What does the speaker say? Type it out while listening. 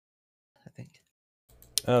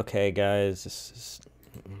Okay, guys, this is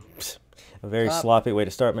a very sloppy way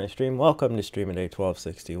to start my stream. Welcome to Stream Day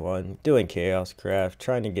 1261. Doing KAOSCRAFT,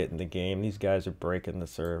 trying to get in the game. These guys are breaking the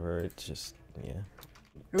server. It's just, yeah.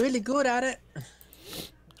 You're really good at it.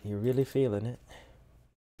 You're really feeling it.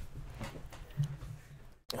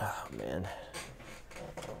 Oh, man.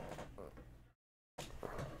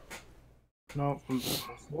 No,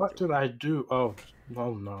 what did I do? Oh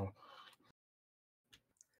no.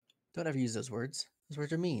 Don't ever use those words. Those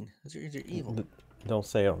words are mean. Those words are evil. Don't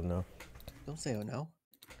say oh no. Don't say oh no.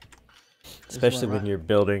 Especially when you're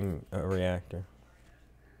building a reactor.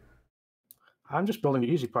 I'm just building the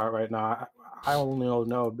easy part right now. I only know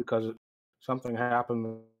no because something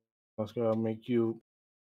happened that's gonna make you.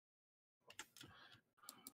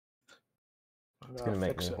 It's gonna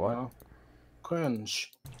make me what? Now.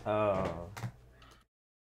 Cringe. Oh.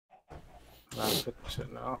 I'll fix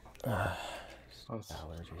it now.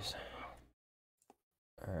 Allergies.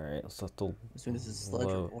 Alright, let's let the Assuming this is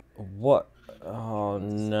sludge. What? Oh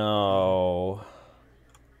no.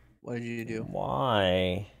 What did you do?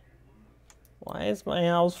 Why? Why is my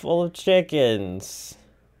house full of chickens?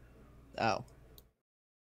 Oh.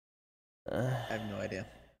 I have no idea.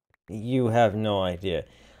 You have no idea.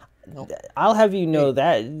 Nope. I'll have you know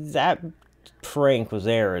that prank was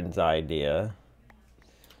Aaron's idea.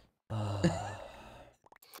 I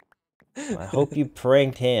hope you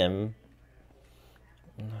pranked him.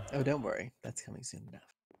 Oh, don't worry. That's coming soon enough.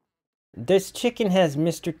 This chicken has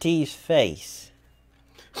Mr. T's face.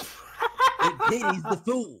 He's the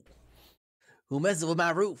fool who messes with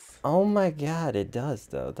my roof. Oh my god, it does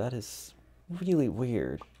though. That is really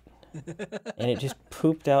weird. And it just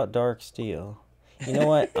pooped out dark steel. You know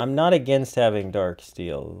what? I'm not against having dark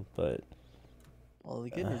steel, but... Well,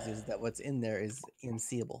 the good news is that what's in there is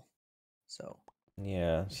unseeable. So...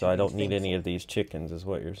 Yeah, so I don't need any of these chickens, is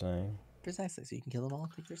what you're saying. Precisely, so you can kill them all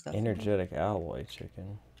and take their stuff. Energetic alloy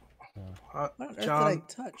chicken. What on earth John, did I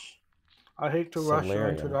touch? I hate to rush your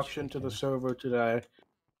introduction to the server today,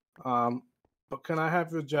 but can I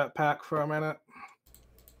have your jetpack for a minute?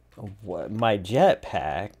 What? My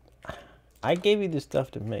jetpack? I gave you the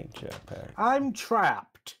stuff to make jetpack. I'm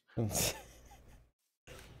trapped.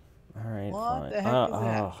 Alright, what fine. The heck is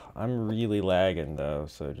that? I'm really lagging though,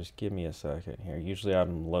 so just give me a second here. Usually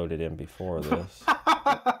I'm loaded in before this.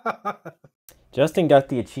 Justin got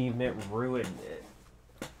the achievement, ruined it.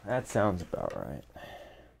 That sounds about right.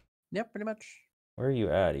 Yep, pretty much. Where are you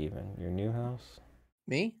at even? Your new house?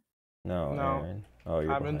 Me? No, Aaron. Oh,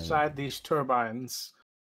 you're I'm inside these turbines.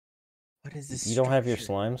 What is this? You don't have your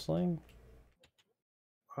slime sling?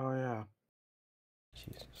 Oh yeah.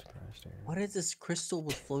 Jesus Christ, Aaron. What is this crystal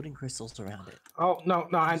with floating crystals around it? Oh no,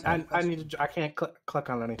 I need to. I can't click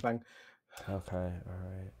on anything. Okay, all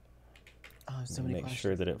right. Oh, so many make questions.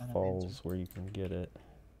 sure that it falls where you can get it.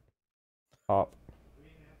 Pop.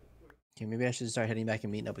 Okay, maybe I should start heading back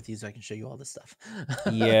and meeting up with you so I can show you all this stuff.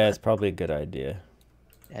 Yeah, it's probably a good idea.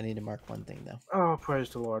 I need to mark one thing though. Oh, praise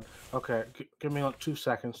the Lord. Okay, give me like 2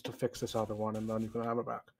 seconds to fix this other one, and then you can have it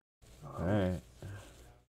back. All right.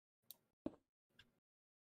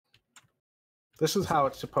 This is how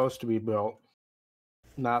it's supposed to be built,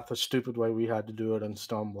 not the stupid way we had to do it in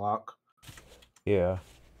stone block. Yeah.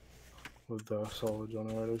 With the solar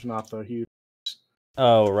generators, not the huge.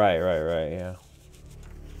 Oh, right, yeah.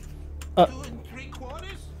 Doing 3/4?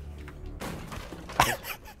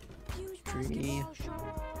 Tree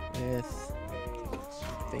with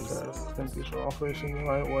faces. I think these are all facing the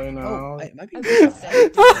right way now. Oh, I might be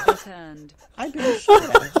returned. I've been shot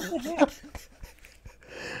at. What the heck?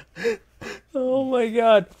 Oh my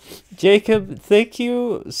god. Jacob, thank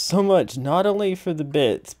you so much, not only for the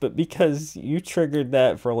bits, but because you triggered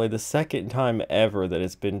that for only the second time ever that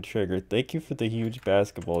it's been triggered. Thank you for the huge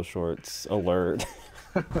basketball shorts alert.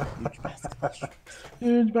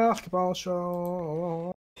 Huge basketball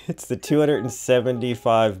show. It's the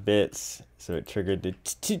 275 bits, so it triggered the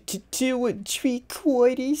 2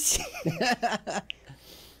 3/4.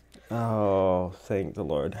 Oh, thank the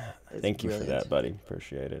Lord. Thank you for that, buddy.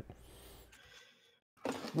 Appreciate it.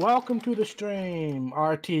 Welcome to the stream.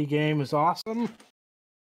 RT game is awesome.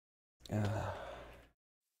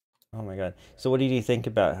 Oh my god. So what do you think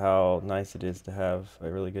about how nice it is to have a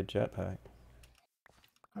really good jetpack?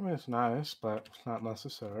 I mean, it's nice, but it's not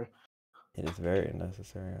necessary. It is very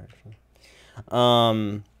necessary, actually.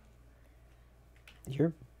 Are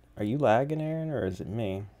you lagging, Aaron, or is it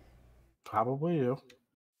me? Probably you.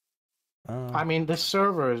 I mean, this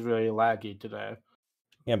server is really laggy today.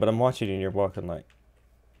 Yeah, but I'm watching you and you're walking like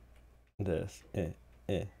this.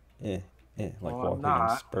 Like walking in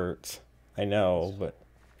spurts. I know, but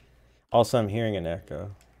also I'm hearing an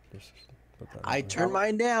echo. put that. I turned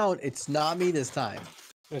mine down. It's not me this time.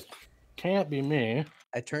 It can't be me.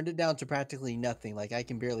 I turned it down to practically nothing. Like I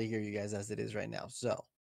can barely hear you guys as it is right now. So.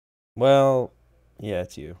 Well, yeah,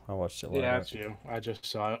 it's you. I watched it live. Yeah, it's you. I just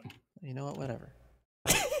saw it. You know what? Whatever.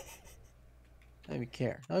 I don't even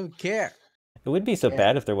care. I don't even care. It would be so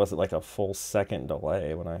bad if there wasn't like a full second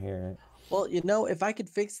delay when I hear it. Well, you know, if I could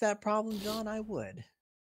fix that problem, John, I would.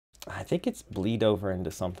 I think it's bleed over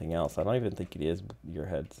into something else. I don't even think it is your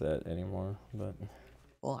headset anymore. But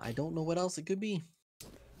well, I don't know what else it could be.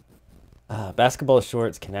 Basketball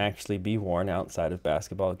shorts can actually be worn outside of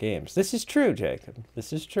basketball games. This is true, Jacob.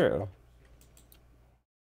 This is true.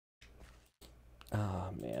 Oh,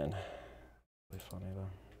 man. Really funny, though.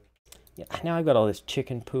 Yeah, now I've got all this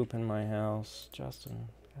chicken poop in my house. Justin,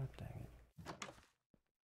 god dang it.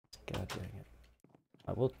 God dang it.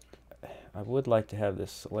 I would like to have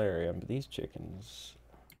this solarium, but these chickens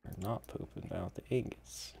are not pooping out the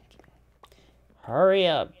ingots. Hurry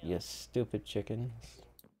up, you stupid chickens.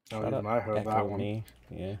 Shut up. I heard that one. Me.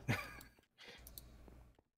 Yeah.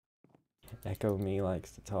 Echo Me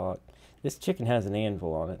likes to talk. This chicken has an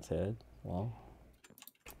anvil on its head. Well,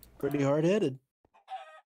 pretty hard-headed.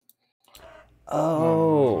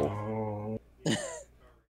 Oh.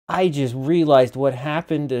 I just realized what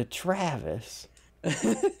happened to Travis.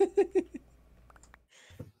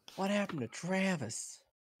 What happened to Travis?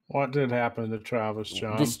 What did happen to Travis,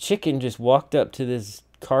 John? This chicken just walked up to this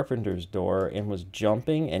carpenter's door and was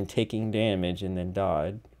jumping and taking damage and then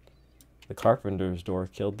died. The carpenter's door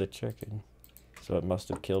killed the chicken. So it must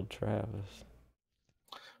have killed Travis.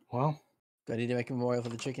 Well, do I need to make a memorial for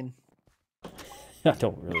the chicken? I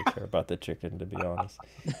don't really care about the chicken, to be honest.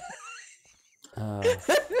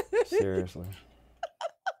 Seriously.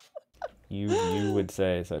 You would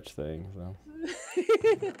say such things, though.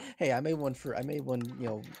 Hey, I made one, you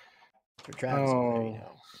know, for Travis. Oh, you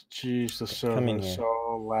know. Jeez, the server is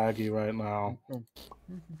so laggy right now.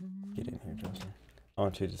 Get in here, Justin. I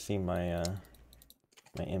want you to see my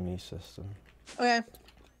my ME system. Okay.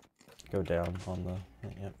 Go down on the.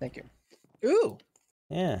 Yep. Thank you. Ooh.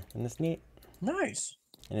 Yeah, isn't this neat? Nice.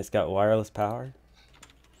 And it's got wireless power.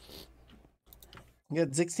 You got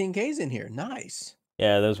 16Ks in here. Nice.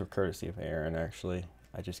 Yeah, those were courtesy of Aaron, actually.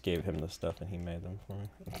 I just gave him the stuff and he made them for me.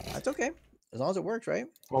 That's okay. As long as it works, right?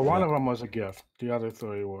 Well, one of them was a gift. The other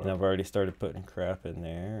three were. And I've already started putting crap in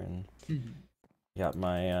there. And got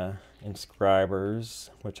my inscribers,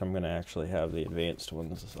 which I'm going to actually have the advanced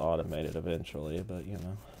ones automated eventually. But, you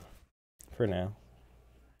know, for now.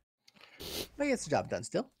 But it gets the job done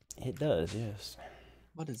still. It does, yes.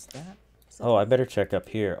 What is that? Oh, I better check up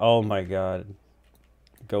here. Oh, my God.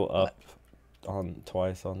 Go up on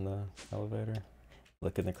twice on the elevator.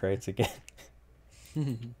 Look in the crates again.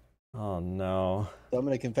 Oh no. So I'm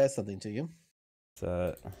gonna confess something to you. What's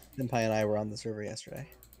that? Senpai and I were on the server yesterday.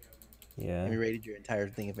 Yeah. And we rated your entire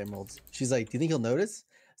thing of emeralds. She's like, do you think he'll notice?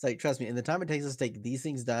 It's like, trust me, in the time it takes us to take these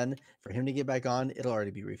things done, for him to get back on, it'll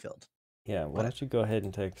already be refilled. Yeah, why don't you go ahead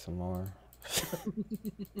and take some more?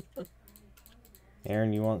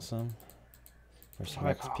 Aaron, you want some? Or some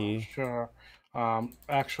XP? Sure.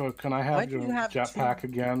 Actually, can I have your jetpack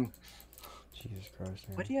again? Jesus Christ.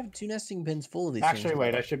 Why do you have 2 nesting pins full of these things? things?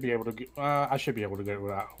 Wait, I should be able to get. I should be able to get it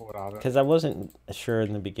without it. Because I wasn't sure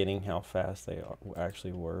in the beginning how fast they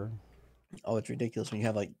actually were. Oh, it's ridiculous when you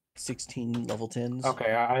have like 16 level 10s.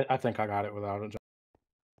 Okay, I think I got it without it.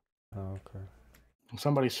 Oh, okay. Can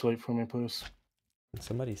somebody sleep for me, please? Can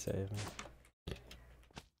somebody save me?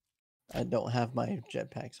 I don't have my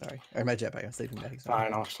jetpack, sorry. Or my jetpack, I'm sleeping bag, sorry.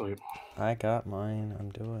 Fine, I'll sleep. I got mine. I'm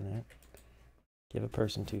doing it. Give a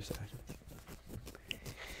person 2 seconds.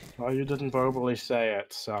 Well, you didn't verbally say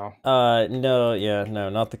it, so. No, yeah, no,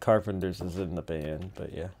 not the Carpenters is in the band,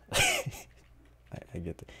 but yeah. I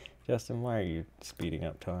get that. Justin, why are you speeding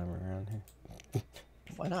up time around here?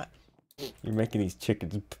 Why not? You're making these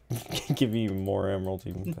chickens give you more emeralds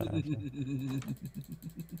even faster.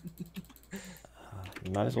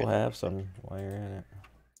 You might as well have some while you're in it.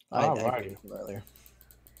 I did earlier.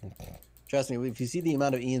 Trust me, if you see the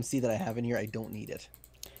amount of EMC that I have in here, I don't need it.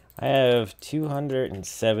 I have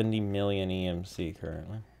 270 million EMC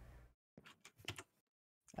currently.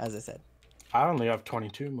 As I said. I only have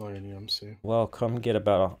 22 million EMC. Well, come get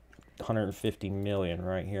about 150 million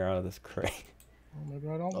right here out of this crate. Well, maybe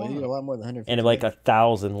I don't want you need a lot more than 150. And like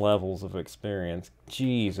 1,000 levels of experience.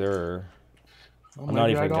 Jeez, well, I'm not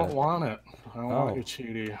even I don't want it. I don't want you,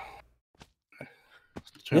 cheaty.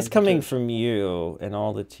 This coming from you and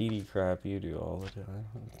all the cheaty crap you do all the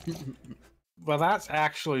time. Well, that's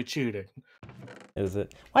actually cheating. Is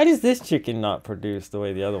it? Why does this chicken not produce the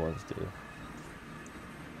way the other ones do?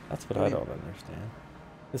 That's what I don't understand.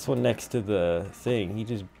 This one next to the thing, he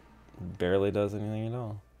just barely does anything at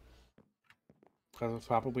all. Because it's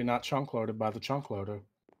probably not chunk loaded by the chunk loader.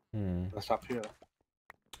 That's up here.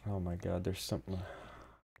 Oh my god, there's something.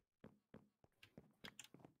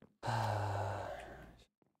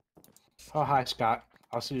 Oh, hi, Scott.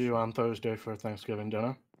 I'll see you on Thursday for Thanksgiving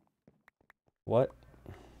dinner. What?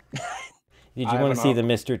 Did you want to see the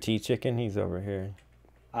Mr. T chicken? He's over here.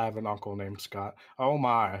 I have an uncle named Scott. Oh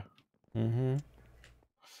my. Mm-hmm.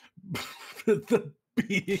 The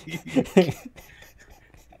bee.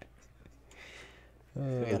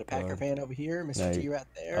 We got a Packer fan over here, Mr. T right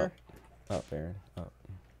there. Up there. Up.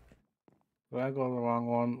 Did I go the wrong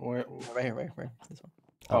one? Where? Right here. This one.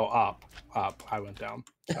 Oh, up. I went down.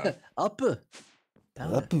 Up.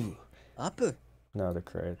 Down. Up. No, the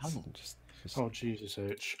credits. Just oh, Jesus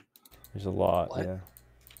H. There's a lot, What? yeah.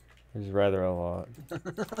 There's rather a lot.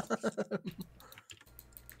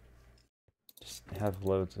 Just have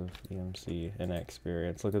loads of EMC and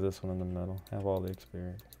experience. Look at this one in the middle. Have all the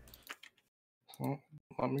experience. Well,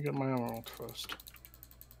 let me get my emerald first.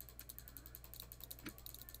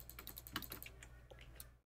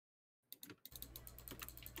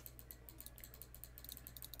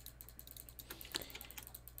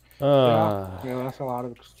 Yeah, that's a lot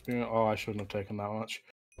of experience. Oh, I shouldn't have taken that much.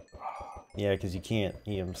 Yeah, because you can't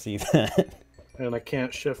EMC that. And I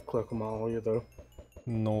can't shift click them all either.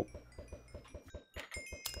 Nope.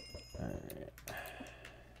 Alright.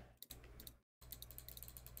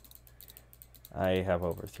 I have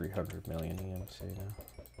over 300 million EMC now.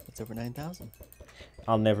 It's over 9,000.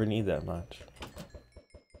 I'll never need that much.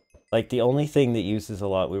 Like, the only thing that uses a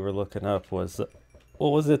lot we were looking up was...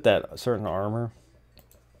 What was it, that certain armor?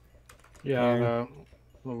 Yeah,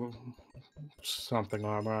 something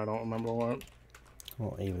armor, I don't remember what.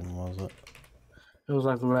 What even was it? It was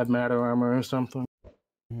like the red matter armor or something.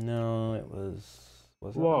 No, it was...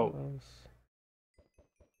 Was it? Whoa.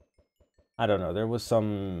 I don't know. There was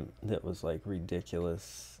some that was like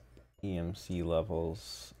ridiculous EMC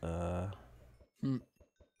levels. And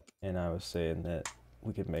I was saying that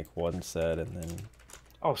we could make one set and then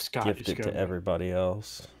gift it to everybody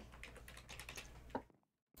else.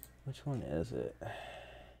 Which one is it?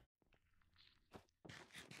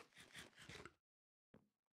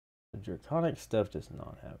 The draconic stuff does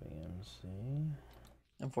not have EMC.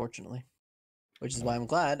 Unfortunately. Which is why I'm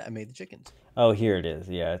glad I made the chickens. Oh, here it is.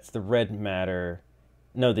 Yeah, it's the red matter.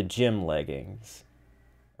 No, the gym leggings.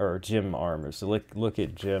 Or gym armor. So look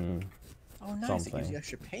at gym Oh, nice. something. It gives you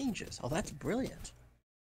extra pages. Oh, that's brilliant.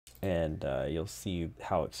 And you'll see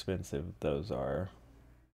how expensive those are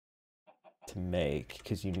to make.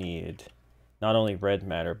 Because you need not only red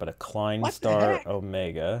matter, but a Klein Star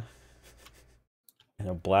Omega. And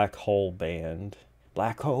a black hole band.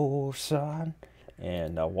 Black hole, son.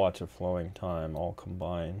 And Watch of Flowing Time all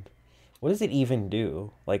combined. What does it even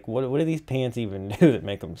do? Like, what do these pants even do that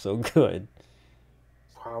make them so good?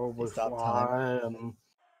 Probably Stop fly and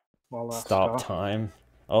all that Stop stuff. time.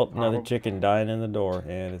 Oh, another chicken dying in the door,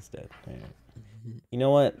 and it's dead. You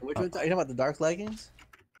know what? Which one's, are you talking about the dark leggings?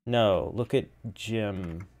 No, look at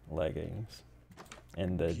gym leggings.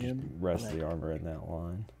 And the rest of the armor in that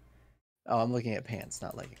line. Oh, I'm looking at pants,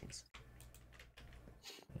 not leggings.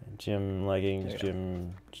 Gym leggings,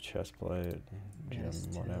 gym chest plate, gym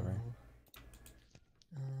whatever.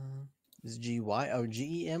 Is GY? Oh,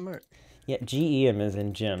 GEM or? Yeah, GEM is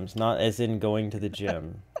in gyms, not as in going to the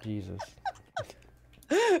gym. Jesus.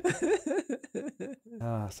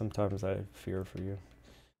 Sometimes I fear for you.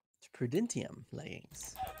 It's Prudentium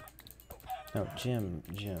leggings. No, gym.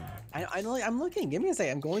 I know. I'm looking. Give me a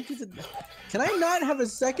second. I'm going through the. Can I not have a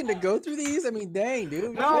second to go through these? I mean, dang,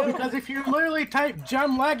 dude. No, because if you literally type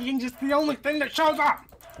gem leggings, it's the only thing that shows up.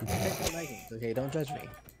 Okay, don't judge me.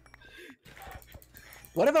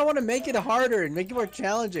 What if I want to make it harder and make it more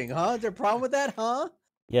challenging, huh? Is there a problem with that, huh?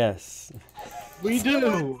 Yes. We do.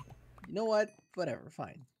 You know what? Whatever.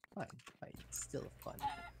 Fine. It's still fun.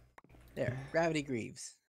 There. Gravity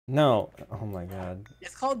Greaves. No. Oh my god.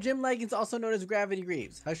 It's called gym leggings, also known as Gravity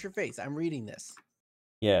Greaves. Hush your face. I'm reading this.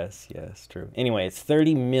 Yes, true. Anyway, it's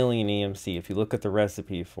 30 million EMC. If you look at the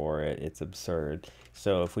recipe for it, it's absurd.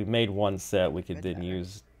 So if we made one set, we could then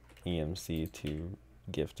use EMC to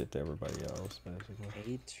gift it to everybody else, basically.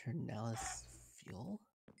 Aeternalis fuel?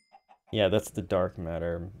 Yeah, that's the dark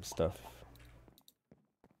matter stuff.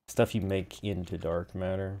 Stuff you make into dark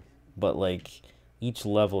matter. But, like, each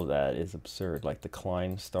level of that is absurd. Like the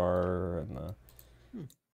Klein Star and the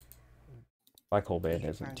Black Hole Band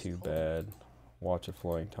isn't too bad. Watch of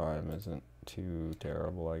Flowing Time isn't too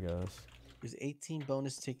terrible, I guess. There's 18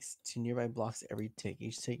 bonus ticks to nearby blocks every tick.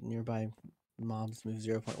 Each tick nearby mobs move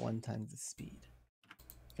 0.1 times the speed.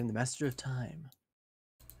 And the Master of Time.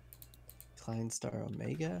 Klein Star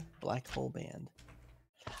Omega Black Hole Band.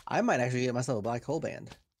 I might actually get myself a black hole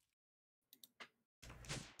band.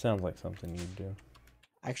 Sounds like something you'd do.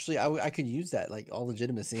 Actually, I could use that, like, all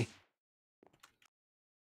legitimacy.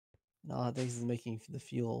 And all it takes is making the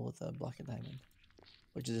fuel with a block of diamond,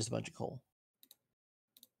 which is just a bunch of coal.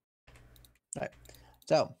 All right.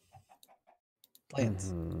 So,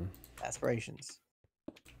 plans, aspirations.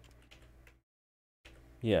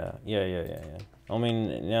 Yeah. I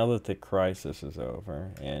mean, now that the crisis is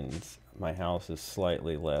over and my house is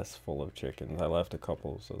slightly less full of chickens, I left a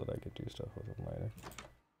couple so that I could do stuff with them later.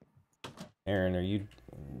 Aaron, are you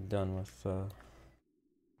done with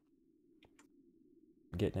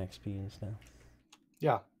getting XP and stuff?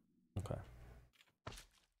 Yeah. Okay.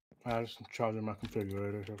 I just charging my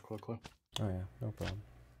configurator here quickly. Oh yeah, no problem.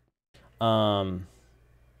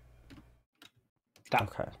 Stop.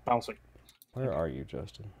 Okay. Bouncing. Where are you,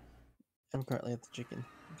 Justin? I'm currently at the chicken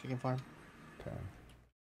farm. Okay.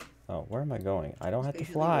 Oh, where am I going? I don't have to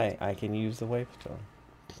fly. I can use the waypoint.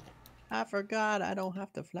 I forgot I don't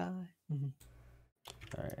have to fly.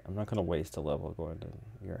 Alright, I'm not gonna waste a level going to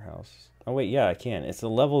your house. Oh wait, yeah, I can. It's a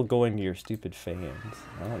level going to your stupid fans.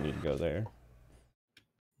 I don't need to go there.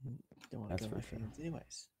 Don't want That's to go to my for sure. fans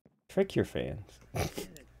anyways. Frick your fans.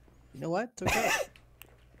 You know what? It's okay.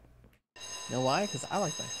 You know why? Because I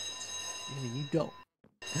like my fans. Even you don't.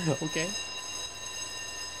 Okay?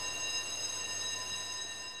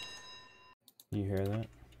 You hear that?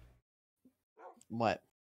 What?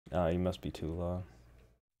 Oh, you must be too low.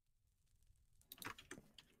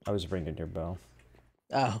 I was ringing your bell.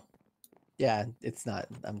 Oh. Yeah, it's not.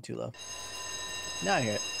 I'm too low. Now I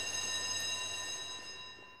hear it.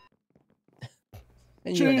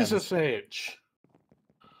 And you went down Jesus H.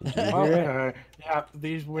 Did you hear it? Okay. Yeah,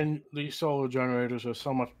 these solar generators are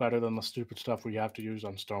so much better than the stupid stuff we have to use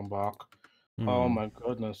on Stoneblock. Oh my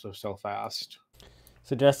goodness, they're so fast.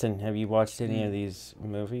 So Justin, have you watched any of these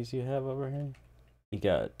movies you have over here? You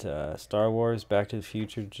got Star Wars, Back to the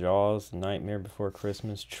Future, Jaws, Nightmare Before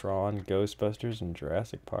Christmas, Tron, Ghostbusters, and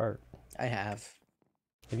Jurassic Park. I have.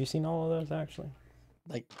 Have you seen all of those actually?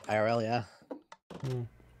 Like IRL, yeah.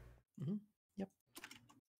 Yep.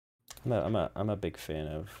 I'm a big fan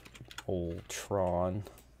of old Tron.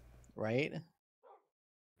 Right?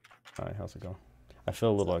 Alright, how's it going? I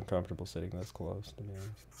feel a little uncomfortable sitting this close, to be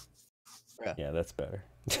honest. Yeah, that's better.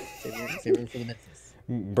 Save room for the missus.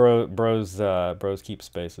 Bros keep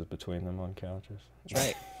spaces between them on couches.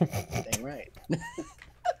 That's right. Dang right.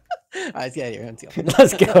 Alright, let's get out of here. Let's go.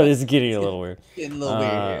 Let's go. This is getting a little weird. Getting a little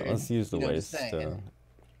weird here. Let's use the You know, just saying. waystone.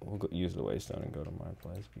 We'll use the waystone and go to my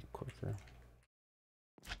place. Be quicker.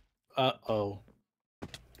 Uh-oh.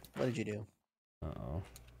 What did you do? Uh-oh.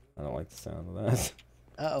 I don't like the sound of that.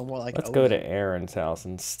 Uh-oh, more like Let's go to Aaron's house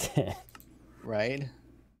instead. Right?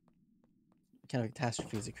 What kind of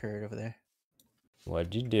catastrophes occurred over there?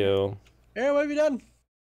 What'd you do? Aaron, what have you done?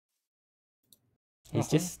 He's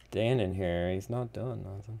just standing here. He's not doing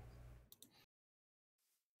nothing.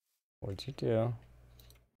 What'd you do?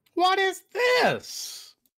 What is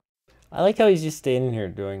this? I like how he's just standing here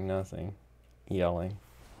doing nothing. Yelling.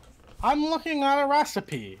 I'm looking at a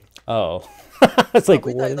recipe. Oh. It's like,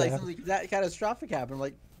 we what thought like happened? something that catastrophic happened.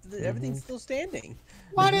 Like, everything's still standing.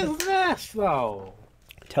 What is this, though?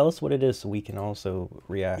 Tell us what it is so we can also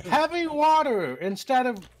react. Heavy water instead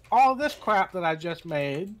of all this crap that I just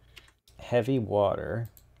made. Heavy water.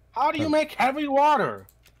 How do you make heavy water?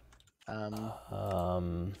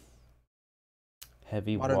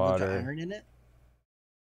 Heavy Water. water. With iron in it?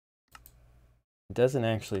 It doesn't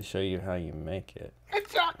actually show you how you make it.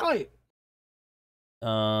 Exactly.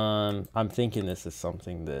 I'm thinking this is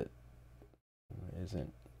something that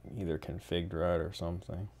isn't either configured right or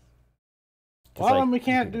something. Well, then we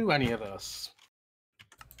can't do any of this.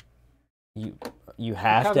 You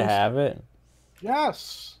have to have it?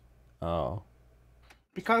 Yes. Oh.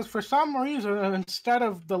 Because for some reason, instead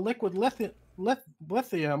of the liquid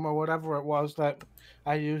lithium or whatever it was that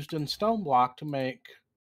I used in Stoneblock to make,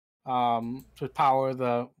 to power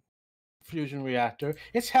the fusion reactor,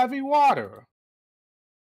 it's heavy water.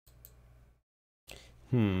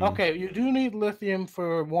 Okay, you do need lithium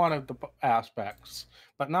for one of the aspects,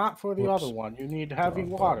 but not for the other one. You need heavy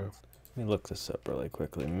water. Let me look this up really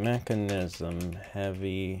quickly. Mechanism,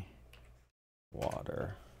 heavy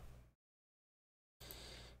water.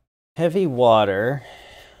 Heavy water,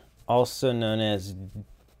 also known as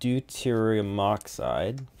deuterium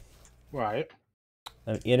oxide. Right.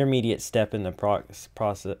 An intermediate step in the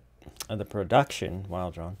process of the production,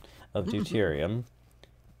 of deuterium.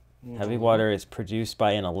 Heavy water is produced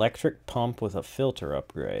by an electric pump with a filter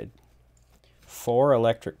upgrade. 4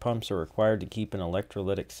 electric pumps are required to keep an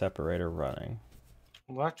electrolytic separator running.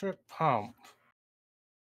 Electric pump.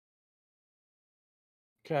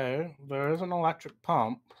 Okay, there is an electric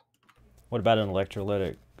pump. What about an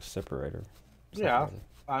electrolytic separator? Yeah,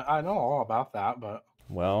 I know all about that, but...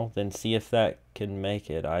 Well, then see if that can make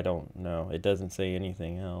it. I don't know. It doesn't say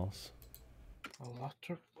anything else.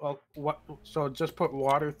 Electric... Well, what? So just put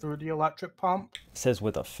water through the electric pump? It says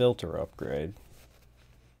with a filter upgrade.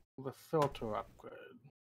 The filter upgrade.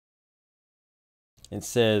 It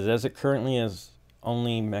says, as it currently is,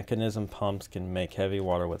 only mechanism pumps can make heavy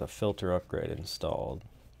water with a filter upgrade installed.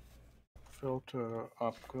 Filter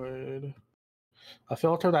upgrade. A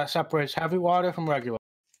filter that separates heavy water from regular.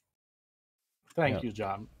 Thank you,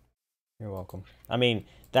 John. You're welcome. I mean,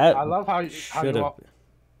 that I love how you all,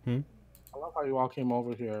 I I love how you all came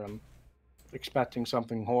over here and expecting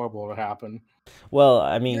something horrible to happen. Well,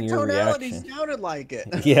 I mean, Your your tonality reaction. sounded like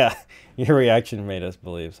it. Yeah, your reaction made us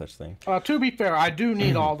believe such things. To be fair, I do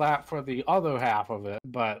need all that for the other half of it,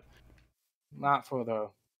 but not for the...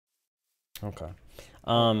 Okay.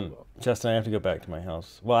 Justin, I have to go back to my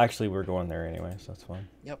house. Well, actually, we're going there anyway, so that's fine.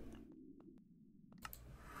 Yep.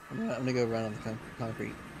 I'm gonna go run on the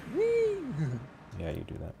concrete. Whee! Yeah, you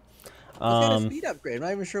do that. It's got a speed upgrade. I'm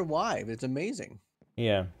not even sure why, but it's amazing.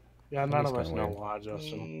 Yeah. Yeah, none of That's us kinda know weird. why,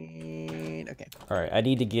 Justin. Okay. All right, I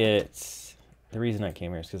need to get... The reason I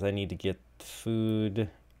came here is because I need to get food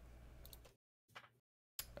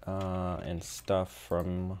and stuff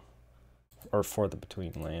from... Or for the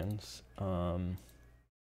Between Lands. Oh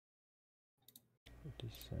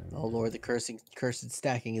Lord, the cursed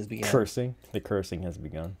stacking has begun. Cursing? The cursing has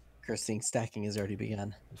begun. Cursing stacking has already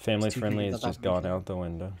begun. Family There's 2 friendly chickens has on just top of gone out the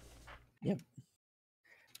window. Yep.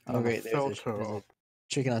 And Oh a great, there's filter. a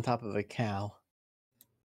chicken on top of a cow.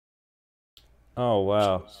 Oh,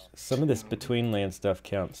 wow. Some of this Between Land stuff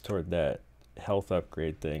counts toward that health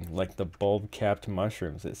upgrade thing. Like the bulb-capped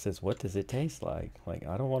mushrooms. It says, what does it taste like? Like,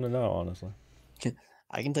 I don't want to know, honestly.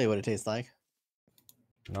 I can tell you what it tastes like.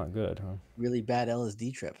 Not good, huh? Really bad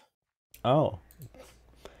LSD trip. Oh.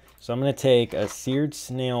 So I'm going to take a seared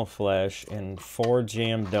snail flesh and 4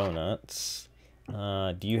 jam donuts.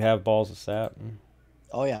 Do you have balls of sap?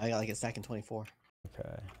 Oh yeah, I got like a stack in 24.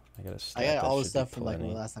 Okay. I got a stack. I got that all the should be stuff from like when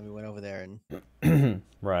plenty. the last time we went over there and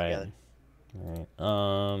Right. together.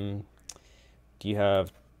 Right. Do you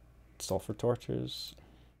have sulfur torches?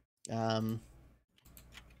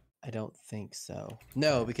 I don't think so.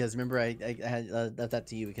 No, because remember I had left that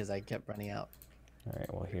to you because I kept running out. All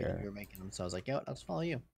right, well, You here. were making them, so I was like, yeah, I'll just follow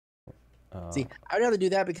you. Uh, See, I'd rather do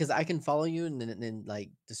that because I can follow you and then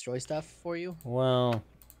like destroy stuff for you. Well,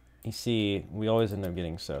 you see, we always end up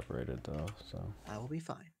getting separated, though, so. I will be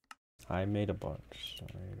fine. I made a bunch, so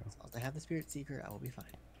there you As long as I have the spirit seeker, I will be fine.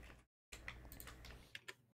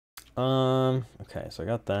 go. Okay, so I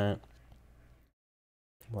got that.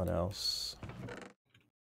 What else?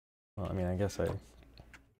 Well, I mean, I guess I could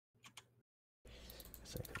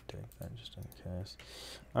take that just in case.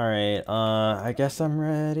 All right, I guess I'm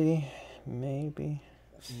ready, maybe.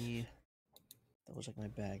 Let me double check my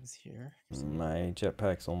bags here. My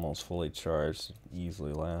jetpack's almost fully charged,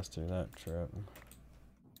 easily last through that trip.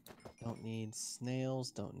 Don't need snails,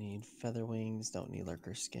 don't need feather wings, don't need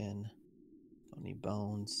lurker skin, don't need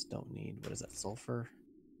bones, don't need, what is that, sulfur?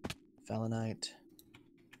 Phalanite.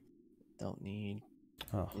 Don't need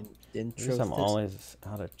Oh, the intro. reason I'm always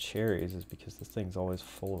out of cherries is because this thing's always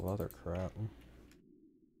full of other crap.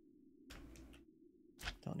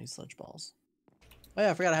 Don't need sludge balls. Oh yeah,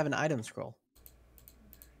 I forgot I have an item scroll.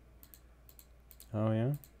 Oh,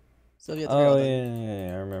 yeah? So yeah. Oh,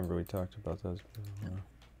 yeah, I remember we talked about those. Yeah.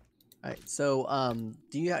 All right. So, are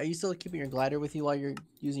you still keeping your glider with you while you're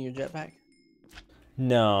using your jetpack?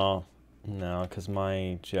 No, because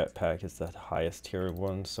my jetpack is the highest tier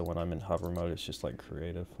one, so when I'm in hover mode, it's just like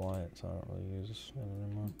creative flight, so I don't really use it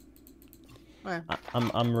anymore. Alright.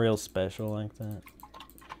 I'm real special like that.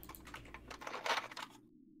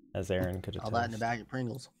 As Aaron could attest. All that in a bag of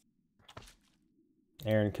Pringles.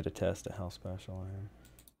 Aaron could attest to how special I am.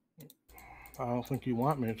 I don't think you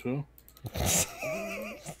want me to.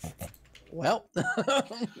 Well.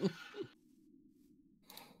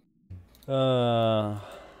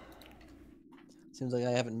 Seems like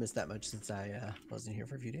I haven't missed that much since I wasn't here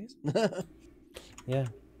for a few days. Yeah.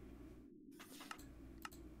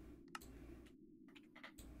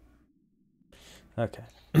 Okay.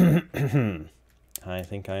 I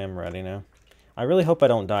think I am ready now. I really hope I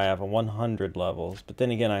don't die. I have 100 levels, but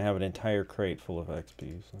then again, I have an entire crate full of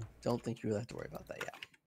XP. So. Don't think you really have to worry about that yet.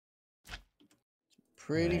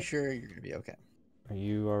 Pretty sure you're gonna be okay. Are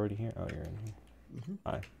you already here? Oh, you're in here. Mm-hmm.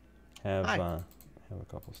 I have a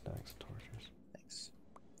couple stacks of torches.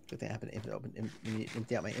 Good thing I happened to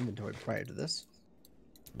empty out my inventory prior to this.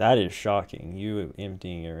 That is shocking. You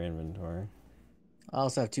emptying your inventory. I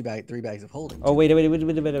also have 3 bags of holding. Oh, wait.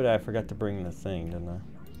 I forgot to bring the thing, didn't I?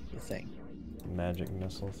 The thing. The magic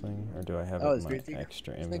missile thing? Or do I have Oh, it it's in my great to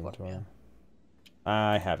extra just make one, inventory? yeah.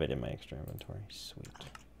 I have it in my extra inventory. Sweet.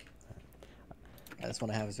 Yeah, this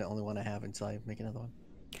one I have is the only one I have until I make another one.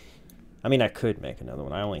 I mean, I could make another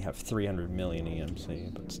one. I only have 300 million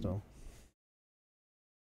EMC, but still.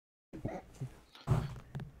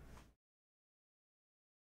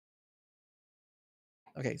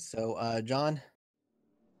 Okay, so John,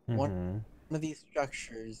 Mm-hmm. one of these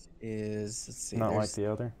structures is, let's see, Not like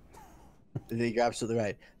the other? you're absolutely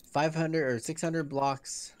right. 500 or 600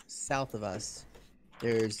 blocks south of us,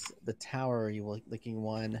 there's the tower you were looking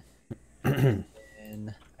one,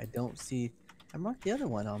 and I don't see. I marked the other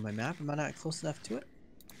one on my map. Am I not close enough to it?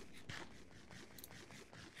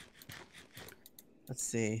 Let's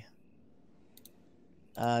see.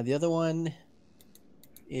 The other one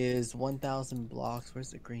is 1,000 blocks.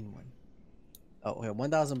 Where's the green one? Oh, okay,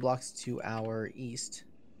 1,000 blocks to our east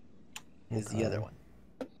is the other one.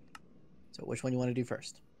 So which one you want to do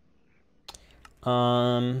first?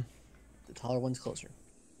 The taller one's closer.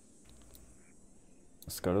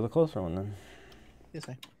 Let's go to the closer one then. This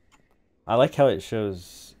way. I like how it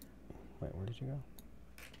shows. Wait, where did you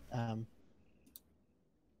go?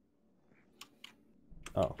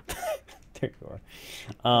 Oh, there you are.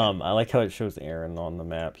 I like how it shows Aaron on the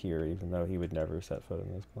map here, even though he would never set foot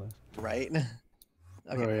in this place. Right.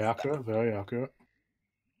 Okay. Very accurate. Very accurate.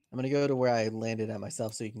 I'm gonna go to where I landed at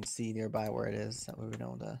myself, so you can see nearby where it is. That way we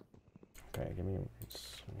don't. Okay, give me 1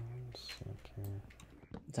 second.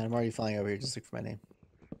 I'm already flying over here. Just look for my name.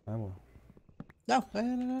 I will. No.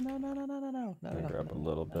 No. Grab a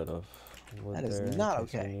little bit of wood That is there. not in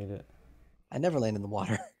case I okay. need it. I never land in the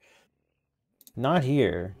water. Not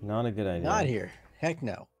here. Not a good idea. Not here. Heck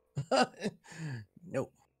no.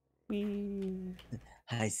 Nope. Whee.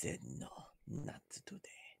 I said no, not today.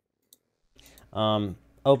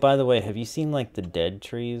 Oh, by the way, have you seen like the dead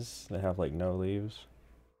trees that have like no leaves?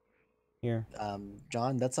 Here.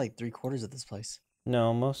 John, that's like 3/4 of this place.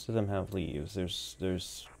 No, most of them have leaves.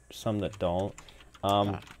 There's some that don't.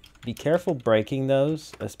 Be careful breaking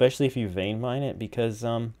those, especially if you vein mine it, because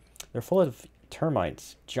they're full of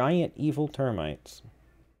termites, giant evil termites.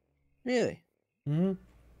 Really? Mm-hmm.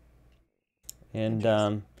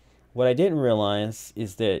 And what I didn't realize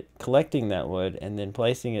is that collecting that wood and then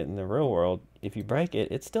placing it in the real world, if you break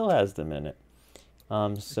it, it still has them in it.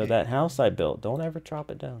 So that house I built, don't ever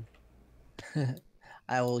chop it down.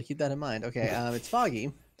 I will keep that in mind. Okay, it's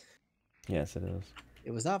foggy. Yes, it is.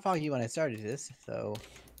 It was not foggy when I started this, so...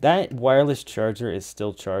 That wireless charger is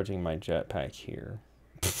still charging my jetpack here.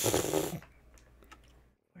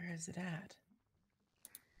 Where is it at?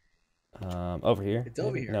 Over here. It's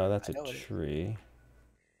over here. No, that's I a know it is. tree.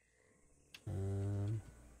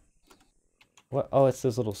 What? Oh, it's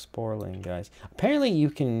those little sporling guys. Apparently, you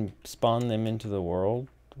can spawn them into the world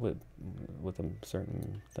with a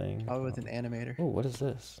certain thing. Probably with an animator. Oh, what is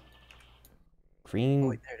this? Green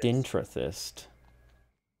wait, there it is. Dentrithist.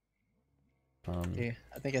 Yeah,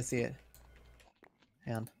 I think I see it.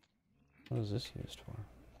 Hang on. What is this used for?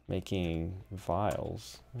 Making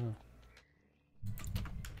vials. Oh.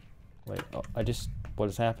 Wait, oh, what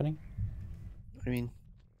is happening? What do you mean?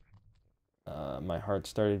 My heart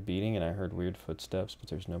started beating and I heard weird footsteps, but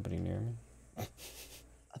there's nobody near me.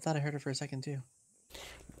 I thought I heard it for a second too.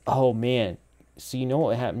 Oh man. So you know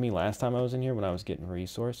what happened to me last time I was in here when I was getting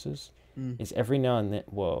resources? Is every now and then...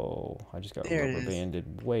 Whoa, I just got rubber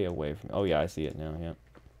banded way away from... Oh yeah, I see it now, yeah.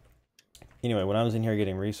 Anyway, when I was in here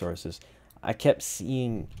getting resources, I kept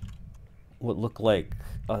seeing what looked like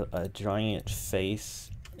a giant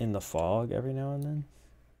face in the fog every now and then.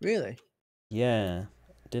 Really? Yeah,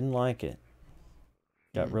 didn't like it.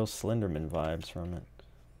 Got real Slenderman vibes from it.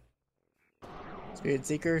 Spirit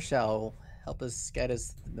Seeker shall help us guide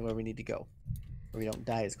us where we need to go, where we don't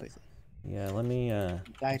die as quickly. Yeah, let me... In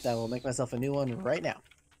fact, I will make myself a new one right now.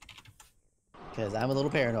 Because I'm a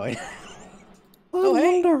little paranoid. Oh,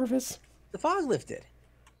 hey! I'm nervous. The fog lifted.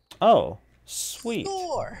 Oh, sweet.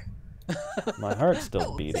 Score! My heart's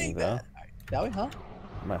still beating, though. Shall we, huh?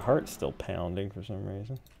 My heart's still pounding for some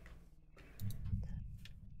reason.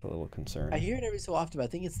 A little concerned. I hear it every so often, but I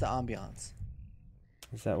think it's the ambiance.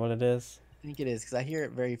 Is that what it is? I think it is, because I hear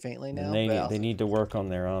it very faintly now. And they need to work on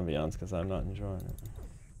their ambiance, because I'm not enjoying it.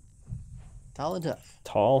 Tall and tough.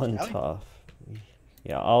 Tall and tough.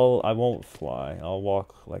 Yeah, I won't fly. I'll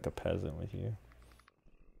walk like a peasant with you.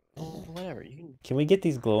 Oh, whatever. You Can we get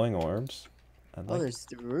these glowing orbs? there's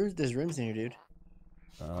rooms in here, dude.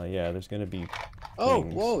 Yeah, there's gonna be. Oh,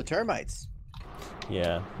 things. whoa, termites.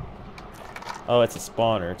 Yeah. Oh, it's a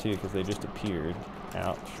spawner too, because they just appeared.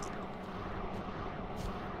 Ouch.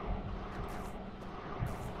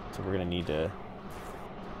 So we're gonna need to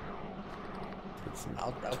get some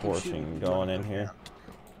I'll keep torching shooting. going in here.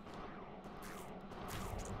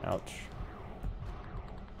 Ouch.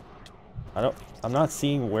 I'm not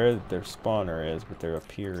seeing where their spawner is, but they're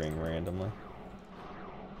appearing randomly.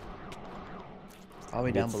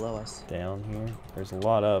 Probably down below us. Down here. There's a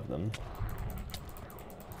lot of them.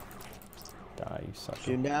 Die, you sucker.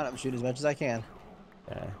 Shooting down. I'm shooting as much as I can.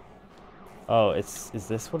 Okay. Oh, is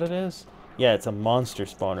this what it is? Yeah, it's a monster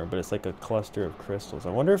spawner, but it's like a cluster of crystals. I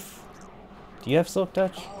wonder if... Do you have Silk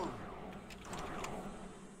Touch?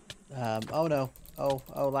 Oh no. Oh,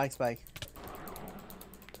 lag spike.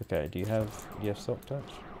 It's okay. Do you have Silk Touch?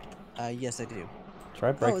 Yes, I do.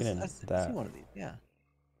 Try breaking I in see that. one of these. Yeah.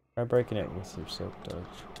 Try breaking it with your Silk Touch.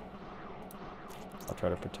 I'll try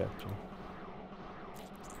to protect you.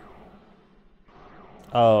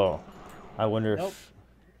 Oh, I wonder Nope. if...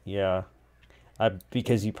 Yeah.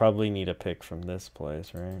 Because you probably need a pick from this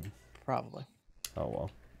place, right? Probably. Oh,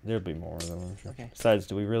 well. There'll be more of them, I'm sure. Okay. Besides,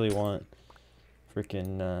 do we really want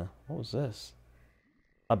freaking... what was this?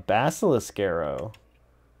 A basilisk arrow.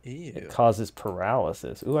 Ew. It causes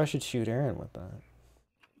paralysis. Ooh, I should shoot Aaron with that.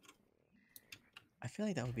 I feel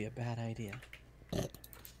like that would be a bad idea.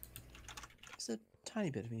 Just a tiny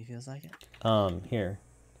bit of me feels like it. Here.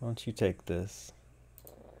 Why don't you take this?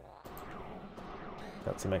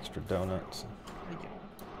 Got some extra donuts. Thank you.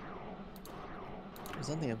 There's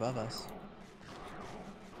something above us.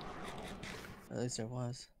 At least there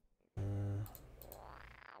was. I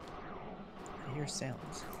hear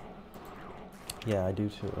sounds. Yeah, I do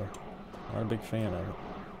too. Not a big fan of it.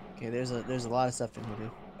 Okay, there's a lot of stuff in here,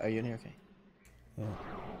 dude. Are you in here? Okay. Yeah.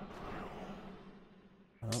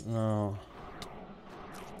 I don't know.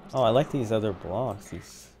 Oh, I like these other blocks.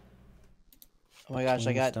 These. Oh my gosh,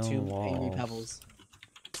 I got two Stone angry walls. pebbles.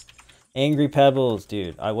 Angry pebbles,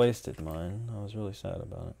 dude. I wasted mine. I was really sad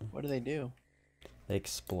about it. What do they do? They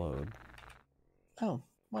explode. Oh,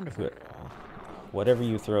 wonderful. Whatever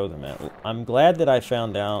you throw them at. I'm glad that I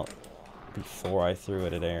found out before I threw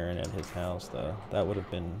it at Aaron at his house, though. That would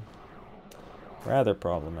have been rather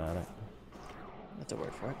problematic. That's a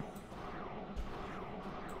word for it.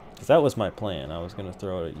 Because that was my plan. I was going to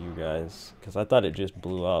throw it at you guys. Because I thought it just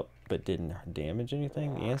blew up but didn't damage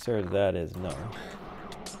anything. The answer to that is no.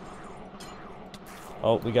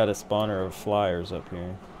 Oh, we got a spawner of flyers up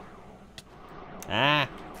here. Ah!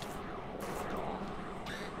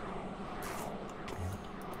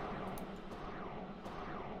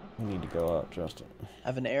 We need to go up, Justin. I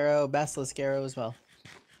have an arrow, basilisk arrow as well.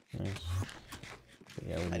 Nice. But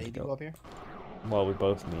yeah, we I need need to go up here. Well, we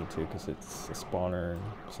both need to because it's a spawner and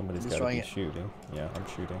somebody's got to Destroying be it. shooting. Yeah, I'm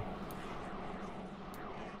shooting.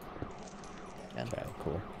 Yeah. Okay,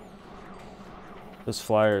 cool. Those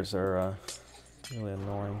flyers are really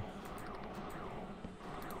annoying.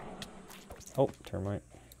 Oh, termite.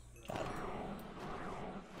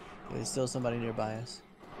 There's still somebody nearby us.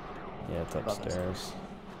 Yeah, it's Above us. upstairs.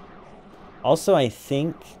 Also, I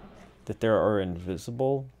think that there are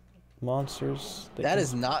invisible monsters That can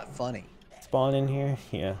is not funny. spawn in here.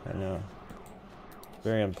 Yeah, I know.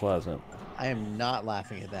 Very unpleasant. I am not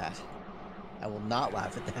laughing at that. I will not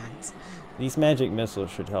laugh at that. These magic missiles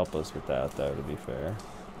should help us with that, though, to be fair.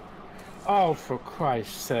 Oh, for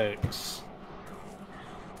Christ's sakes.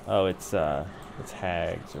 Oh, it's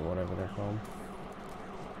hags or whatever they're called.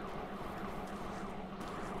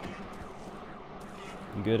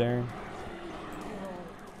 You good, Aaron?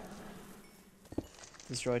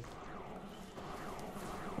 Destroyed.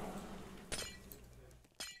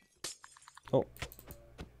 Oh.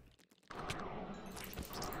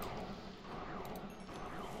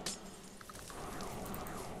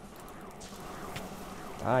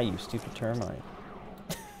 Ah, you stupid termite.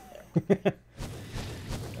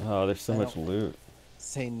 Oh, there's so I much don't- loot.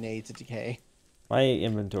 Say nay to decay. My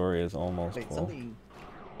inventory is almost Wait, full. something.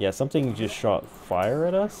 Yeah, something just shot fire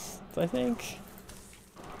at us, I think.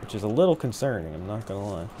 Which is a little concerning, I'm not gonna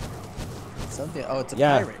lie. Something. Oh, it's a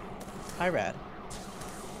Yeah. pirate. Pirate.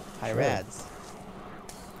 Pirates.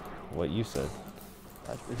 What you said.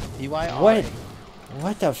 PYR.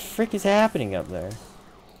 What the frick is happening up there?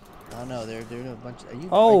 I don't know. They're doing a bunch. Are you?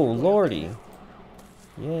 Oh, are you going up lordy.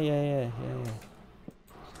 there? Yeah.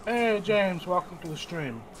 Hey, James, welcome to the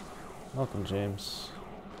stream. Welcome, James.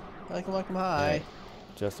 Welcome. Hi. Hey,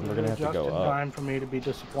 Justin, we're gonna have to Just go in up. time for me to be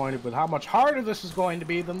disappointed with how much harder this is going to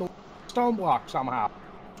be than the stone block somehow.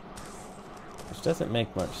 Which doesn't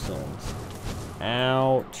make much sense.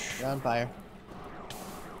 Ouch. You're on fire.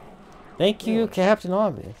 Thank you, Captain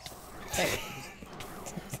Obvious. Hey.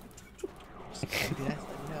 Just gotta be nice,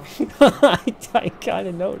 let me know. I kind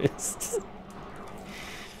of noticed.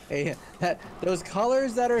 Hey, those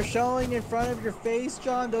colors that are showing in front of your face,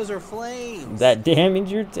 John, those are flames. That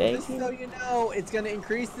damage you're Just taking? so you know, it's going to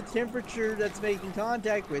increase the temperature that's making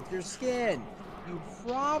contact with your skin. You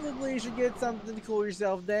probably should get something to cool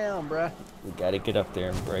yourself down, bruh. We gotta get up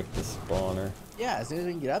there and break the spawner. Yeah, as soon as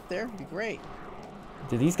we can get up there, it'd be great.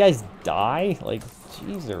 Do these guys die? Like,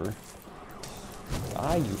 jeezer.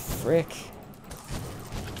 Die, you frick.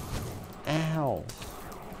 Ow.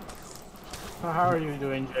 How are you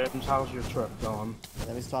doing, James? How's your trip going?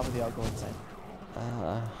 Let me swap with you. I'll go inside.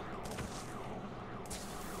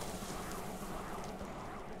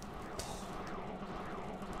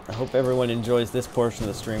 I hope everyone enjoys this portion of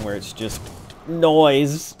the stream where it's just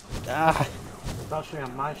noise. Ah. Especially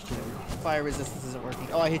on my stream. Fire resistance isn't working.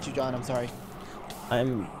 Oh, I hit you, John. I'm sorry.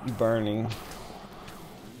 I'm burning.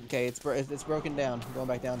 Okay, it's broken down. I'm going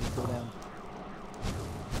back down to cool down.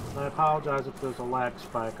 I apologize if there's a lag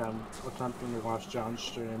spike. I'm attempting to watch John's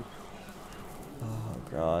stream. Oh,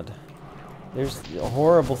 God. There's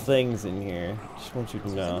horrible things in here. Just want you to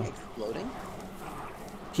know. Exploding?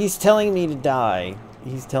 He's telling me to die.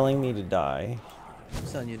 He's telling me to die. I'm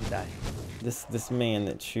telling you to die. This man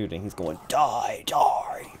that's shooting, he's going, die, die.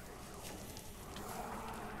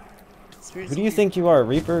 Who do you think you are,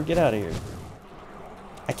 Reaper? Get out of here.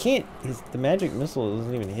 I can't. The magic missile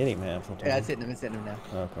doesn't even hit him half the time. Yeah, it's hitting him. It's hitting him now.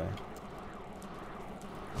 Okay.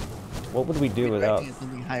 What would we do without?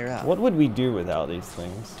 Something higher up. What would we do without these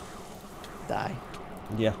things? Die.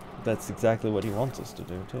 Yeah, that's exactly what he wants us to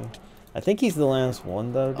do too. I think he's the last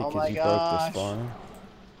one though, because my he broke the gosh. spawner.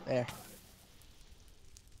 There.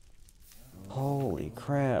 Holy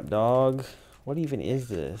crap, dog! What even is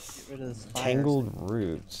this? Get rid of the spires. Tangled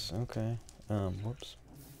roots. Okay. Whoops.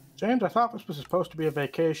 James, I thought this was supposed to be a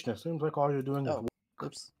vacation. It seems like all you're doing is... Oh,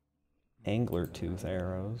 oops. Angler tooth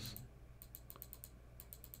arrows.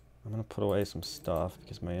 I'm gonna put away some stuff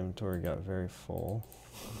because my inventory got very full.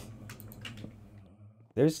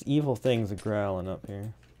 There's evil things growling up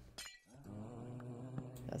here.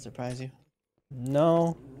 That surprise you?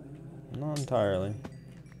 No, not entirely.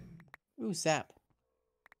 Ooh, sap.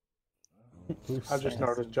 I just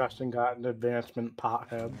noticed Justin got an advancement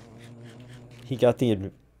pothead. He got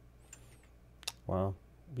the wow,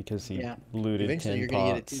 because he looted Eventually 10 you're pots.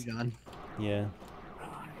 gonna get it too, John. Yeah.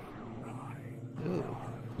 Ooh.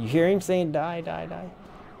 You hear him saying die, die, die?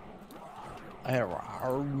 I heard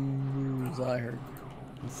I heard.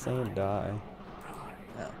 He's saying die.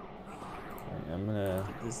 Oh. Alright, I'm gonna...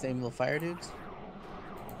 The same little fire dudes?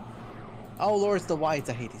 Oh Lord, it's the whites.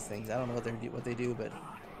 I hate these things. I don't know what they do, but...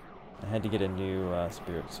 I had to get a new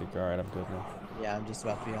spirit seeker. Alright, I'm good now. Yeah, I'm just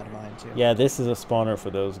about to be out of mine too. Yeah, this is a spawner for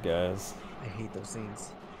those guys. I hate those things.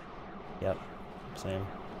 Yep, same.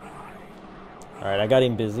 Alright, I got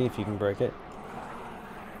him busy if you can break it.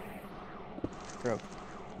 Broke.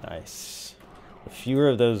 Nice. The fewer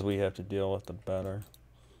of those we have to deal with, the better.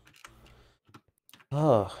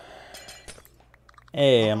 Oh.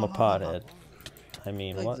 Hey, I'm a pothead. I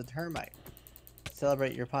mean, Like what? the termite.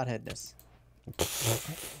 Celebrate your potheadness.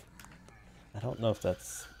 I don't know if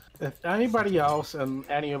that's... If anybody else in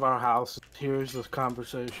any of our houses hears this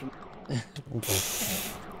conversation,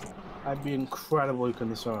 I'd be incredibly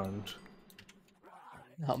concerned.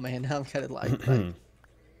 Oh man, now I'm kind of like... Oh,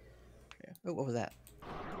 what was that?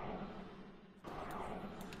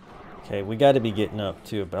 Okay, we got to be getting up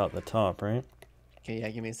to about the top, right? Okay, yeah,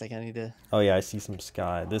 give me a second. I need to... Oh yeah, I see some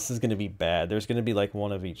sky. This is gonna be bad. There's gonna be like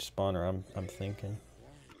one of each spawner, I'm thinking.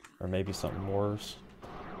 Or maybe something worse.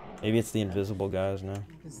 Maybe it's the invisible guys now.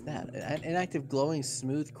 What is that? An inactive glowing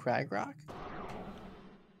smooth crag rock?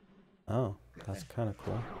 Oh, that's kind of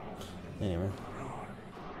cool. Anyway.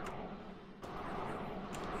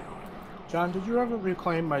 John, did you ever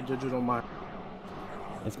reclaim my digital mine?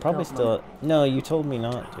 It's probably still... No, you told me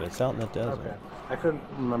not to. It's out in the desert. Okay. I couldn't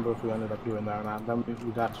remember if we ended up doing that or not. Then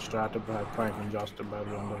we got distracted by Frank and Justin by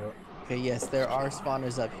the end of it. Okay, yes, there are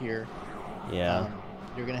spawners up here. Yeah.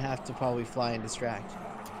 You're gonna have to probably fly and distract.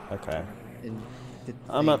 Okay. And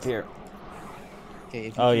I'm up here. Okay.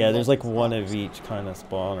 If you Oh can yeah, roll there's like the one spawners. of each kind of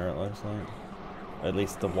spawner, it looks like. At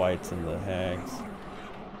least the whites and the hags.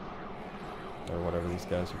 Or whatever these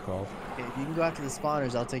guys are called. Okay, if you can go after the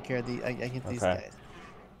spawners, I'll take care of the. I get these Okay. guys.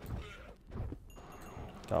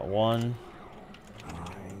 Got one.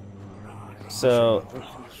 So...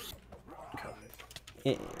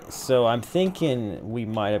 So I'm thinking we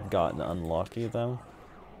might have gotten unlucky though.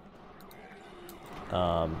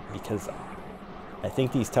 Because I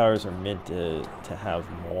think these towers are meant to have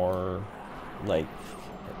more, like,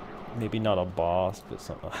 maybe not a boss, but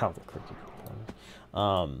some how the cricket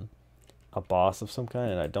a boss of some kind,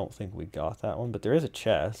 and I don't think we got that one, but there is a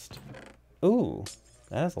chest. Ooh,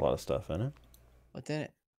 that has a lot of stuff in it. What's in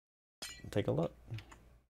it? Take a look.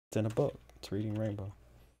 It's in a book. It's Reading Rainbow.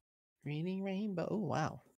 Reading Rainbow. Oh,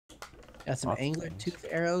 wow. Got some Lots of angler things. tooth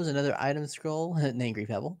arrows, another item scroll, an angry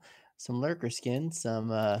pebble, some lurker skin, some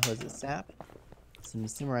what is it, sap, some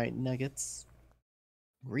samurai nuggets,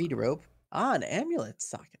 reed rope, an amulet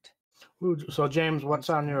socket. So James, what's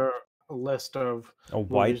on your list of A movies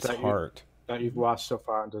White's that Heart. you've watched so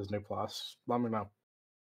far on Disney Plus? Let me know.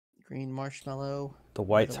 Green marshmallow. The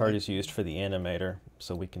White's another Heart white- is used for the animator,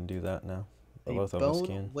 so we can do that now. A Both of us bone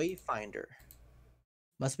can. wayfinder.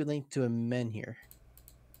 Must be linked to a menhir.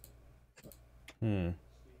 Hmm. I'm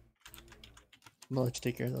gonna let you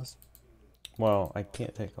take care of those. Well, I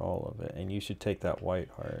can't take all of it, and you should take that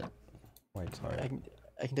White's Heart.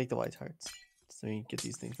 I can take the white hearts. So you get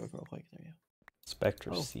these things broken real quick. There you go.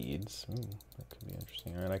 Spectre Oh. seeds. Ooh, that could be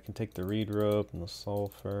interesting. All right, I can take the reed rope and the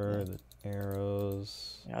sulfur, the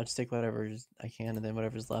arrows. Yeah, I'll just take whatever I can, and then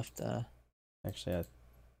whatever's left. Actually,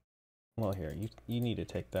 well, here you need to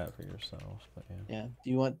take that for yourself. But yeah.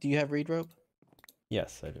 Yeah. Do you have reed rope?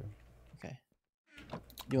 Yes, I do. Okay. Do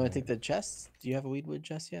you want to take the chest? Do you have a weedwood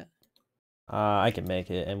chest yet? I can make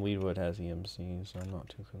it, and Weedwood has EMC, so I'm not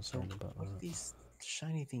too So concerned about what are that. these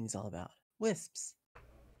shiny things all about? Wisps. Can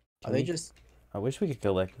Are they we- just? I wish we could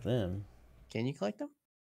collect them. Can you collect them?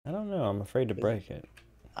 I don't know. I'm afraid to Is it- break it.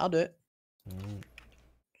 I'll do it. Mm.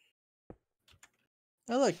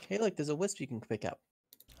 Oh look! Hey, look! There's a wisp you can pick up.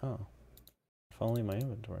 Oh, if only my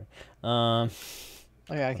inventory.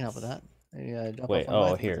 Okay, I can help with that. Maybe, drop Wait. off one of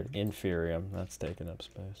my Oh, things. here, inferium. That's taking up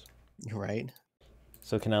space. You're right.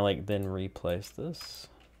 So can I like then replace this?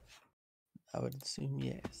 I would assume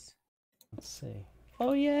yes. Let's see.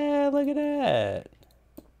 Oh yeah, look at that.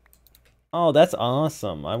 Oh, that's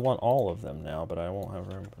awesome. I want all of them now, but I won't have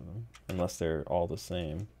room for them unless they're all the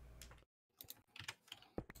same.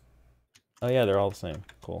 Oh yeah, they're all the same.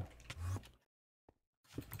 Cool.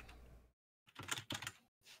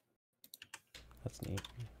 That's neat.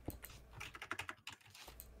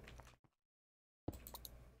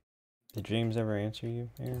 Did James ever answer you,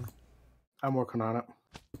 Aaron? I'm working on it.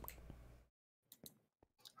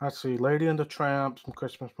 Let's see, Lady and the Tramp, some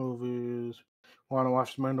Christmas movies. Want to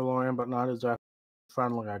watch The Mandalorian, but not as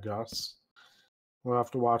friendly, I guess. We'll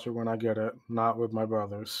have to watch it when I get it, not with my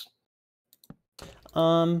brothers.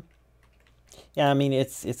 Yeah, I mean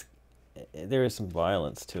it's there is some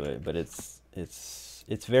violence to it, but it's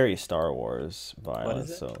very Star Wars violence.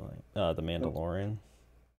 it? So like The Mandalorian.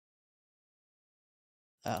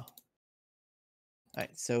 Oh. All right.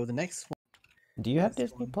 So the next one. Do you have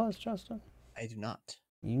That's the Disney one. Plus, Justin? I do not.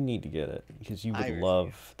 You need to get it because you I would refuse.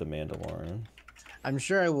 love The Mandalorian. I'm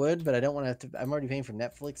sure I would, but I don't want to have to. I'm already paying for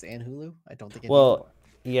Netflix and Hulu. I don't think I need Well, more.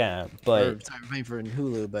 yeah, Or, but sorry, I'm paying for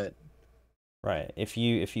Hulu, but right. If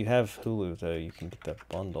you have Hulu though, you can get that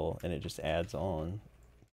bundle and it just adds on.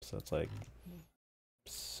 So it's like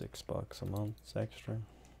 $6 a month extra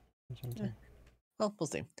or something. well, we'll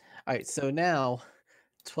see. All right. So now,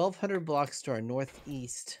 1,200 blocks to our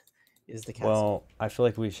northeast is the castle. Well, I feel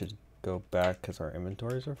like we should go back because our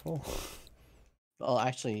inventories are full. Well,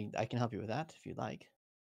 actually, I can help you with that if you'd like.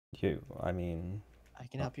 I mean, I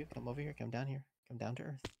can help you. Come over here. Come down here. Come down to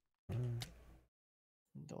earth. mm,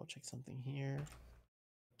 Double check something here.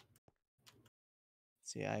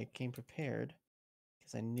 See, I came prepared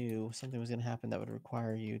because I knew something was going to happen that would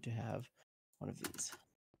require you to have one of these.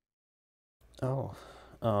 oh,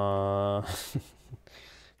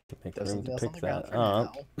 to make There's room something to else on pick the ground that for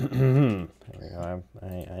up. now. There we go.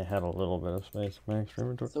 I had a little bit of space in my extra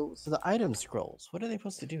inventory. So the item scrolls, what are they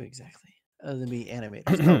supposed to do exactly? Other than be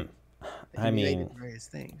animators. Oh, they I can be made mean, into various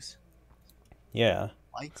things. yeah.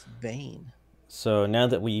 Light's vein. So now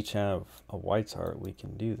that we each have a White's Heart, we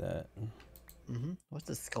can do that. What's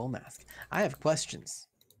a skull mask? I have questions.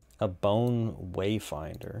 A bone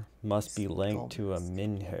wayfinder must be Skull linked to a mask.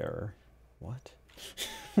 minhair. What?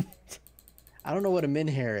 I don't know what a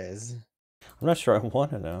menhir is. I'm not sure I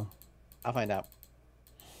want to know. I'll find out.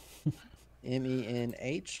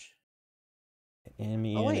 MENH. Oh wait,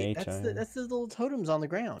 M-E-N-H-I. that's the little totems on the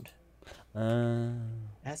ground. It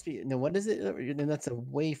has to be. No, what is it? And that's a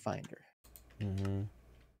wayfinder. Mm-hmm.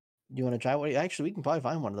 You want to try? What? Actually, we can probably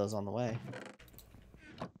find one of those on the way.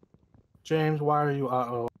 James, why are you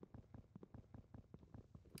uh-oh?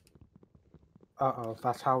 Uh-oh,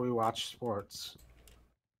 that's how we watch sports.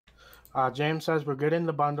 James says we're getting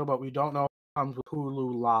the bundle, but we don't know if it comes with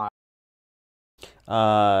Hulu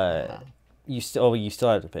Live. You still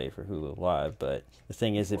have to pay for Hulu Live, but the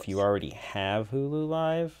thing is, if you already have Hulu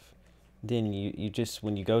Live, then you just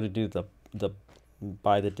when you go to do the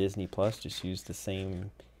buy the Disney Plus, just use the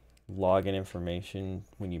same login information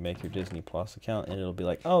when you make your Disney Plus account, and it'll be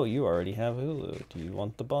like, oh, you already have Hulu. Do you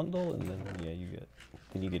want the bundle? And then yeah, you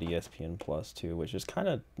get ESPN Plus too, which is kind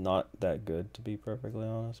of not that good to be perfectly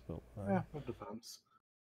honest, but Yeah, it depends.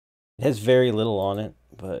 it has very little on it,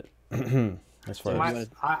 but as So far as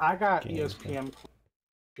I got games ESPN.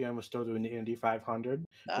 ESPN was still doing the Indy 500,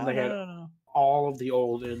 No, and they had all of the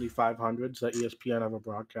old Indy 500s that ESPN ever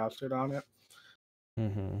broadcasted on it.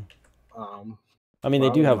 I mean, they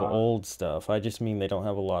do Probably have not. old stuff. I just mean they don't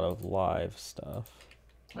have a lot of live stuff.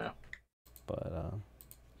 Yeah. But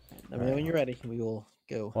Let me know when you're ready. We will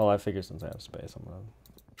go. well, I figure since I have space, I'm gonna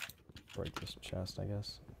break this chest, I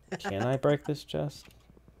guess. Can I break this chest?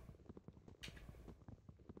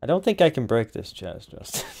 I don't think I can break this chest,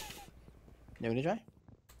 Justin. You want me to try?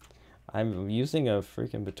 I'm using a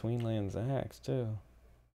freaking between lands axe too.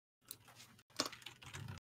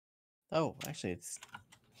 Oh, actually, it's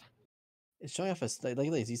showing off a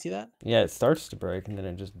like this. Do you see that? Yeah, it starts to break and then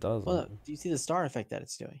it just doesn't. Well, no, do you see the star effect that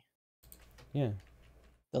it's doing? Yeah.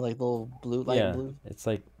 The like little blue, light Yeah, blue. it's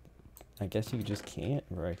like, I guess you just can't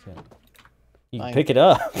break it. You can Fine. pick it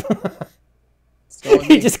up. It's going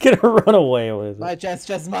You're just gonna run away with my it.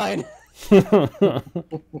 chest, mine.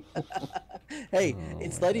 Hey,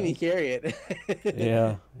 it's my letting me carry it.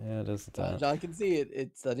 yeah, it is that. John can see it.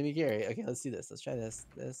 It's letting me carry it. Okay, let's see this. Let's try this.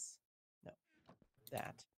 No,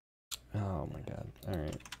 that. Oh my god. All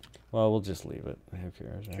right. Well, we'll just leave it. Who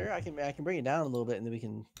cares? Right? Sure, I can bring it down a little bit, and then we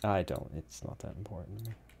can. I don't. It's not that important to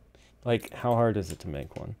me. Like, how hard is it to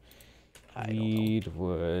make one? I don't know.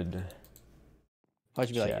 Weedwood. Why'd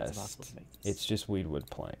you be like it's chest. impossible to make this? It's just weedwood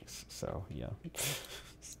planks. So yeah, it's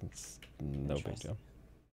no big deal.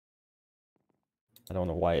 I don't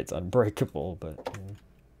know why it's unbreakable, but. Yeah.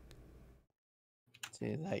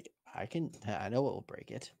 See, like I know what will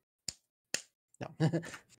break it. No.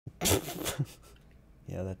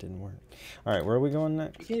 Yeah, that didn't work. All right, where are we going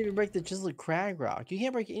next? You can't even break the chiseled crag rock. You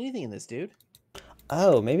can't break anything in this, dude.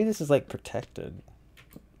 Oh, maybe this is like protected.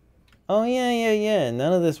 Oh yeah.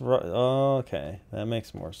 None of this. Oh, okay, that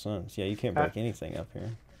makes more sense. Yeah, you can't break anything up here.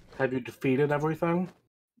 Have you defeated everything?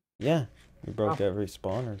 Yeah, we broke every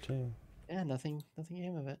spawner too. Yeah, nothing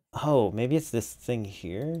came of it. Oh, maybe it's this thing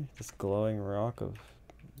here, this glowing rock of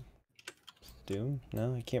doom.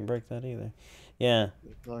 No, I can't break that either. Yeah.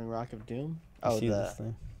 The glowing rock of doom. You see this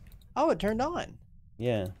thing? Oh, it turned on.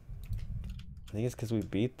 Yeah. I think it's because we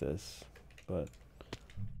beat this, but.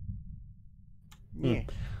 Yeah.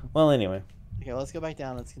 Well, anyway. Okay, let's go back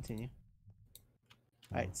down. Let's continue.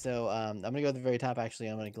 All right, so I'm gonna go to the very top. Actually,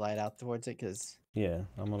 I'm gonna glide out towards it because yeah,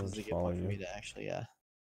 I'm gonna this is a just good follow point for me you. to actually get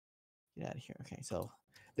out of here. Okay, so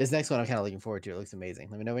this next one I'm kind of looking forward to. It looks amazing.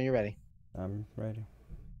 Let me know when you're ready. I'm ready.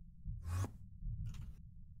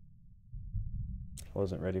 I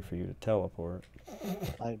wasn't ready for you to teleport.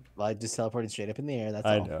 I just teleported straight up in the air. That's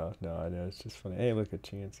I all. know, no, I know. It's just funny. Hey, look at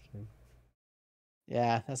Chance Cube.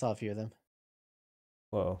 Yeah, that's all a few of them.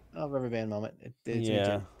 Whoa. Oh, rubber band moment. It's me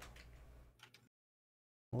Yeah. too.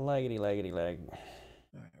 Laggity, laggity, lag. All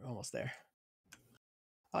right, we're almost there.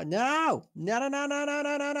 Oh no! No!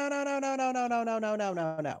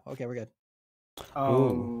 Okay, we're good.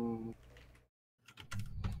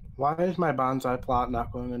 Why is my bonsai plot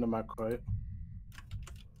not going into my crate?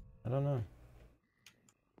 I don't know.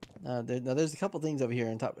 There's a couple things over here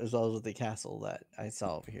on top, as well as with the castle that I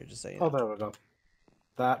saw over here. Just saying. Oh, there we go.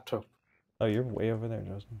 That too. Oh, you're way over there,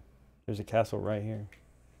 Justin. There's a castle right here.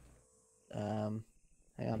 Hang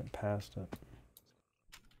on. Right past it.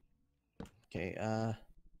 Okay.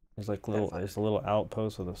 There's like there's a little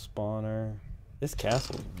outpost with a spawner. This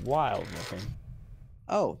castle is wild looking.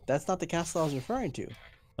 Oh, that's not the castle I was referring to.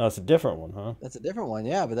 Oh, it's a different one, huh? That's a different one.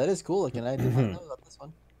 Yeah, but that is cool looking. I did not know about this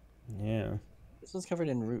one. Yeah. This one's covered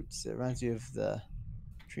in roots. It reminds you of the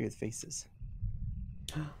tree with faces.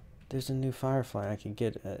 There's a new firefly I can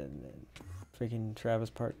get at freaking Travis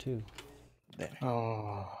Part 2. There.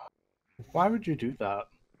 Oh. Why would you do that?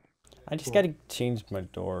 I just gotta change my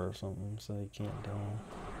door or something so you can't die.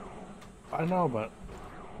 I know, but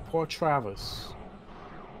poor Travis.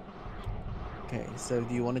 Okay, so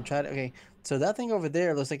do you want to try to? Okay, so that thing over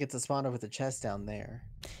there looks like it's a spawner with a chest down there.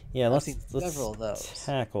 Yeah, I've let's seen several of those.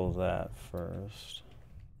 tackle that first.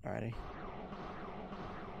 Alrighty.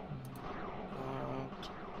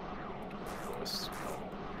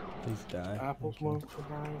 Please die. Apples Okay. move for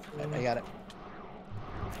I got it.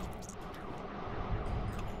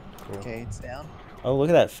 Cool. Okay, it's down. Oh, look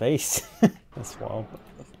at that face. That's wild.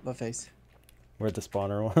 What face? Where the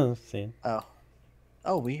spawner was. See? Oh.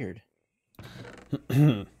 Oh, weird.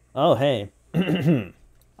 Oh, hey.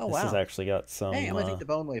 Oh This has wow. actually got some. Hey, I'm gonna take the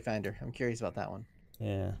bone wayfinder. I'm curious about that one.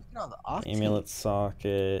 Yeah. Look at all the off Amulet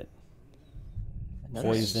socket. Another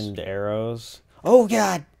Poisoned arrows. Oh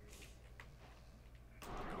god!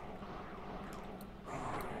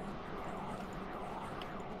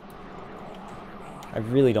 I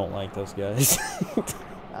really don't like those guys.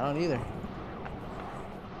 I don't either.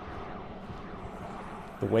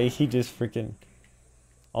 The way he just freaking...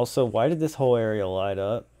 Also, why did this whole area light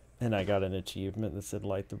up? And I got an achievement that said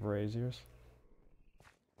light the braziers.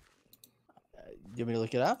 You want me to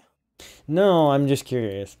look it up? No, I'm just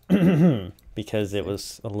curious. Because it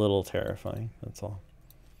was a little terrifying, that's all.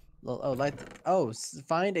 Oh,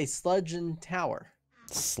 find a sludgeon tower.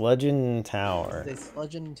 Sludgeon Tower. It's a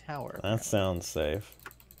sludgeon tower. That sounds safe.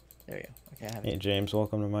 There you go. Okay, I have Hey it. James,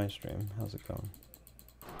 welcome to my stream. How's it going?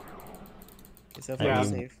 Okay, so I far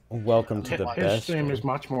mean, safe. welcome to the His best stream stream. is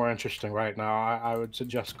much more interesting right now. I would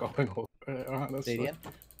suggest going over it, Say honestly. it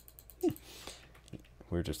again.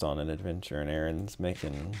 We're just on an adventure and Aaron's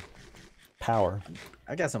making power.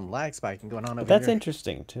 I got some lag spiking going on over But that's here.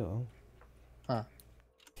 interesting too. Huh.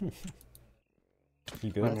 You I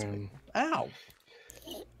good? mean, Ow!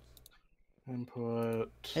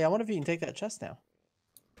 input. Hey, I wonder if you can take that chest now.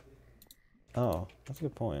 Oh, that's a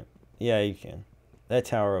good point. Yeah, you can. That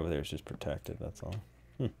tower over there is just protected, that's all.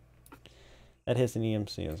 That hits an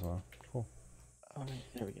EMC as well. Cool. Oh,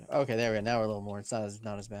 there we go. Okay, there we go. Now we're a little more. It's not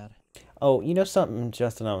as bad. Oh, you know something,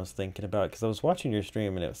 Justin, I was thinking about, because I was watching your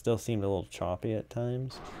stream and it still seemed a little choppy at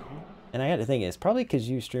times. And I got to think, it's probably because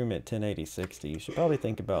you stream at 1080-60. You should probably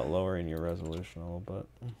think about lowering your resolution a little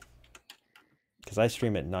bit. Because I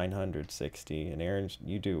stream at 960, and Aaron,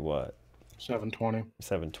 you do what? 720.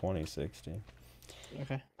 720-60.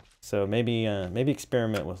 Okay. So maybe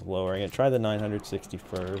experiment with lowering it. Try the 960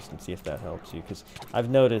 first and see if that helps you. Because I've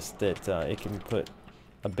noticed that it can put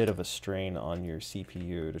a bit of a strain on your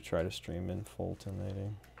CPU to try to stream in full 1080.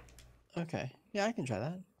 Okay. Yeah, I can try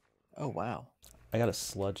that. Oh, wow. I got a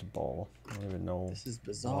sludge ball. I don't even know This is why I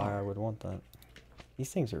bizarre. would want that. These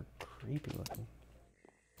things are creepy looking.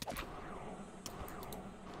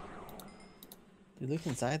 Dude, look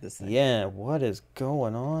inside this thing. Yeah, what is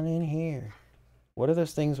going on in here? What are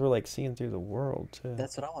those things we're like seeing through the world too?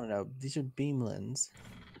 That's what I want to know. These are beam lens.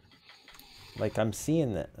 Like I'm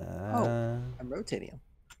seeing that. I'm rotating them.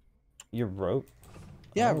 Your rope?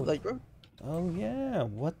 Yeah, Oh. like Oh yeah,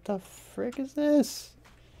 what the frick is this?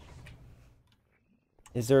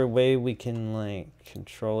 Is there a way we can like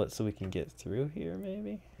control it so we can get through here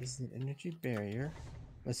maybe? this is an energy barrier.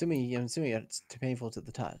 I'm assuming it's too painful to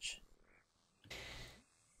the touch.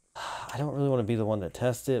 I don't really want to be the one to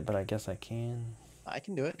test it, but I guess I can. I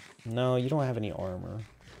can do it. No, you don't have any armor.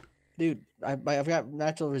 Dude, I've got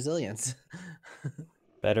natural resilience.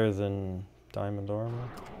 Better than diamond armor?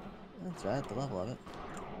 That's right, the level of it.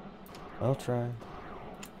 I'll try.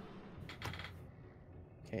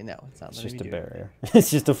 Okay, no, it's not It's letting just a me do it. barrier.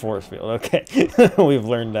 It's just a force field. Okay. We've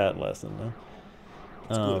learned that lesson now.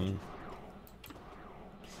 good.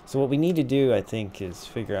 So what we need to do, I think, is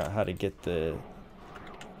figure out how to get the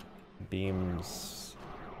beams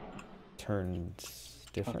turned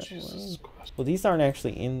Oh, differently. Jesus Christ. Well, these aren't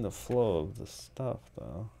actually in the flow of the stuff,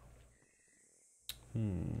 though.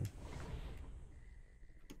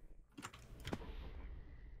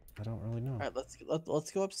 I don't really know. All right,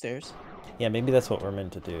 let's go upstairs. Yeah, maybe that's what we're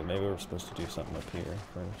meant to do. Maybe we're supposed to do something up here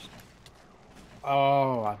first.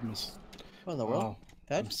 Oh, I missed. What in the world? Oh,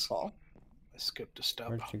 Did I I'm just fall? I skipped a step.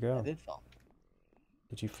 Where'd you I go? did fall.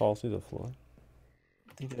 Did you fall through the floor?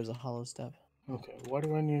 I think there's a hollow step. Okay, what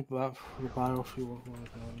do I need left for the biofuel?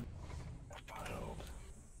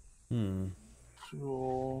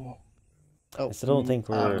 Biofuel, Oh, I still don't think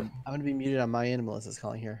we're... I'm gonna be muted on my end. Melissa's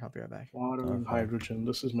calling here. I'll be right back. water, and Okay. hydrogen.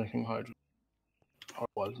 This is making hydrogen. Oh, it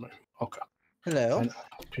was making. Okay. Hello. And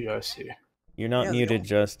PIC. You're not Yeah, muted,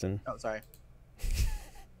 Justin. Oh, sorry.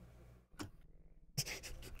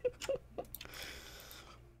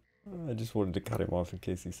 I just wanted to cut him off in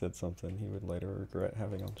case he said something he would later regret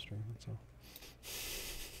having on stream. So,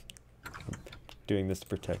 I'm doing this to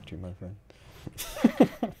protect you, my friend.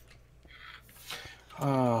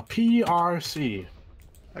 PRC.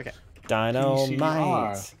 Okay.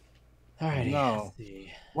 Dynamite. Alrighty. No. Let's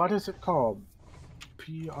see. What is it called?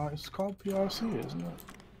 It's called PRC, isn't it?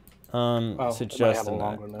 So it might have a Justin,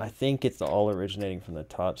 longer name. I think it's all originating from the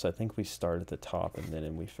top. So I think we start at the top and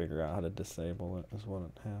then we figure out how to disable it. Is what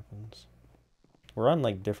happens. We're on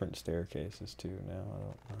like different staircases too now.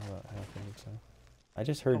 I don't know how that happened. So I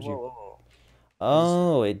just heard you. Whoa.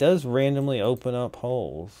 Oh, it does randomly open up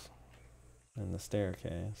holes in the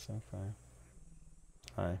staircase. Okay.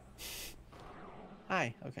 Hi.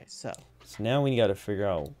 Hi. Okay, so So now we got to figure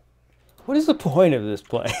out what is the point of this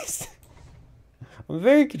place. I'm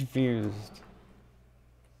very confused.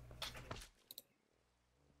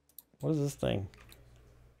 What is this thing?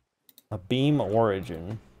 A beam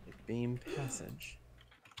origin. a beam passage.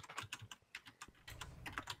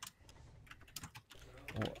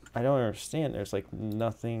 Well, I don't understand. There's like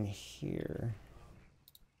nothing here.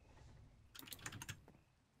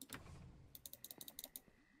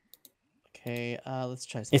 Okay, let's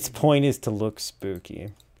try something. Its point is to look spooky.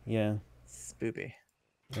 Yeah, Spoopy.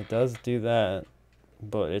 it does do that,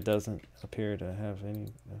 but it doesn't appear to have any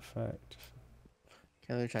effect.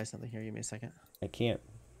 Okay, let me try something here. Give me a second. I can't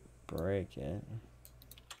break it.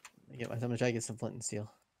 I'm gonna try to get some flint and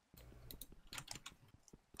steel.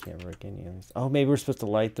 Can't break any of these. Oh, maybe we're supposed to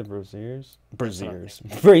light the braziers? That's what I'm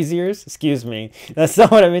Braziers. Braziers? Excuse me. That's not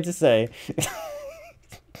what I meant to say.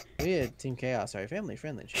 We had Team Chaos, our family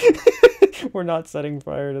friendly. We're not setting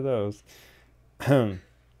fire to those.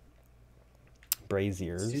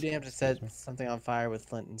 Braziers. It's too damn to set something on fire with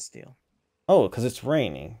flint and steel. Oh, because it's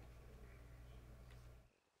raining.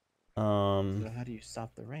 So how do you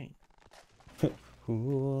stop the rain? Who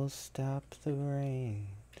will stop the rain?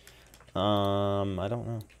 I don't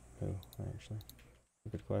know. Who, actually?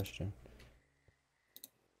 Good question.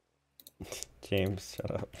 James,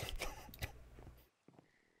 shut up.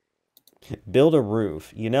 Build a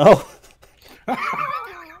roof, you know?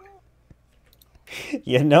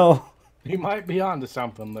 You know? You might be onto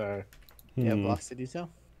something there. You have blocks to do so?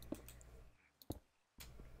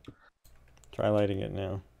 Try lighting it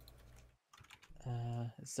now.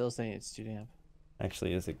 It's still saying it's too damp.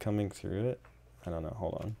 Actually, is it coming through it? I don't know.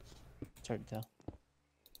 Hold on. It's hard to tell.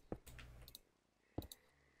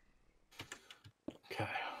 Okay.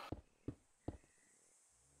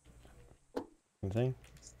 Anything?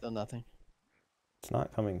 Still nothing. It's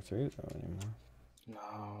not coming through though anymore.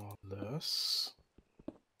 Now this.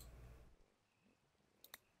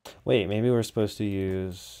 Wait, maybe we're supposed to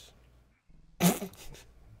use...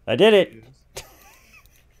 I did it!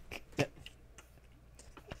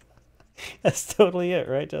 That's totally it,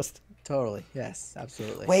 right, Justin? Totally. Yes,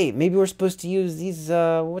 absolutely. Wait, maybe we're supposed to use these,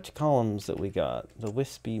 what columns that we got? The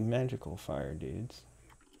wispy magical fire dudes.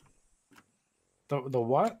 The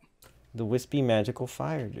what? The wispy magical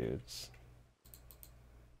fire dudes.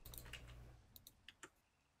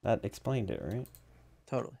 That explained it, right?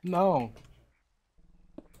 Totally. No.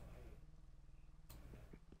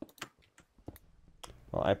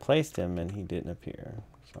 Well, I placed him and he didn't appear,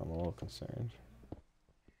 so I'm a little concerned.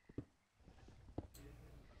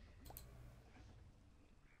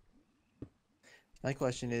 My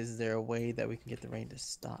question is there a way that we can get the rain to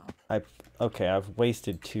stop? Okay, I've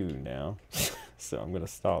wasted 2 now, so I'm gonna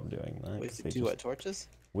stop doing that. 'Cause Wasted they 2 just- what, torches?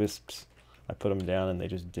 Wisps. I put them down and they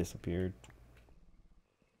just disappeared.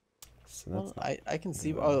 So that's Well, I can see.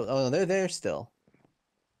 Yeah. Oh, no, they're there still.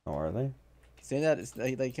 Oh, are they? Stand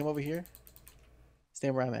that. They came over here.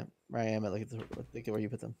 Stand where I'm at. Where I am at. Look at where you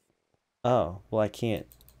put them. Oh, well, I can't.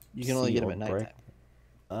 You can only see get them or at break. nighttime.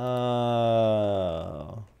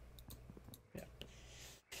 Oh.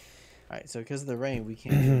 All right. So because of the rain, we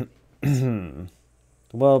can't.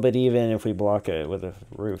 Well, but even if we block it with a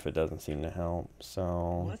roof, it doesn't seem to help.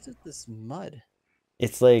 So What's with this mud?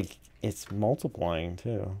 it's like it's multiplying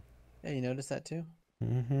too. Yeah, you noticed that too.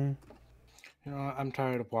 Mm-hmm. You know, I'm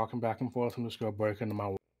tired of walking back and forth. I'm just gonna break into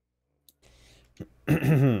my.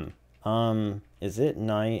 Is it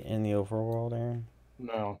night in the overworld, Aaron?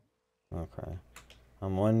 No. Okay.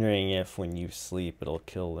 I'm wondering if when you sleep, it'll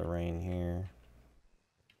kill the rain here.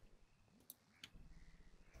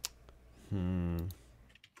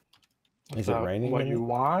 Is it that raining? What in you it?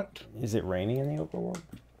 want? Is it raining in the overworld?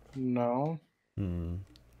 No. Hmm.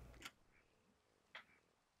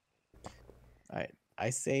 All right. I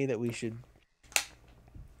say that we should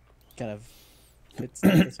kind of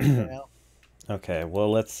stop this for now. Okay. Well,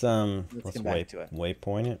 let's come back to it.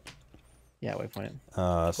 waypoint it. Yeah, waypoint it.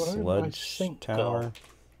 Where did my Sludge sink go? tower. Is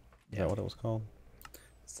Yeah. that what it was called?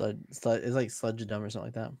 Sludge. It's like sludge dumb or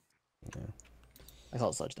something like that. Yeah. I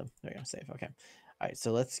call it sludge dumb. There you go. Safe. Okay. All right.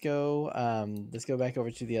 So let's go. Let's go back over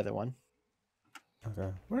to the other one.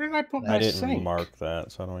 Okay. Where did I put I my didn't sink? mark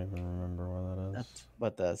that, so I don't even remember where that is.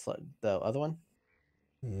 That's what the other one.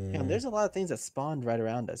 Yeah. Damn, there's a lot of things that spawned right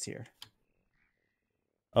around us here.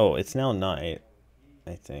 Oh, it's now night,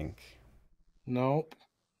 I think. Nope.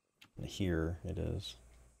 Here it is.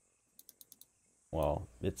 Well,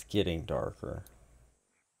 it's getting darker.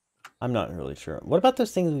 I'm not really sure. What about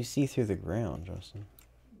those things we see through the ground, Justin?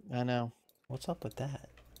 I know. What's up with that?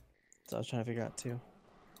 So I was trying to figure out too.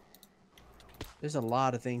 There's a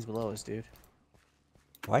lot of things below us, dude.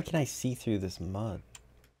 Why can I see through this mud?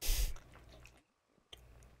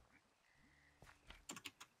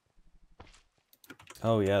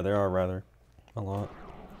 Oh yeah, there are rather a lot.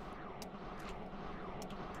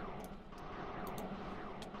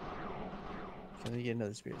 Can we get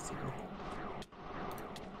another spirit seeker?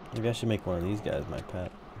 Maybe I should make one of these guys my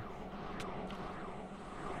pet.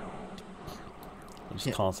 He'll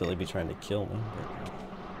just constantly be trying to kill me.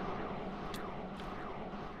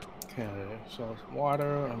 Okay, so it's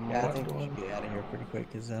water and Yeah, I what think we doing? should get out of here pretty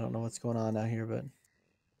quick because I don't know what's going on out here, but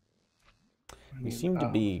We seem to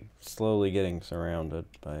be slowly getting surrounded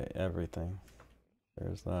by everything.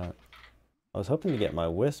 There's that. I was hoping to get my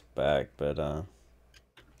wisp back, but I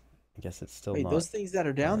guess it's still wait, not. those things that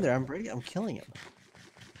are down there, I'm killing them.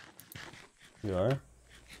 You are?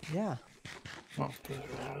 Yeah. Oh, there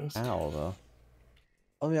it is. Ow, though.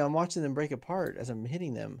 I mean, I'm watching them break apart as I'm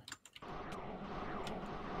hitting them.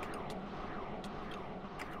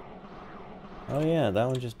 Oh yeah, that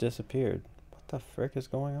one just disappeared. What the frick is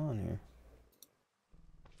going on here?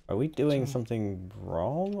 Are we doing something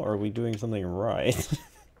wrong, or are we doing something right?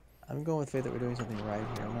 I'm going with faith that we're doing something right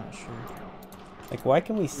here. I'm not sure. Like, why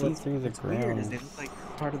can we see through the What's weird is ground? they look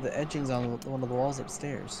like part of the etchings on one of the walls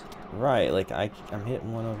upstairs. Right, like I'm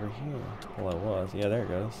hitting one over here. Well, I was. Yeah, there it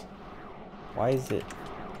goes. Why is it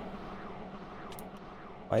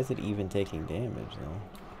even taking damage, though?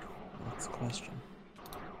 That's the question.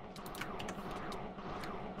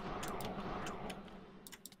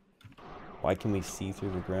 Why can we see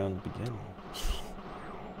through the ground to begin with?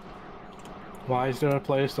 Why is there a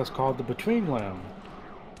place that's called the Between Land?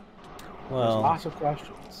 There's Well, lots of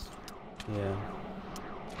questions. yeah.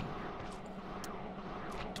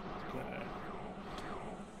 Okay.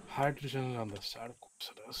 Hydrogen is on this side, of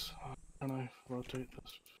course it is. Can I rotate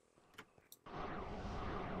this?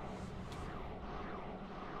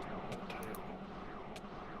 Rotate.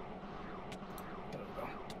 There we go.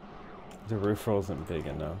 The roof wasn't big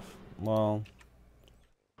enough. Well,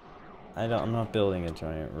 I'm not building a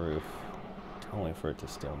giant roof. Only for it to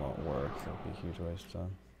still not work. That'd be a huge waste of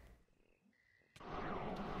time.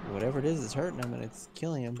 Whatever it is, it's hurting him and it's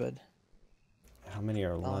killing him, but... How many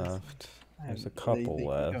are Honestly, left? There's a couple they keep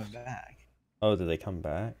left. going back. Oh, did they come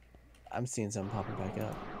back? I'm seeing some popping back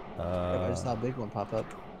up. Yep, I just saw a big one pop up.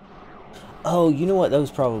 Oh, you know what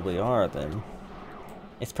those probably are then?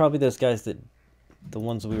 It's probably those guys the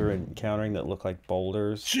ones we were encountering that look like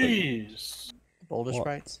boulders. Jeez! Boulder Well,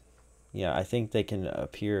 sprites? Yeah, I think they can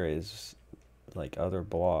appear as like other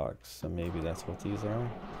blocks, so maybe that's what these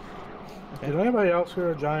are. Okay. Did anybody else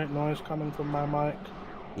hear a giant noise coming from my mic?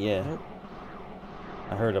 Yeah. Nope.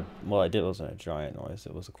 I heard a, well, it wasn't a giant noise,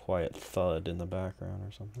 it was a quiet thud in the background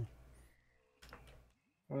or something.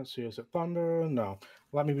 Let's see, is it thunder? No.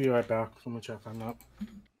 Let me be right back. Let me check on that.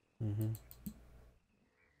 Mm-hmm.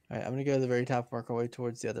 Alright, I'm gonna go to the very top and work our way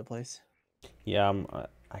towards the other place. Yeah,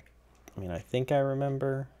 I mean, I think I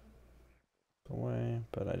remember the way,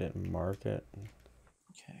 but I didn't mark it.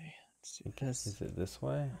 Okay, let's do this. Is it this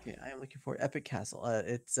way? Okay, I am looking for Epic Castle.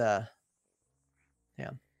 It's yeah.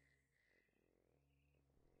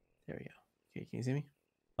 There we go. Okay, can you see me?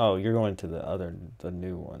 Oh, you're going to the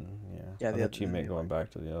new one, yeah. Yeah, I the thought you new meant going one. back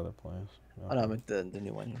to the other place. Oh no, I meant the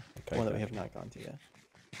new one here. Okay, The one that we gotcha. have not gone to yet.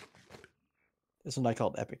 This one I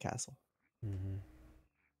called Epic Castle. Mm-hmm.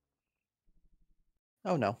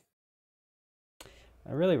 Oh no.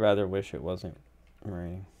 I really rather wish it wasn't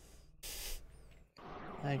raining.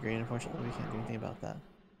 I agree, unfortunately we can't do anything about that.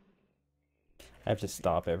 I have to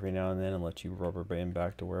stop every now and then and let you rubber band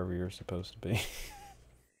back to wherever you're supposed to be.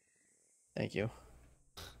 Thank you.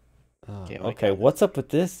 Okay, okay, what's up with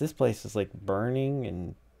this? This place is like burning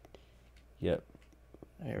and yep,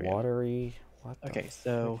 There we go. watery. What the Okay, frick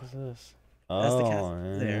so is this? that's the Oh,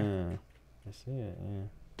 castle there. yeah. I see it, yeah.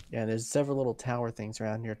 Yeah, there's several little tower things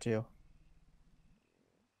around here too.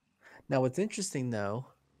 Now what's interesting though,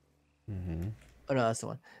 Mm-hmm. oh no, that's the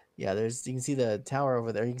one. Yeah, you can see the tower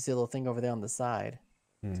over there. You can see a little thing over there on the side.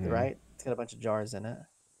 To the right. It's got a bunch of jars in it.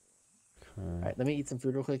 Okay. Alright, let me eat some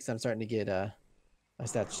food real quick because I'm starting to get my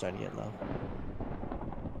stats are starting to get low.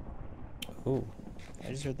 Ooh, I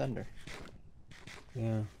just heard thunder.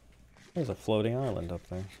 yeah. There's a floating island up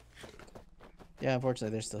there. Yeah,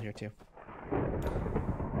 unfortunately they're still here too.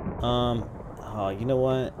 Oh, you know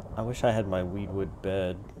what? I wish I had my weedwood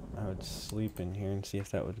bed. I would sleep in here and see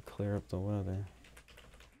if that would clear up the weather.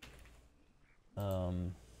 How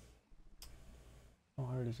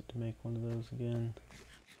hard is it to make one of those again?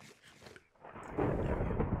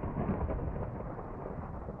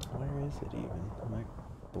 Where is it even? Am I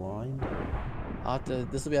blind?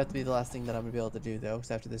 This will have to be the last thing that I'm gonna be able to do though,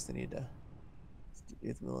 because after this I need to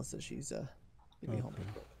with Melissa. She's Leave me home.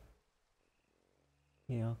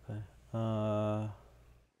 Yeah, okay.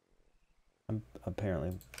 I'm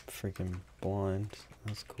apparently freaking blind.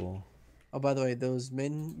 That's cool. Oh, by the way, those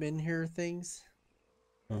men here things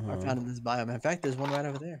are found in this biome. In fact, there's one right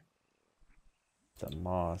over there. It's a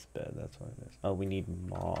moss bed, that's what it is. Oh, we need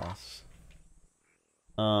moss.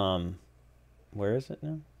 Where is it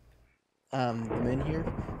now? The men here,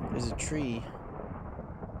 there's a tree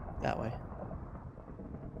that way.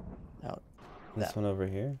 Out. This one over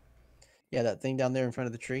here? Yeah, that thing down there in front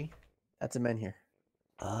of the tree. That's a men here.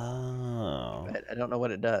 Oh. But I don't know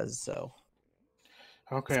what it does, so.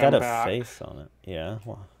 Okay, It's got I'm a back. face on it. Yeah.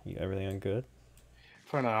 Well, everything good?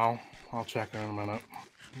 For now. I'll check in a minute.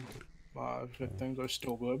 If things are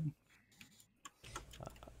still good.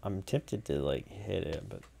 I'm tempted to like hit it,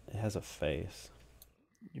 but it has a face.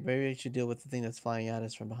 You maybe should deal with the thing that's flying at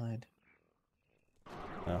us from behind.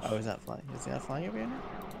 Oh, he's not flying. Is he not flying over here now?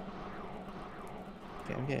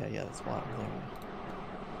 Okay, yeah, that's water. There we go.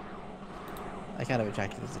 I kind of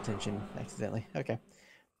attracted his attention accidentally. Okay.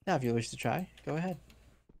 Now, if you wish to try, go ahead.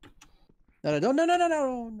 No. I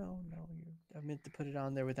meant to put it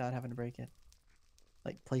on there without having to break it.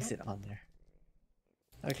 Like, place it on there.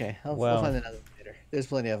 Okay, we'll find another one later. There's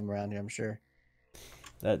plenty of them around here, I'm sure.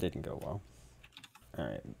 That didn't go well.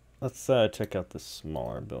 Alright, let's check out the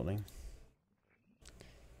smaller building.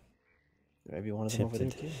 There may be one of them over there,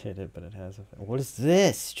 too. Hit it, but it has a... What is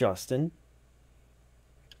this, Justin?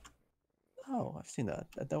 Oh, I've seen that.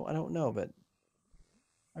 I don't know, but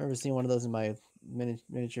I've never seen one of those in my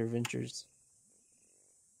miniature adventures.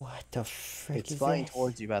 What the frick It's is flying this?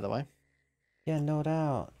 towards you, by the way. Yeah, no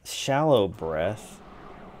doubt. Shallow breath.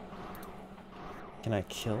 Can I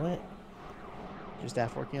kill it? Your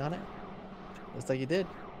staff working on it? Looks like you did.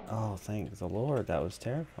 Oh, thank the Lord. That was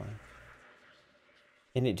terrifying.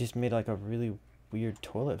 And it just made like a really weird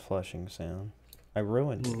toilet flushing sound. I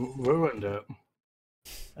ruined it. Ruined it.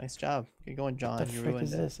 Nice job. Good going, John. What the You frick ruined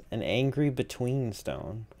is it. this? An angry between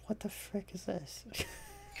stone. What the frick is this?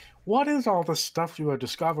 What is all the stuff you are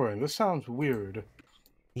discovering? This sounds weird.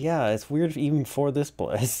 Yeah, it's weird even for this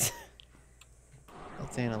place.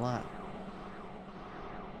 That's saying a lot.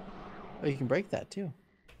 Oh, you can break that too.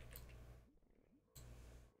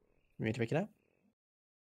 You need to pick it up?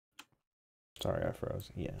 Sorry, I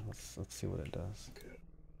froze. Yeah, let's see what it does.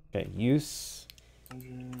 Okay, use.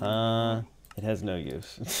 It has no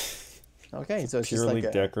use. Okay, so it's just Purely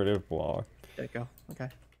like a decorative block. deco. Okay.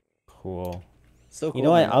 Cool. So cool. You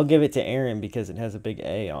know what? man. I'll give it to Aaron because it has a big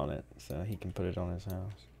A on it, so he can put it on his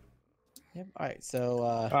house. Yep. All right. So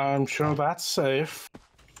I'm sure that's safe.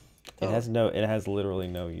 It has literally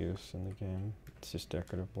no use in the game. It's just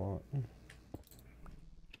decorative block.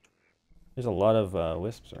 There's a lot of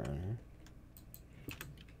wisps around here.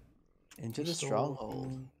 into the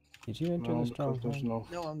stronghold. Did you enter the stronghold?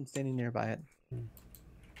 No, I'm standing nearby it.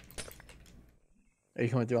 Are you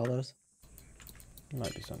going through all those? There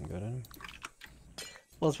might be something good in it.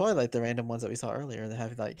 Well, it's probably like the random ones that we saw earlier that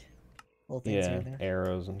have like little things here Yeah, and there.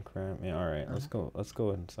 arrows and crap. Yeah, all right. Let's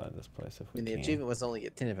go inside this place if I we mean, the can. achievement was to only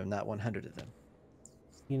get 10 of them, not 100 of them.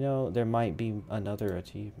 You know, there might be another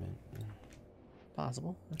achievement.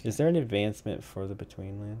 Possible. Okay. Is there an advancement for the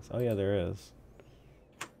Betweenlands? Oh yeah, there is.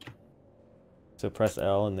 So press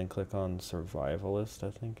L and then click on Survivalist,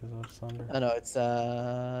 I think is what it's under. Oh no,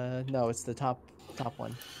 it's the top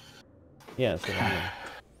one. Yeah, it's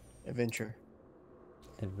Adventure.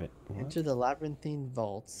 what? Enter the labyrinthine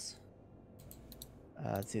vaults.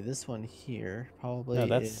 Let's see, this one here probably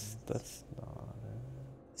No, is that's not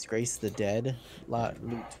it. Disgrace the Dead.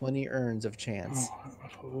 Loot 20 urns of chance.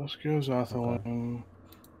 This gives ethylene.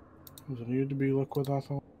 Does it need to be liquid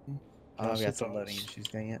ethylene? Oh, Yes, we got it some does. loading issues,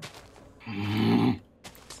 dang it.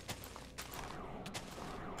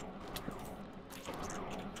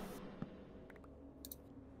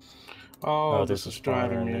 Oh, there's this a is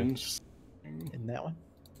driving spawner me in there. insane. In that one?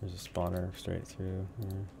 There's a spawner straight through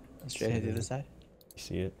here. Straight ahead to the other side? You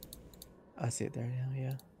see it? I see it there now,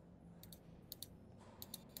 yeah.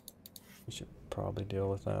 We should probably deal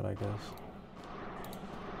with that, I guess.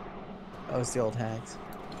 Oh, it's the old hags.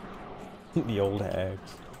 The old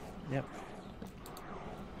hags. Yep.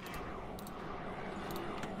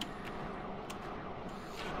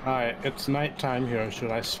 Alright, it's nighttime here.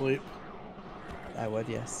 Should I sleep? I would,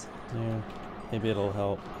 yes. Yeah, maybe it'll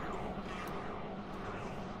help.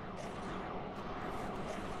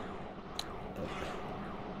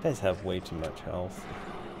 You guys have way too much health.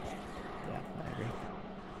 Yeah, I agree.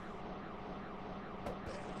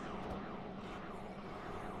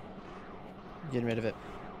 Getting rid of it.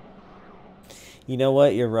 You know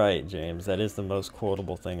what? You're right, James. That is the most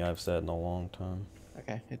quotable thing I've said in a long time.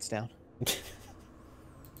 Okay, it's down.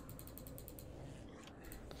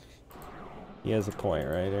 He has a point,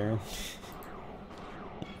 right, Aaron?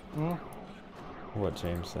 Hmm? What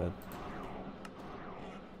James said.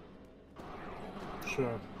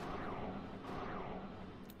 Sure.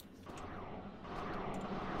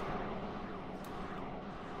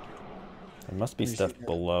 There must be Let me stuff see that.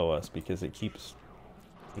 below us because it keeps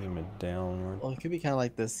aiming downward. Well, it could be kind of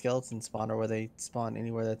like the skeleton spawner where they spawn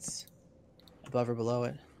anywhere that's above or below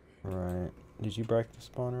it. Right. Did you break the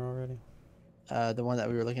spawner already? The one that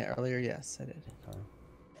we were looking at earlier, yes, I did. Okay.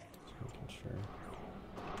 Just making sure.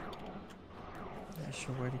 Not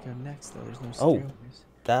sure where to go next though. There's no Oh. stairways.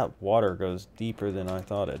 That water goes deeper than I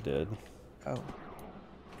thought it did. Oh. Is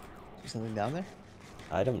there something down there?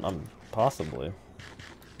 I'm possibly.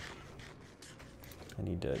 I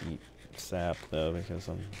need to eat sap though because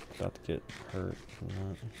I'm about to get hurt from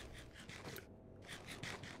that.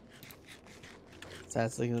 So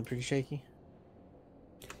that's looking pretty shaky.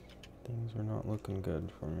 Things were not looking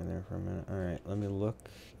good for me there for a minute. Alright, let me look.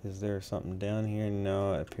 Is there something down here?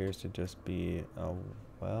 No, it appears to just be a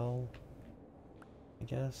well, I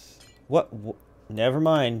guess. What? Never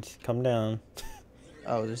mind. Come down.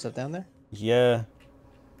 Oh, there's stuff down there? Yeah.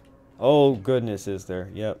 Oh, goodness, is there?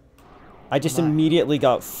 Yep. I just My. immediately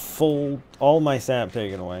got all my sap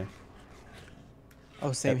taken away.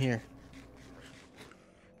 Oh, same here.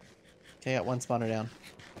 Okay, I got one spawner down.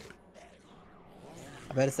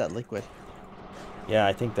 I bet it's that liquid. Yeah,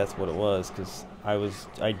 I think that's what it was, because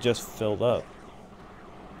I just filled up.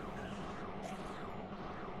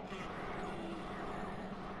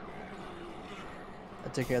 I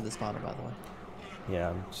took care of the spawner, by the way. Yeah,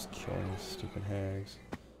 I'm just killing these stupid hags.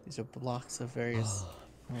 These are blocks of various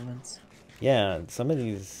elements. Yeah, some of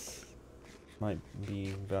these might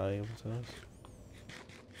be valuable to us.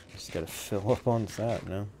 Just gotta fill up on sap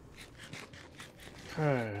now.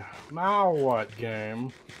 Okay, now what,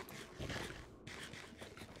 game?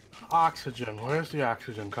 Oxygen. Where's the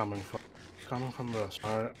oxygen coming from? It's coming from this,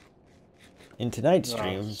 alright? In tonight's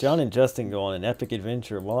stream, Yes. John and Justin go on an epic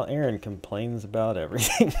adventure while Aaron complains about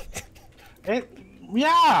everything.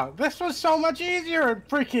 Yeah, this was so much easier in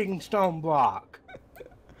freaking Stone Block.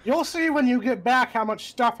 You'll see when you get back how much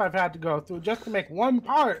stuff I've had to go through just to make one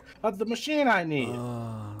part of the machine I need.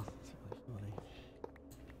 Oh, that's really funny.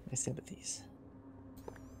 My sympathies.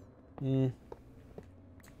 Mm.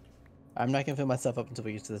 I'm not gonna fill myself up until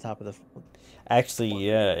we get to the top of the. Actually,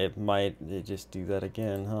 yeah, it just do that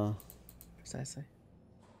again, huh? Precisely.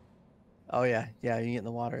 Oh yeah, yeah. You get in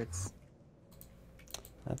the water. It's.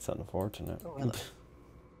 That's unfortunate. Oh, hello.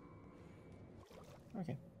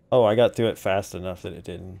 Okay. Oh, I got through it fast enough that it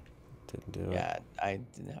didn't do it. Yeah, I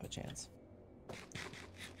didn't have a chance.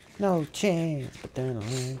 No chance, but then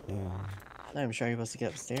I'm sure you're supposed to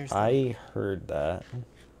get upstairs. Though. I heard that.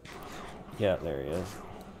 Yeah, there he is.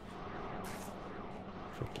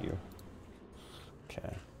 Frick you.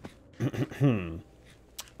 Okay.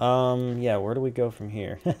 Yeah, where do we go from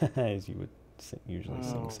here? As you would usually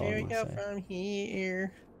sing songs. Here we go say. from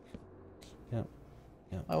here. Yep.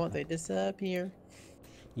 Yep. Why won't they disappear?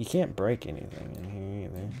 You can't break anything in here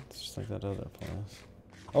either. It's just like that other place.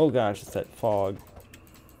 Oh gosh, it's that fog.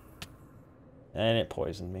 And it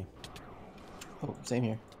poisoned me. Oh, same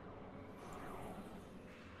here.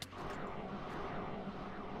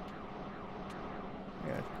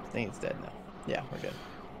 Yeah, I think it's dead now. Yeah, we're good.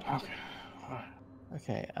 Okay. Alright.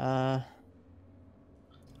 Okay,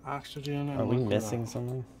 Oxygen and Are we liquid missing oxygen.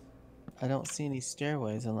 something? I don't see any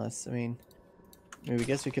stairways unless, I mean, we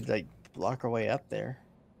guess we could, like, block our way up there.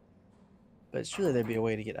 But surely there'd be a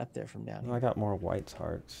way to get up there from down Well, I here. got more whites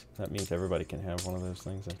hearts. That means everybody can have one of those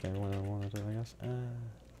things if they wanted to, I guess.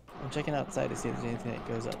 I'm checking outside to see if there's anything that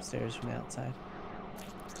goes upstairs from the outside.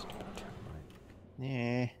 Stupid termite.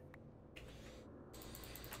 Yeah.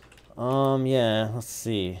 Yeah, let's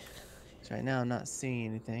see. So right now I'm not seeing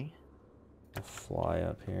anything. I'll fly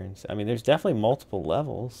up here and see. I mean, there's definitely multiple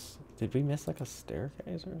levels. Did we miss like a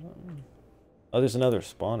staircase or something? Oh, there's another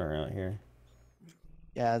spawner out here.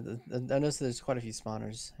 Yeah, I noticed there's quite a few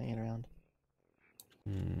spawners hanging around.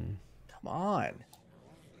 Hmm. Come on.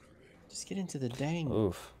 Just get into the dang.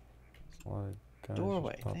 Oof. There's a lot of guys just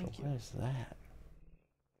Doorway, popping. thank you. What is that?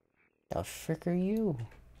 The frick are you?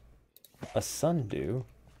 A sundew?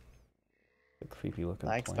 A creepy looking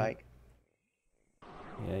Lag plant. spike.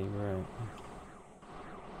 Yeah, you're right.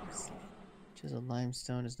 Chisel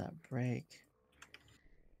limestone does not break.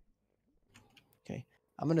 Okay,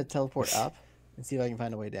 I'm gonna teleport up and see if I can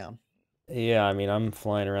find a way down. Yeah, I mean, I'm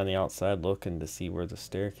flying around the outside looking to see where the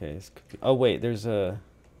staircase could be. Oh, wait, there's a...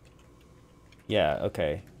 Yeah,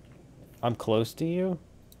 okay. I'm close to you.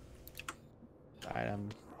 Alright,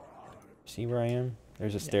 See where I am?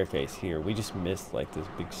 There's a staircase here. We just missed like this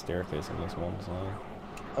big staircase on this one side.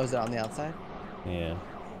 Oh, is it on the outside? Yeah.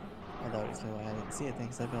 Oh, that was why I didn't see it.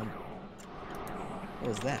 Thanks. I've been. What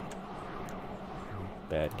was that?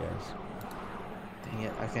 Bad guys. Dang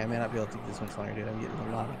it. Okay, I may not be able to do this much longer, dude. I'm getting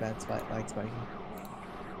a lot of bad lag spiking.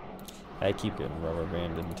 I keep getting rubber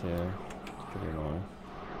banded too. It's pretty annoying.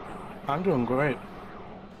 I'm doing great.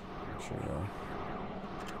 I'm sure you are.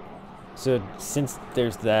 So since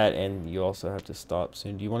there's that, and you also have to stop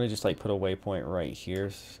soon, do you want to just like put a waypoint right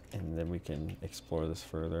here, and then we can explore this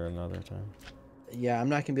further another time? Yeah, I'm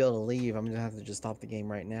not gonna be able to leave. I'm gonna have to just stop the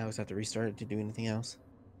game right now because I have to restart it to do anything else.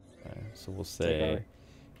 Alright, so we'll say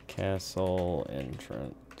castle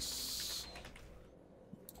entrance.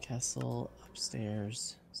 Castle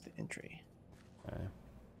upstairs is the entry.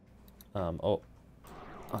 Alright. Oh.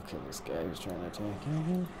 Okay, this guy who's trying to attack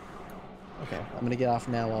you. Okay, I'm gonna get off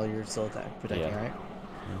now while you're still protecting, Yeah. alright?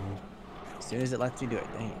 As soon as it lets you do it.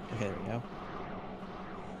 Dang it. Okay, there we go.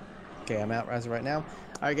 Okay, I'm out as of right now.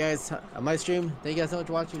 Alright, guys, on my stream, thank you guys so much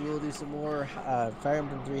for watching. We'll do some more Fire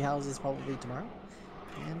Emblem 3 Houses probably tomorrow.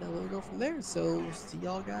 And we'll go from there. So, see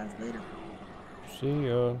y'all guys later. See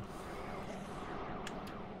ya.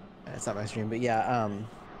 It's not my stream, but yeah,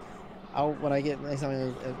 when I get next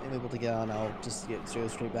time I'm able to get on, I'll just go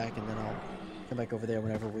straight back, and then I'll come back over there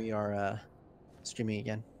whenever we are streaming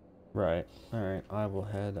again. Right. Alright, I will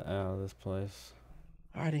head out of this place.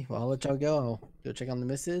 Alrighty, well, I'll let y'all go. I'll go check on the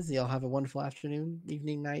missus. Y'all have a wonderful afternoon,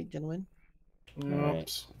 evening, night, gentlemen. Alright.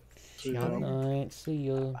 See y'all ya. later. Alright, see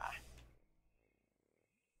ya. Bye.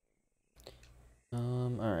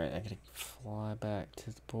 Alright, I gotta fly back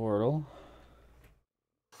to the portal.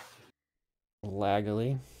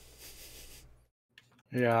 Laggily.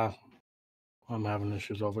 Yeah, I'm having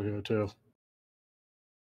issues over here too.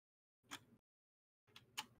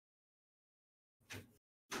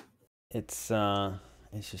 It's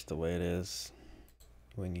just the way it is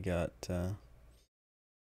when you got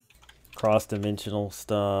cross-dimensional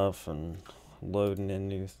stuff and loading in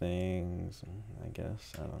new things, and I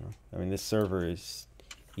guess, I don't know. I mean, this server is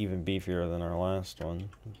even beefier than our last one.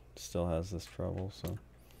 It still has this trouble, so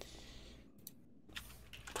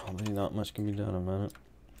probably not much can be done about it.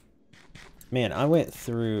 Man, I went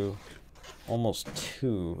through almost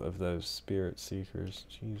 2 of those spirit seekers.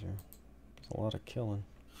 Jeez, there's a lot of killing.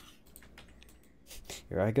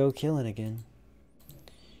 Here I go killing again.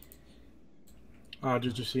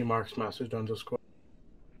 Did you see Mark's message on Discord?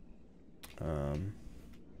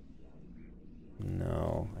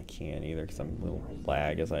 No, I can't either because I'm a little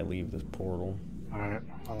lag as I leave this portal. Alright,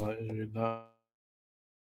 I'll let you read that.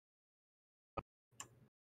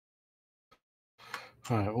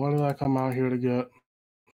 Alright, what did I come out here to get?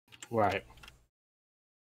 Right.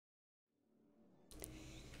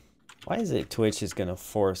 Why is it Twitch is gonna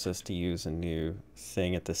force us to use a new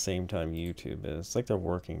thing at the same time YouTube is? It's like they're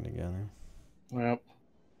working together. Yep.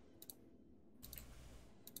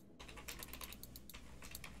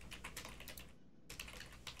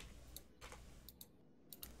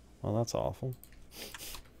 Well, that's awful.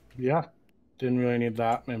 Yeah. Didn't really need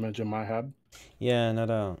that image in my head. Yeah, no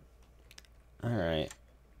doubt. Alright.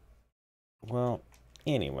 Well,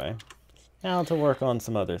 anyway. Now to work on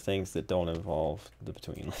some other things that don't involve the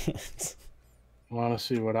Between Lands. Want to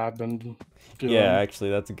see what I've been doing? Yeah, actually,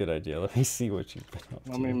 that's a good idea. Let me see what you've been up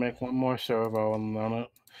to. Let me make one more servo, and then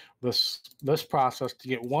this process to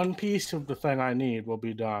get one piece of the thing I need will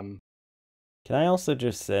be done. Can I also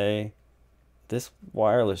just say, this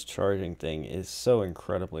wireless charging thing is so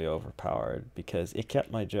incredibly overpowered because it kept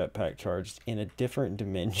my jetpack charged in a different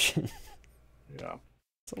dimension. Yeah.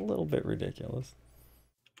 It's a little bit ridiculous.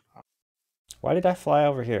 Why did I fly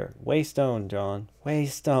over here? Waystone, John.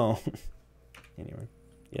 Waystone. Anyway,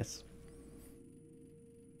 yes.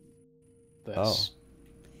 This.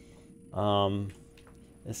 Oh.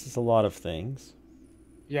 This is a lot of things.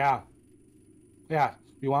 Yeah. Yeah.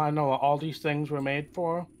 You want to know what all these things were made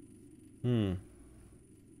for?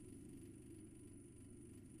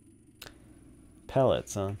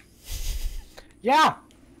 Pellets, huh? Yeah.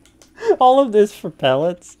 All of this for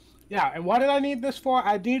pellets? Yeah, and what did I need this for?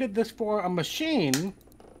 I needed this for a machine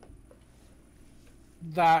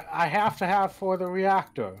that I have to have for the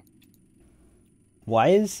reactor. Why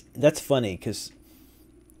is... That's funny, because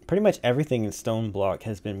pretty much everything in Stone Block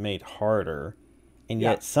has been made harder, and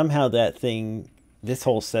yet somehow that thing, this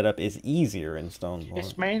whole setup is easier in Stone Block.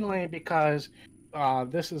 It's mainly because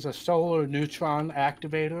this is a solar neutron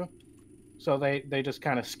activator, so they just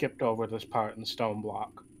kind of skipped over this part in Stone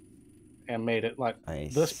Block and made it like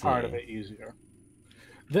this part of it easier.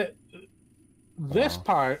 This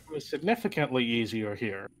part was significantly easier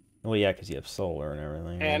here. Well, yeah, because you have solar and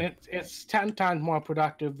everything. and Yeah. it's 10 times more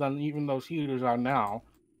productive than even those heaters are now.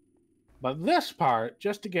 But this part,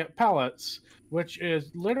 just to get pellets, which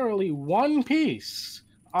is literally one piece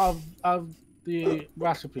of the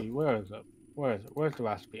recipe. Where is it? Where's the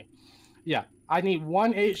recipe? Yeah, I need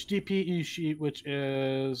one HDPE sheet, which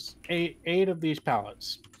is eight of these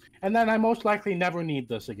pellets, and then I most likely never need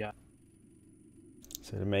this again.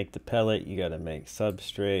 So to make the pellet, you got to make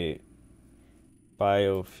substrate,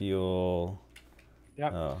 biofuel.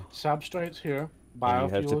 Yep, Oh. substrates here. And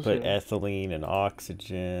you have to Biofuels put here. ethylene and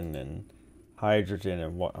oxygen and hydrogen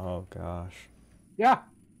and what? Oh gosh, Yeah,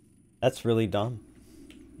 that's really dumb.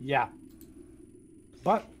 yeah,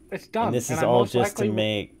 but it's done, And this is I all most just to likely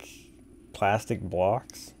make plastic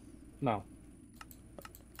blocks? no.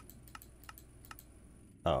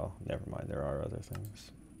 Oh, never mind. There are other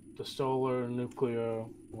things. The solar, nuclear,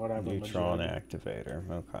 whatever. Neutron majority, activator.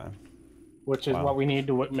 Okay. which is Wow. what we need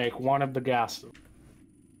to make one of the gases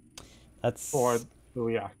for That's the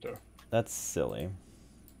reactor. silly.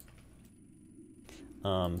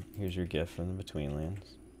 Here's your gift from the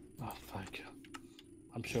Betweenlands. Oh, thank you.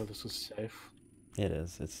 I'm sure this is safe. It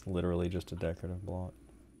is. It's literally just a decorative block.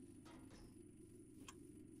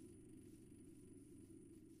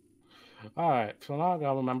 All right, so now I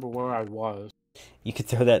gotta remember where I was. You could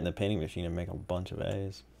throw that in the painting machine and make a bunch of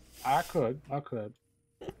A's. I could.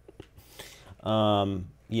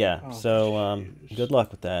 Yeah, Oh, so, jeez. good luck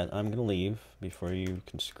with that. I'm gonna leave before you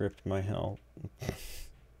conscript my help.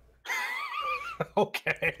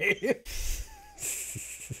 Okay.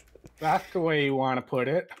 That's the way you want to put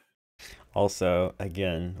it. Also,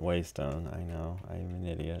 again, Waystone, I know, I'm an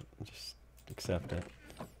idiot. Just accept it.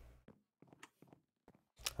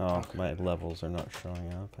 Oh, Okay. my levels are not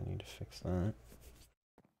showing up. I need to fix that.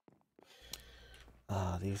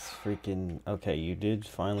 Ah, these freaking... Okay, you did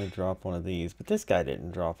finally drop one of these, but this guy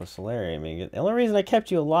didn't drop a solarium. The only reason I kept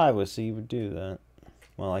you alive was so you would do that.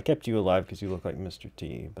 Well, I kept you alive because you look like Mr.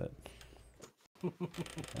 T, but...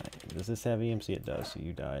 Does this have EMC? It does, so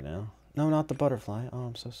you die now. No, not the butterfly. Oh,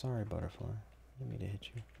 I'm so sorry, butterfly. I didn't mean to hit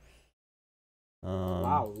you.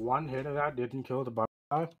 Wow, one hit of that didn't kill the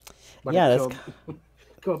butterfly, but yeah, it that's...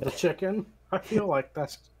 killed the chicken. I feel like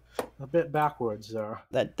that's a bit backwards there.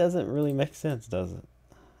 That doesn't really make sense, does it?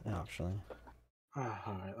 Actually.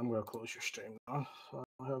 Alright, I'm gonna close your stream now. So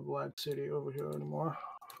I don't have Lag City over here anymore.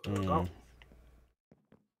 There we go.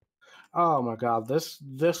 Oh my god, this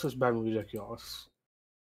has been ridiculous.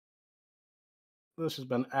 This has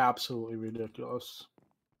been absolutely ridiculous.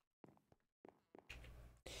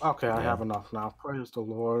 Okay, I have enough now. Praise the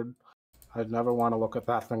Lord. I'd never want to look at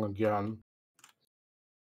that thing again.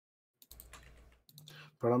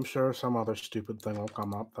 But I'm sure some other stupid thing will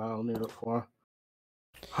come up that I'll need it for.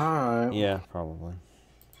 Alright. Yeah, probably.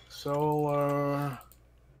 Solar.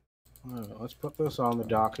 Alright, let's put this on the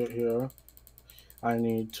docket here. I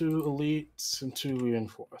need 2 elites and 2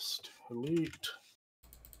 reinforced. Elite.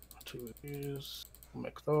 2 of these.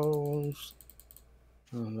 Make those.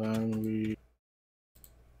 And then we...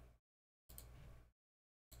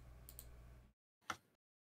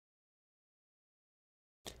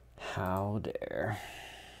 How dare.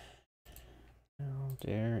 How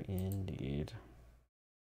dare indeed.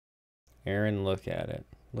 Aaron, look at it.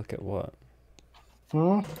 Look at what?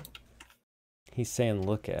 Hmm? He's saying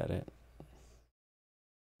look at it.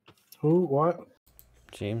 Who? What?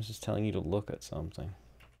 James is telling you to look at something.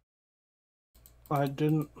 I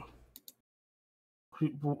didn't...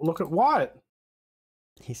 Look at what?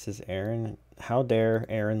 He says, Aaron, how dare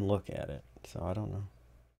Aaron look at it? So I don't know.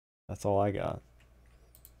 That's all I got.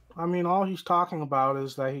 I mean, all he's talking about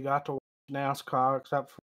is that he got to watch NASCAR,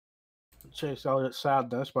 except for Chase Elliott's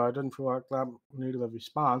sadness, but I didn't feel like that needed a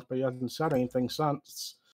response, but he hasn't said anything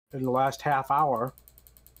since in the last half hour.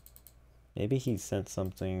 Maybe he sent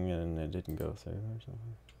something and it didn't go through or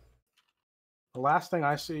something. The last thing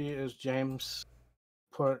I see is James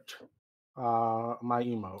put my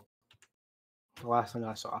emote. The last thing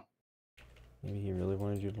I saw. Maybe he really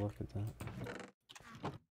wanted you to look at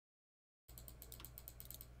that.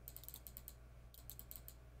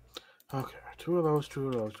 Okay, 2 of those, 2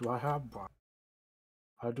 of those. Do I have one?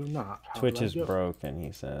 I do not. How Twitch did I is get... broken,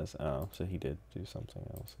 he says. Oh, so he did do something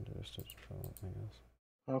else into his Twitch control, I guess.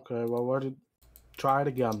 Okay, well, what did... Try it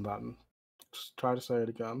again, then. Just try to say it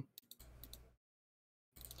again.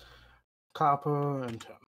 Copper and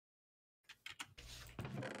tin.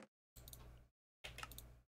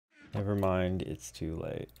 Never mind, it's too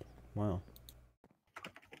late. Wow.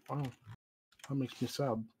 Wow, that makes me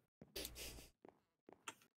sad.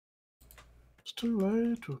 It's too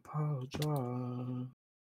late to apologize.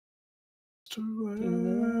 It's too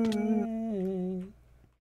late.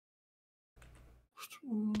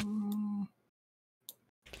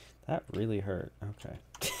 That really hurt. Okay.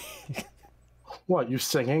 What, you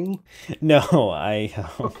singing? No,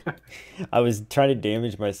 Okay. I was trying to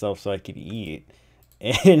damage myself so I could eat,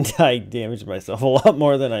 and I damaged myself a lot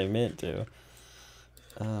more than I meant to.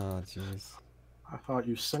 Oh, jeez. I thought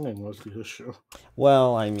you singing was the issue.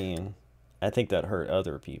 Well, I mean, I think that hurt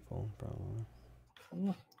other people, probably.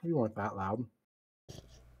 You weren't that loud.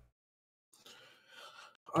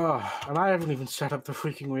 And I haven't even set up the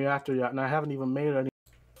freaking reactor yet, and I haven't even made any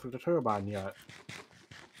for the turbine yet.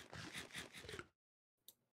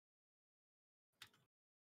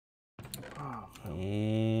 Oh, no.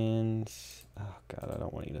 And oh god, I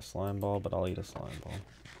don't want to eat a slime ball, but I'll eat a slime ball.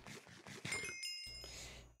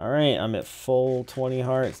 Alright, I'm at full 20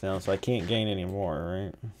 hearts now, so I can't gain any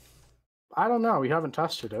more, right? I don't know. We haven't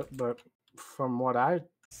tested it, but from what I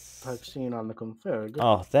have seen on the config.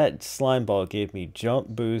 Oh, that slime ball gave me jump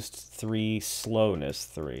boost 3, slowness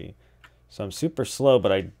 3. So I'm super slow,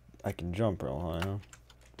 but I can jump real high, huh?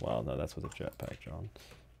 Well, no, that's with a jetpack, John.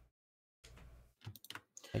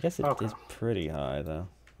 I guess it is pretty high, though.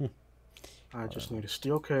 I just need a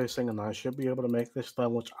steel casing, and I should be able to make this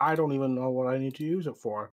thing, which I don't even know what I need to use it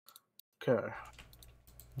for. Okay.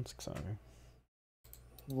 That's exciting.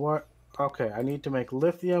 What? Okay, I need to make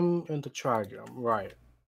lithium into tritium. Right.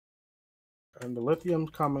 And the lithium's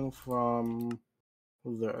coming from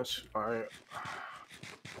this. Alright.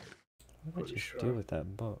 What did you do with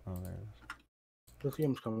that boat? Oh, there it is.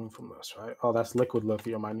 Lithium's coming from this, right? Oh, that's liquid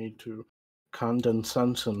lithium. I need to condense.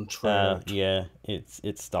 Yeah,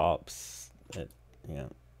 it stops. Yeah.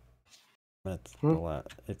 That's a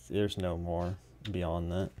lot. There's no more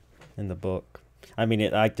beyond that in the book. I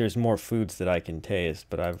mean, there's more foods that I can taste,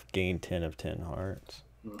 but I've gained 10 of 10 hearts.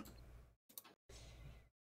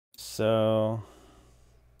 So,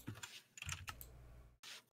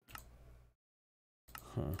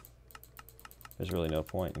 there's really no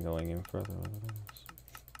point in going any further with this.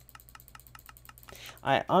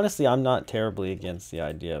 I'm not terribly against the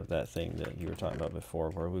idea of that thing that you were talking about before,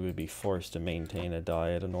 where we would be forced to maintain a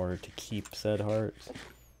diet in order to keep said hearts.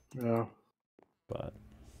 Yeah. But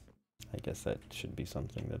I guess that should be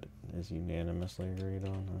something that is unanimously agreed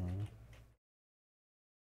on. I don't know.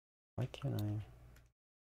 Why can't I?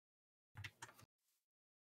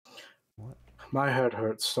 What? My head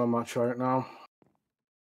hurts so much right now.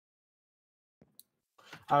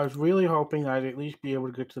 I was really hoping I'd at least be able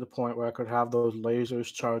to get to the point where I could have those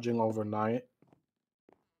lasers charging overnight.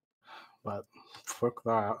 But fuck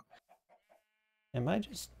that. Am I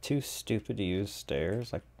just too stupid to use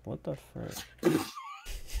stairs? Like, what the frick?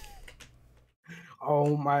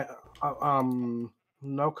 Oh my,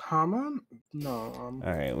 no comment? No,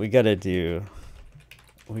 Alright, we gotta do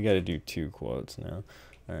 2 quotes now.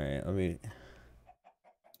 Alright,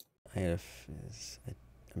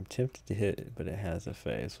 I'm tempted to hit it, but it has a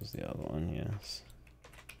face, was the other one, yes.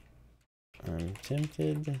 I'm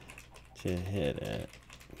tempted to hit it,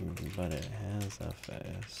 but it has a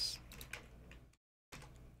face.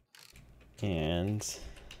 And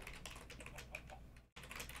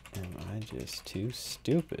am I just too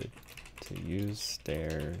stupid to use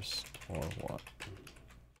stairs or what?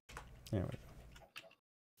 There we go.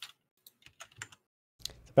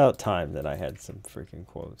 It's about time that I had some freaking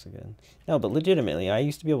quotes again. No, but legitimately, I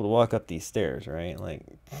used to be able to walk up these stairs, right? Like,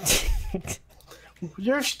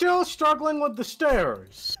 you're still struggling with the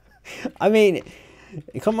stairs. I mean,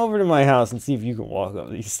 come over to my house and see if you can walk up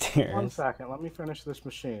these stairs. 1 second, let me finish this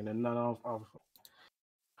machine, and then I'll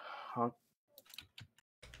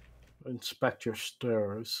inspect your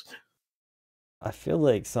stairs. I feel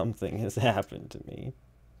like something has happened to me.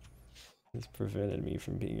 It's prevented me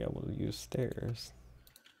from being able to use stairs.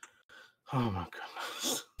 Oh my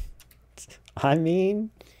goodness. I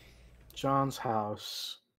mean, John's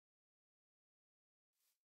house.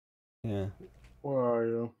 Yeah. Where are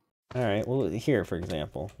you? Alright, well, here, for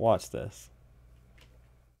example. Watch this.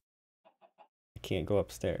 I can't go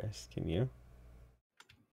upstairs. Can you?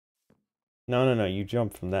 No, you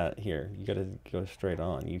jump from that. Here, you gotta go straight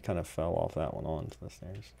on. You kind of fell off that one onto the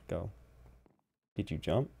stairs. Go. Did you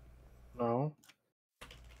jump? No.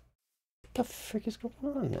 What the frick is going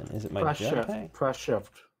on then? Is it my Press jetpack? shift. Press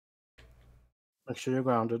shift. Make sure you're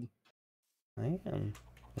grounded. I am.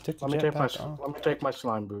 I took the Let me take my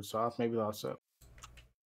slime boots off. Maybe that's it.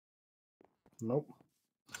 Nope.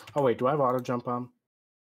 Oh wait, do I have auto jump on?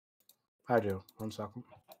 I do. 1 second.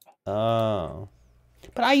 Oh.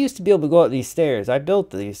 But I used to be able to go up these stairs. I built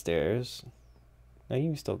these stairs. Now you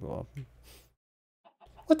can still go up.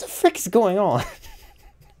 What the frick is going on?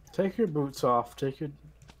 Take your boots off.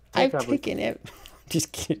 I've taken it.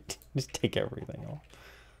 Just take everything off.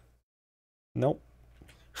 Nope.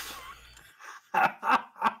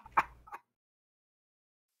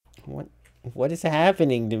 What is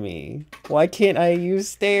happening to me? Why can't I use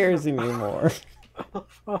stairs anymore?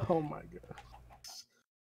 Oh my god.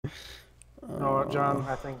 You know what, John?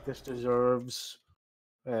 I think this deserves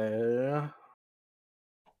a.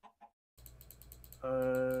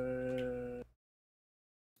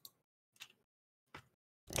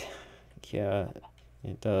 Yeah,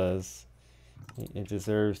 it does. It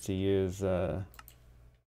deserves to use,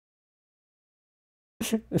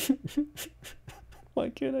 Why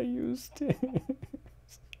can't I use stairs?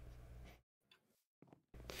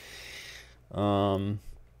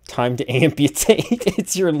 Time to amputate.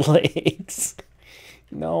 It's your legs.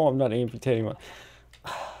 No, I'm not amputating my...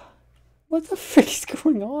 What the frick is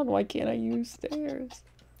going on? Why can't I use stairs?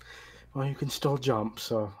 Well, you can still jump,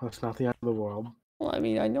 so that's not the end of the world. Well, I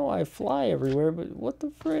mean, I know I fly everywhere, but what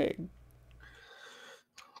the frick?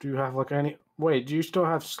 Do you have like any? Wait, do you still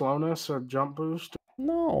have slowness or jump boost?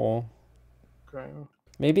 No. Okay.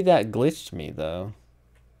 Maybe that glitched me, though.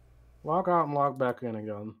 Log out and log back in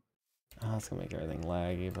again. Oh, it's gonna make everything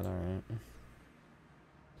laggy, but alright.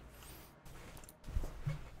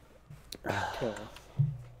 Okay.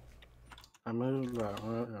 I moved that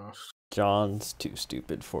right now. John's too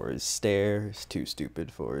stupid for his stairs, too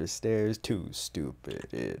stupid for his stairs, too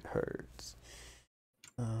stupid, it hurts.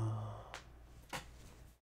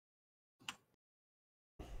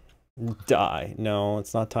 Die. No,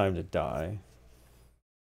 it's not time to die.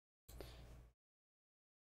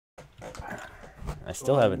 I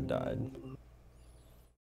still haven't died.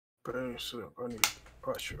 Basic, I need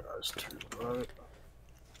pressurized too, right?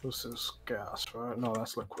 This is gas, right? No,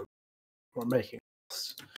 that's liquid. We're making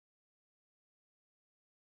gas.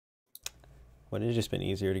 Wouldn't it have just been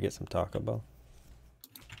easier to get some Taco Bell?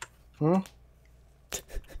 Hmm?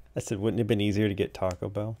 I said, wouldn't it have been easier to get Taco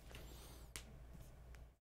Bell?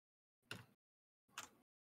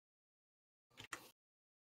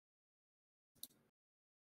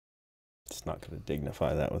 Just not going to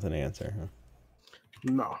dignify that with an answer, huh?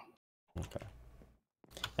 No. Okay.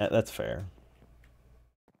 Yeah, that's fair.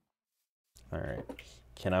 Alright.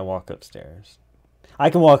 Can I walk upstairs? I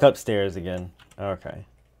can walk upstairs again. Okay.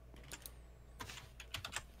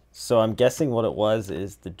 So I'm guessing what it was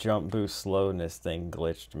is the jump boost slowness thing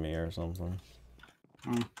glitched me or something.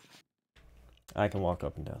 Mm. I can walk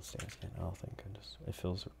up and downstairs again. Oh, thank goodness. It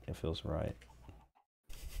feels right.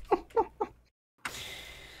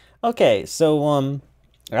 Okay, so an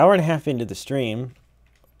hour and a half into the stream,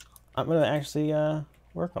 I'm gonna actually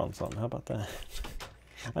work on something. How about that?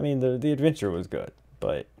 I mean, the adventure was good,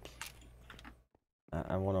 but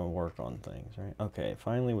I want to work on things, right? Okay,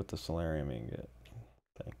 finally with the solarium ingot.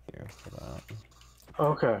 Thank you for that.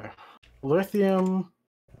 Okay. Lithium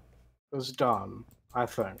is done, I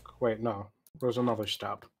think. Wait, no. There's another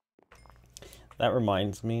step. That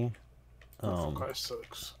reminds me, For Christ's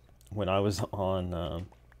sakes. when I was on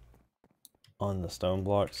the Stone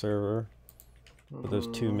Block server for those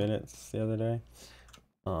 2 minutes the other day.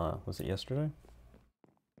 Was it yesterday?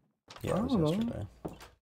 Yeah, it was yesterday.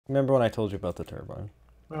 Remember when I told you about the turbine?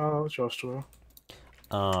 Oh, that was yesterday.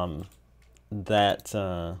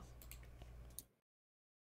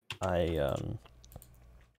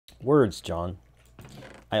 Words, John.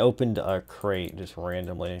 I opened a crate just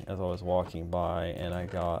randomly as I was walking by, and I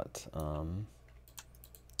got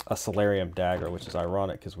a Solarium dagger, which is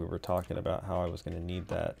ironic because we were talking about how I was going to need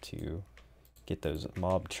that to get those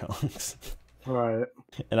mob chunks. Right.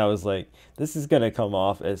 And I was like, this is going to come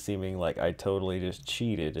off as seeming like I totally just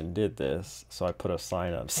cheated and did this. So I put a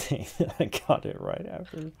sign up saying that I got it right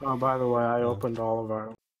after. Oh, by the way, I opened all of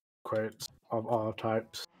our crates of all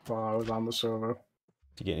types while I was on the server.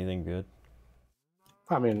 Did you get anything good?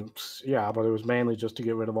 I mean, yeah, but it was mainly just to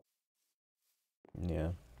get rid of all. Yeah.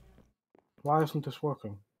 Why isn't this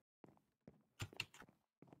working?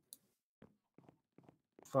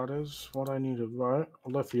 That is what I needed, right?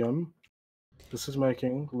 Lithium. This is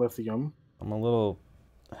making lithium. I'm a little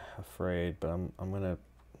afraid, but I'm gonna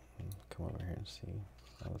come over here and see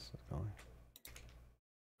how this is going.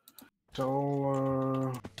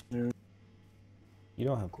 Solar. You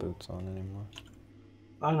don't have boots on anymore.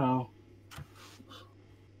 I know.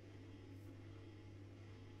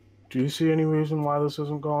 Do you see any reason why this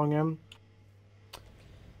isn't going in?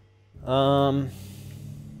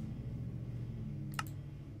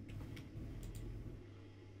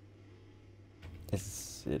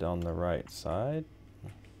 Is it on the right side?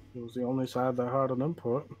 It was the only side that had an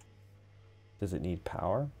input. Does it need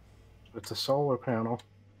power? It's a solar panel.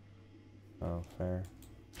 Oh, fair.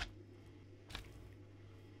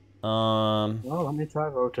 Well, let me try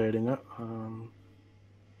rotating it.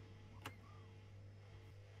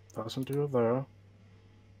 Doesn't do it there.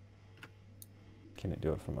 Can it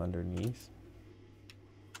do it from underneath?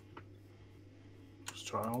 Just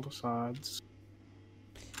try all the sides.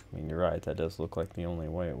 I mean, you're right. That does look like the only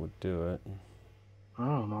way it would do it. I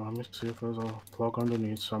don't know. Let me see if there's a plug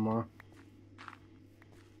underneath somewhere.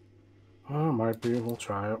 Oh, it might be. We'll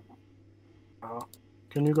try it.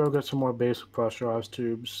 Can you go get some more basic pressurized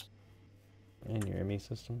tubes? In your ME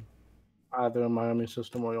system? Either in my ME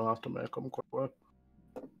system or you'll have to make them quickly.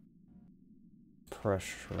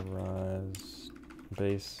 Pressurized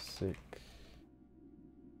basic.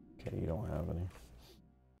 Okay, you don't have any.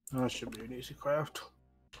 That should be an easy craft.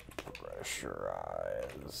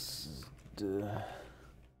 Pressurized.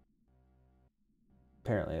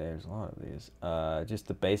 Apparently there's a lot of these. Just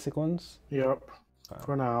the basic ones? Yep. Wow.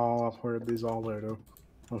 For now, I'll upgrade these all later.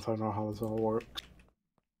 Once I know how this all works.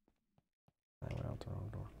 I went out the wrong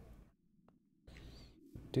door.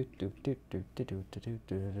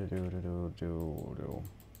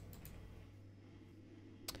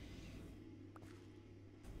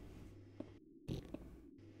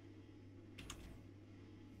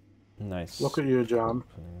 Nice. Look at you, John.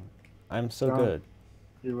 I'm so John, good.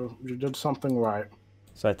 You did something right.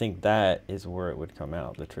 So I think that is where it would come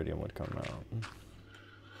out. The tritium would come out.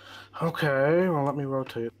 Okay, well, let me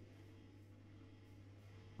rotate.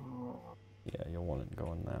 Yeah, you'll want it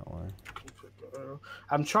going that way.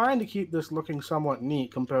 I'm trying to keep this looking somewhat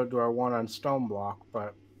neat compared to our one on stone block,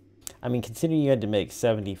 but... I mean, considering you had to make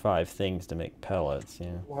 75 things to make pellets,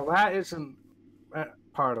 yeah. Well, that isn't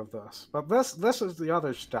part of this. But this is the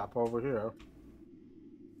other step over here.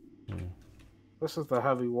 Hmm. This is the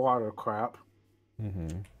heavy water crap. Mm-hmm.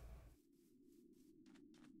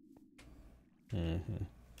 Mm-hmm.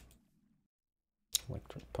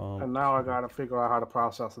 Electric pump. And now I gotta figure out how to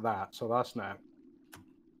process that, so that's next.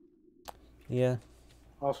 Yeah.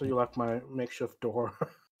 Also, you left my makeshift door.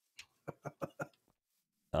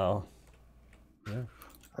 Oh. Yeah.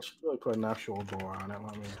 I should really put an actual door on it.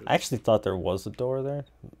 Let me do I actually thought there was a door there,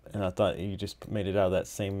 and I thought you just made it out of that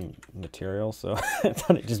same material, so I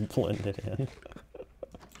thought it just blended in.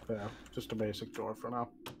 Yeah, just a basic door for now.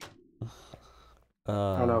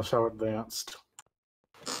 I know, so advanced.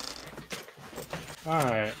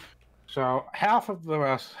 Alright, so half of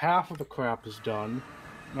the crap is done.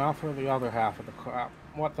 Now for the other half of the crap.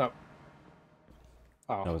 What the?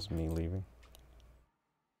 Oh, That was me leaving.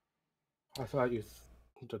 I thought you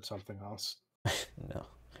did something else. No.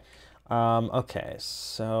 Okay,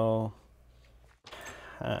 so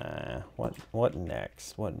what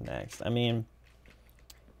next? What next? I mean,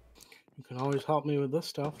 You can always help me with this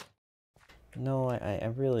stuff. no, I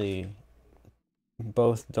really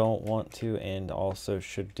both don't want to and also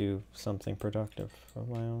should do something productive of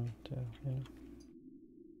my own too, you know?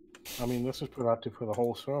 I mean, this is productive for the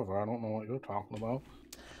whole server. I don't know what you're talking about.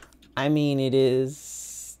 I mean, it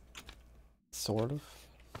is sort of.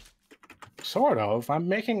 Sort of. I'm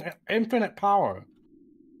making infinite power.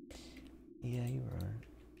 Yeah, you are.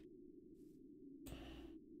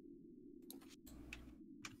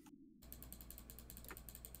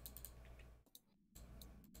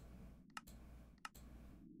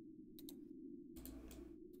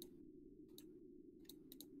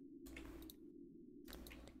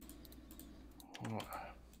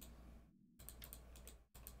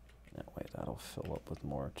 That way that'll fill up with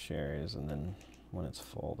more cherries, and then when it's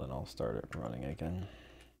full, then I'll start it running again.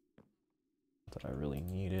 Not that I really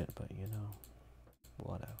need it, but you know,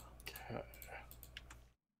 whatever. Okay.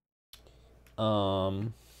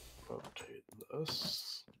 Rotate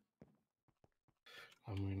this.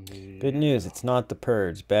 Good news, it's not the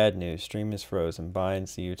purge. Bad news, stream is frozen. Bye and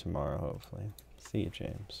see you tomorrow, hopefully. See you,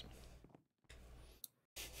 James.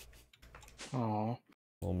 Oh,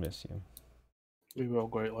 We'll miss you. we will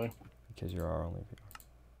greatly. Because you're our only viewer.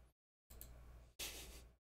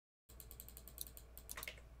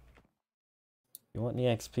 If you want any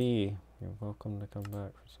XP, you're welcome to come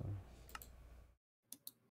back for some.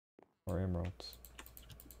 Or emeralds.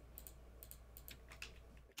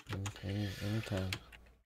 Anytime.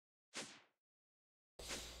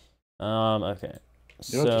 Okay.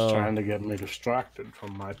 You're just trying to get me distracted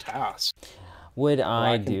from my task. Would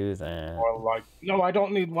I can- do that? Or like, no, I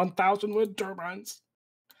don't need 1,000 wind turbines.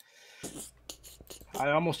 I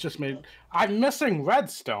almost just made... I'm missing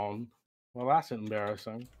redstone. Well, that's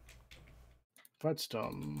embarrassing.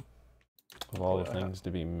 Redstone. Of all the things to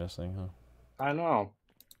be missing, huh? I know.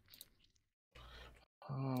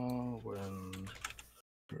 Wind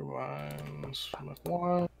turbines.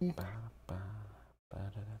 One.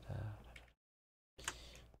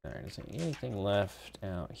 Alright, is there anything left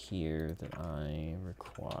out here that I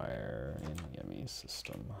require in the ME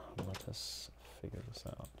system? Let us figure this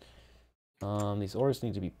out. These ores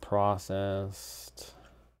need to be processed.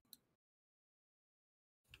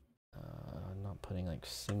 I'm not putting like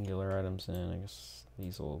singular items in. I guess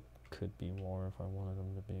these could be more if I wanted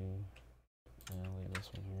them to be. Yeah, I'll leave this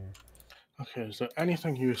one here. Okay, is there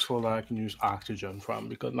anything useful that I can use oxygen from?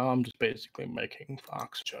 Because now I'm just basically making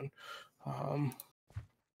oxygen.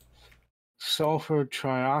 Sulfur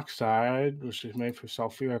trioxide, which is made from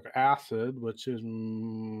sulfuric acid, which is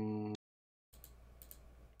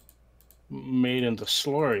made into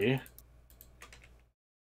slurry.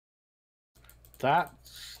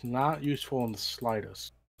 That's not useful in the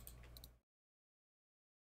slightest.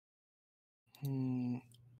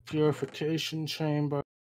 Purification chamber.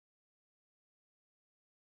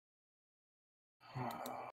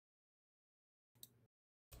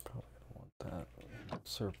 Probably gonna want that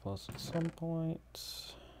surplus at some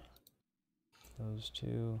point. Those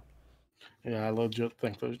two. Yeah, I legit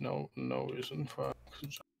think there's no reason for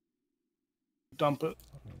oxygen. Dump it.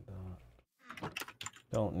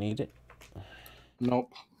 Don't need it.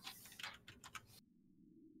 Nope.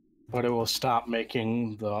 But it will stop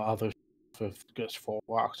making the other if it gets full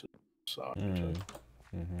oxygen. So I need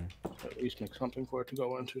to at least make something for it to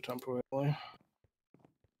go into temporarily.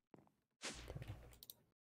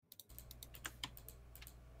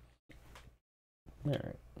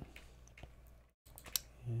 Alright.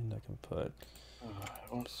 And I can put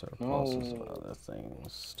surpluses of other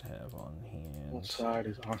things to have on hand. Left side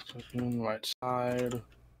is oxygen, right side.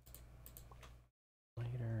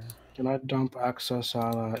 Later. Can I dump excess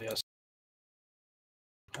out of that? Yes.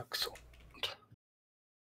 Excellent.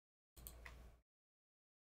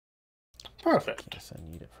 Perfect. Guess I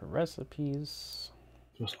need it for recipes.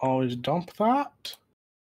 Just always dump that.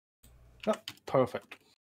 Yep, perfect.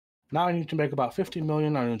 Now I need to make about 50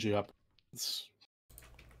 million energy up.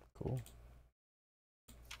 Cool.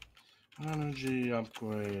 Energy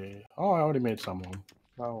upgrade. Oh, I already made some of them.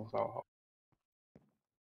 That'll help.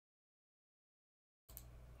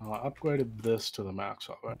 I upgraded this to the max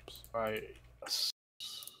already. Right. Yes.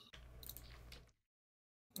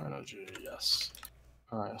 Energy, yes.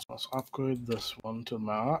 Alright, so let's upgrade this one to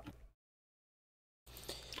max.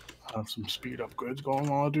 Have some speed upgrades going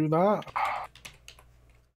while I do that.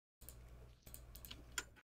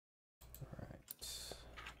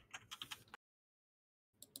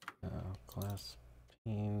 Glass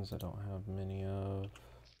panes I don't have many of.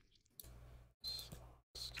 So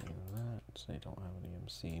let's do that. They don't have an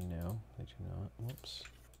EMC now. They do not. Whoops.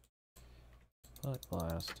 But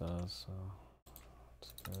glass does, so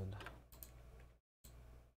that's good.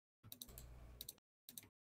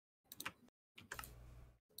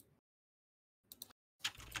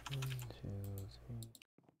 One, two, three.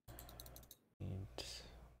 Need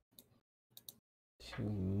two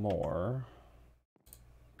more.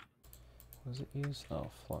 What does it use? Oh,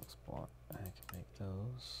 flux block. I can make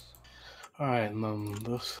those. Alright, and then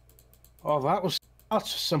this. Oh, that was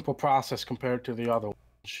such a simple process compared to the other one.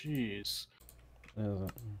 Jeez. Is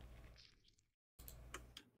it?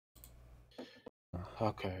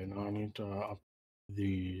 Okay, now I need to up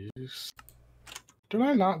these. Did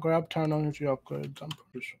I not grab 10 energy upgrades? I'm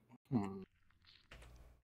pretty sure.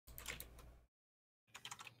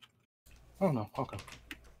 Oh no, okay.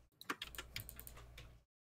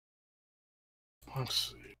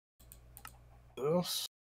 Let's see. This.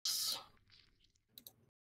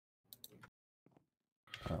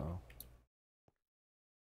 Oh.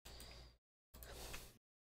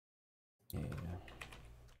 Yeah.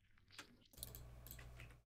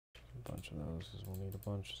 A bunch of those, because we'll need a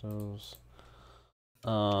bunch of those.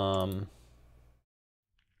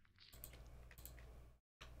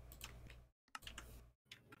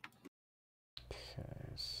 Okay,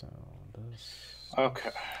 so this.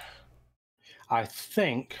 Okay. I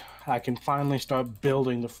think I can finally start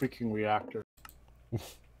building the freaking reactor. Good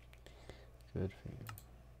for you.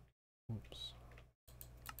 Oops.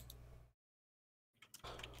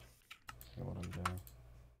 See what I'm doing.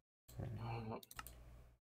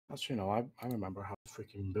 That's, you know, I remember how to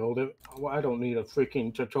freaking build it. Well, I don't need a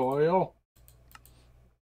freaking tutorial.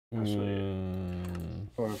 Actually,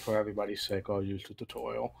 for everybody's sake, I'll use the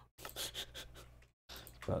tutorial.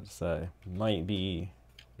 About to say, might be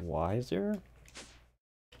wiser.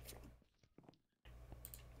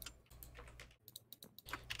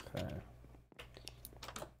 Okay.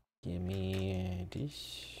 Give me a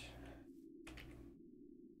dish.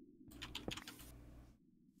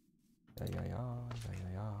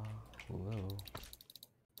 Yeah. Hello.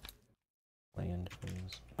 Land,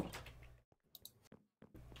 please.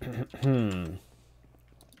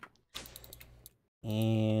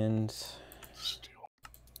 And Steel.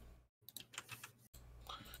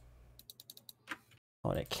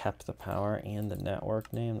 on it kept the power and the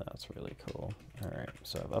network name. That's really cool. Alright,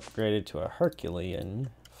 so I've upgraded to a Herculean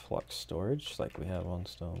flux storage like we have on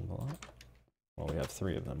Stone Block. Well, we have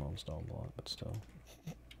 3 of them on Stone Block, but still.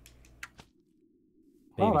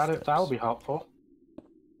 Well, Baby that will steps. be helpful.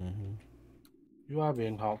 Mm-hmm. You are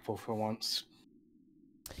being helpful for once.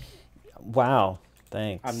 Wow,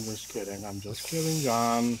 thanks. I'm just kidding. I'm just kidding,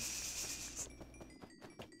 John.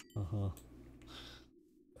 Uh-huh.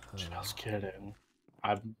 Just kidding.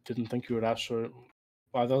 I didn't think you would actually.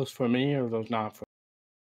 Are those for me or are those not for?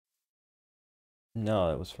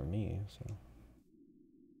 No, it was for me, so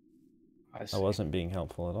I I see. wasn't being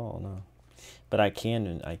helpful at all, no. But I can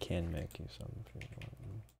make you some if you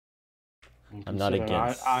want. I'm not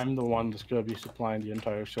against. I'm the one that's going to be supplying the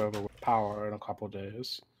entire server with power in a couple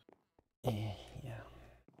days. Yeah.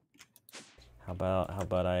 How about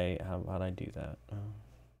I do that?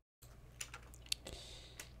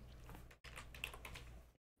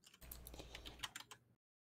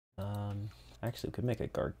 Actually, we could make a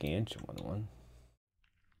gargantuan one.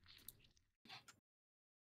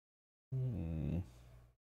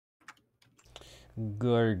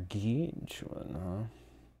 Gargantuan, huh?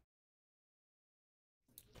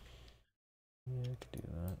 Yeah, I could do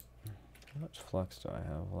that. How much flux do I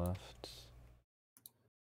have left?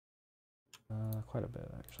 Quite a bit,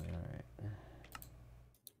 actually. Alright.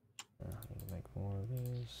 I need to make more of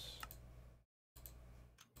these.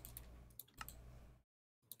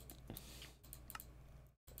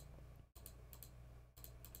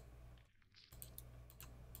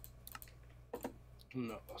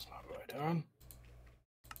 No, that's not right, Aaron.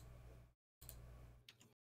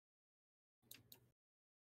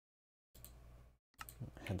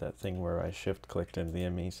 I had that thing where I shift clicked into the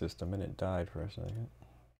ME system and it died for a second.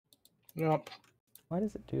 Yep. Why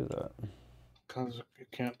does it do that? Because you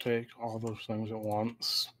can't take all those things at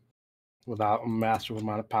once without a massive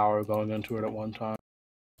amount of power going into it at one time.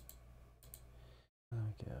 I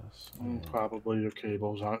guess. And probably your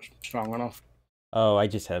cables aren't strong enough. Oh, I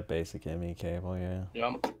just have basic ME cable, yeah.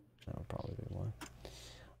 Yep. That would probably be more.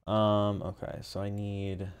 Okay, so I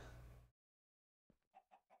need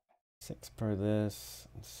 6 per this,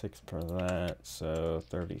 6 per that, so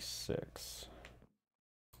 36.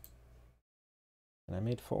 And I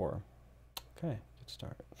made 4. Okay, good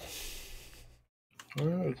start.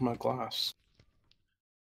 Where is my glass?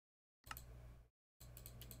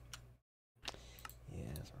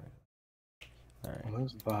 Yeah, that's right. Alright. What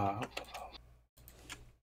is that?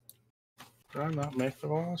 Did I not make the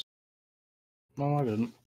glass? No, I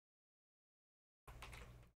didn't.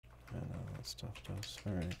 I know that stuff does.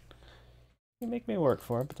 Alright. You make me work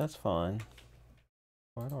for it, but that's fine.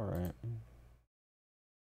 Quite alright.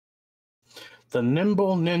 The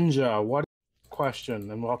Nimble Ninja. What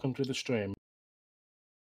question? And welcome to the stream.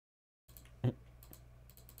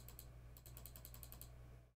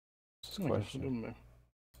 Question.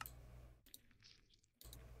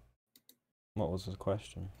 What was his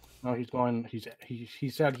question? No, he's going. He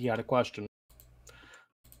said he had a question.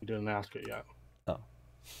 He didn't ask it yet. Oh.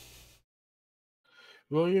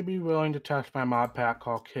 Will you be willing to test my mod pack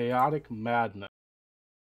called Chaotic Madness?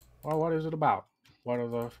 Well, what is it about? What are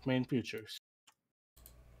the main features?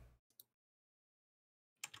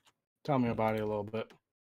 Tell me about it a little bit.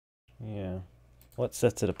 Yeah. What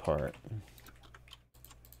sets it apart?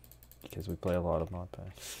 Because we play a lot of mod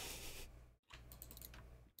packs.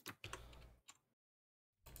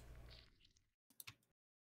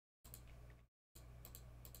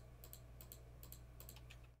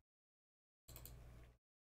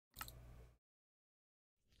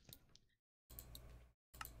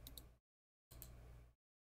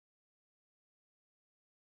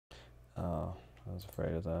 Oh, I was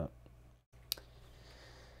afraid of that.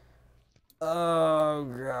 Oh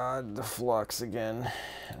god, the flux again.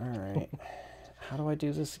 Alright. How do I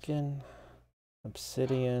do this again?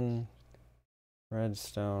 Obsidian,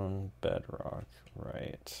 redstone, bedrock.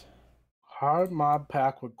 Right. Hard mod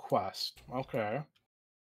pack with quest. Okay.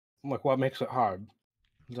 Like, what makes it hard?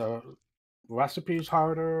 The recipes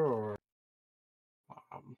harder, or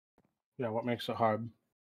yeah, what makes it hard?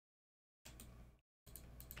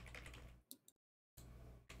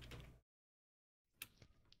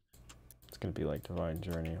 It's gonna be like Divine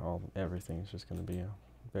Journey. Everything's just gonna be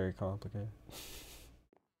very complicated.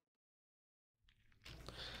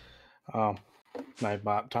 Oh,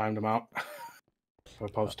 Nightbot timed him out for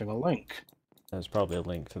posting a link. There's probably a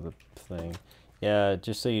link to the thing. Yeah,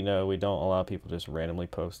 just so you know, we don't allow people to just randomly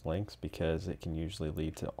post links because it can usually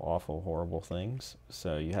lead to awful, horrible things.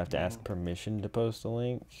 So you have to ask permission to post a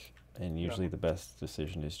link, and usually the best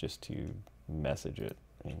decision is just to message it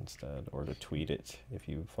instead, or to tweet it. If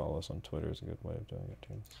you follow us on Twitter, is a good way of doing it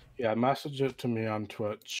too. Yeah, message it to me on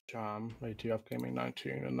Twitch, ATF Gaming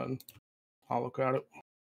 19, and then I'll look at it.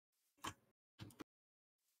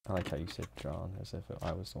 I like how you said John, as if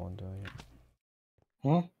I was the one doing it.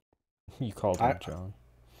 Hmm? You called him John.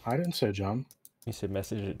 I didn't say John. You said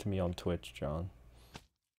message it to me on Twitch, John.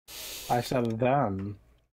 I said them.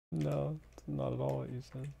 No, it's not at all what you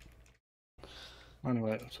said.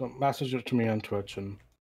 Anyway, so message it to me on Twitch, and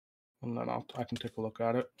then I can take a look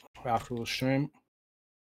at it after the stream.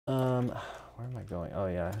 Where am I going? Oh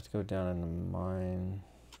yeah, I have to go down in the mine.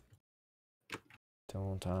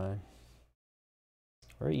 Don't I?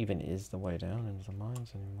 Where even is the way down into the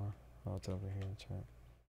mines anymore? Oh, it's over here. That's right.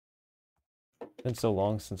 It's been so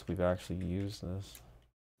long since we've actually used this.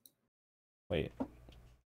 Wait.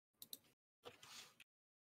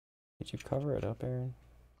 Did you cover it up, Aaron?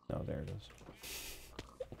 No, there it is.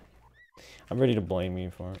 I'm ready to blame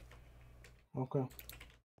you for it. Okay.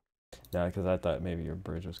 Yeah, because I thought maybe your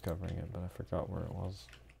bridge was covering it, but I forgot where it was.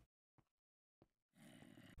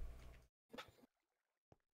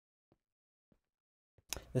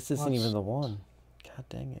 This isn't even the one. God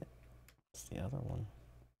dang it. It's the other one.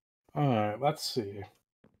 Alright, let's see.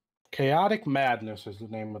 Chaotic Madness is the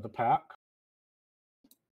name of the pack.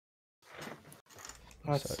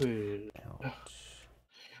 Let's see. Ouch.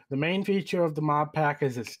 The main feature of the mob pack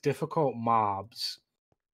is its difficult mobs.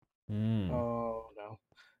 Mm. Oh, no.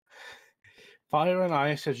 Fire and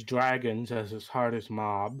Ice has dragons as its hardest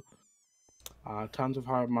mob. Tons of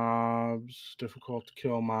hard mobs, difficult to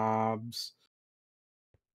kill mobs.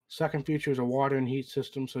 Second feature is a water and heat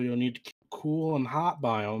system, so you'll need to keep cool and hot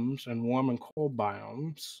biomes and warm and cold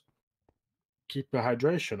biomes. Keep your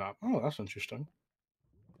hydration up. Oh, that's interesting.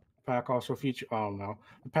 The pack also features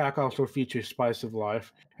The pack also features Spice of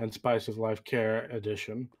Life and Spice of Life Care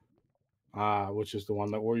Edition, which is the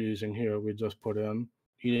one that we're using here. We just put in.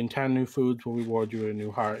 Eating 10 new foods will reward you a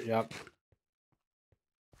new heart. Yep.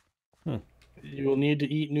 You will need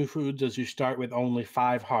to eat new foods as you start with only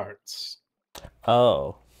 5 hearts.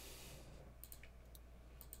 Oh.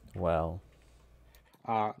 Well.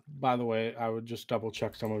 By the way, I would just double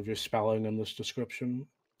check some of your spelling in this description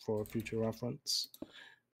for future reference.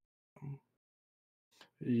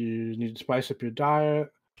 You need to spice up your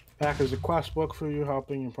diet. Pack is a quest book for you,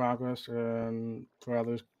 helping in progress, and for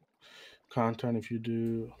others content if you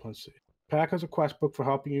do. Let's see. Pack is a quest book for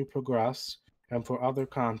helping you progress, and for other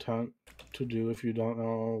content to do if you don't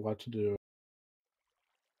know what to do.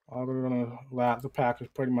 Other than that, the pack is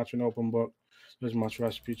pretty much an open book. There's much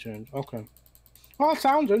recipe change. Okay. Well, it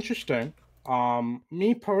sounds interesting.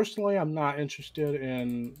 Me personally, I'm not interested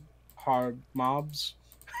in hard mobs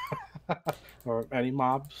or any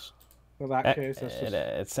mobs for that case. That's just...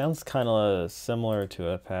 It sounds kind of similar to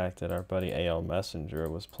a pack that our buddy AL Messenger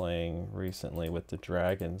was playing recently with the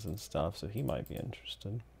dragons and stuff, so he might be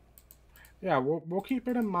interested. Yeah, we'll keep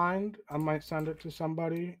it in mind. I might send it to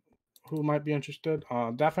somebody who might be interested.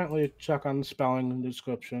 Definitely check on the spelling and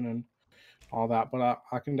description and all that, but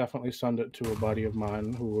I can definitely send it to a buddy of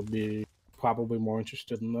mine who would be probably more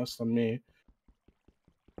interested in this than me.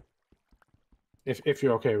 If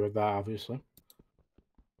you're okay with that, obviously.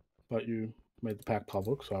 But you made the pack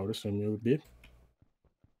public, so I would assume you would be.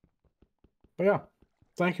 But yeah,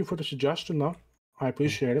 thank you for the suggestion, though. I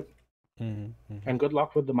appreciate it. And good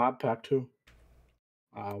luck with the mod pack, too.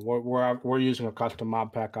 We're using a custom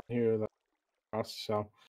mod pack on here, so...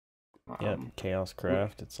 yeah,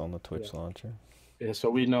 KAOSCRAFT. It's on the Twitch launcher. Yeah, so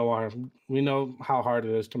we know how hard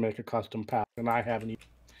it is to make a custom pack, and I haven't even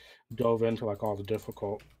dove into like all the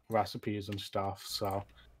difficult recipes and stuff. So,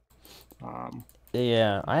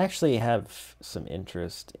 yeah, I actually have some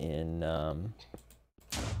interest in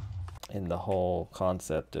the whole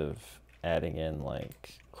concept of adding in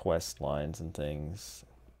like quest lines and things,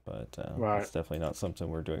 but it's definitely not something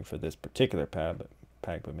we're doing for this particular pack,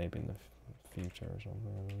 but maybe in the future or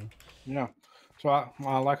something. Yeah. So,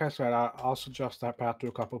 like I said, I'll suggest that path to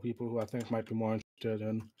a couple of people who I think might be more interested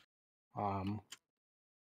in.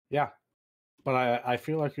 Yeah, but I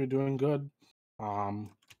feel like you're doing good.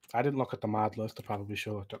 I didn't look at the mod list. I probably should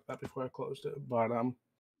have looked at that before I closed it. But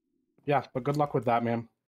yeah. But good luck with that, man.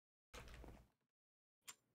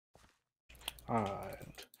 All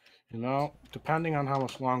right. You know, depending on how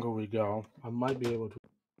much longer we go, I might be able to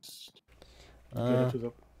get it to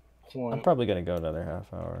the point. I'm probably gonna go another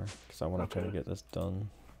half hour because I want to try to get this done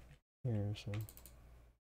here. So.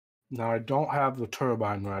 Now I don't have the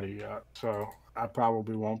turbine ready yet, so I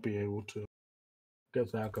probably won't be able to get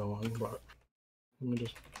that going. But let me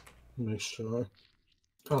just make sure.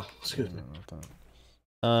 Oh, excuse me.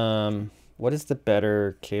 What is the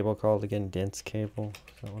better cable called again? Dense cable?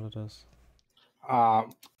 Is that what it is?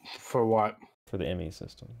 For what? For the ME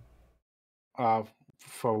system.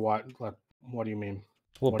 For what? Like, what do you mean?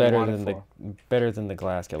 Well, What do you want better than the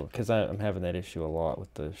glass cable, because I'm having that issue a lot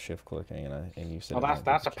with the shift clicking, and you said Oh,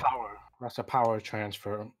 that's a power. That's a power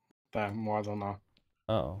transfer. That more than a.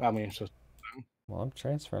 Oh. I mean, it's just. Well, I'm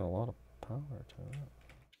transferring a lot of power to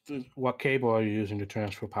it. What cable are you using to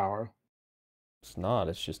transfer power? It's not.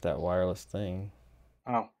 It's just that wireless thing.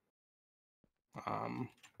 Oh.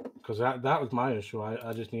 Because that was my issue.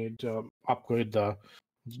 I just need to upgrade the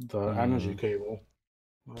energy cable.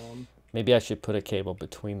 Maybe I should put a cable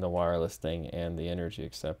between the wireless thing and the energy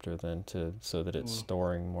acceptor then, so that it's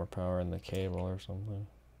storing more power in the cable or something.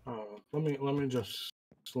 Oh, let me just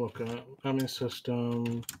look at ME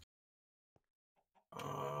system.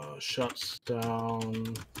 Shuts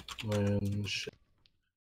down when.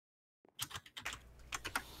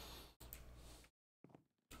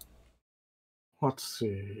 Let's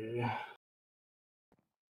see.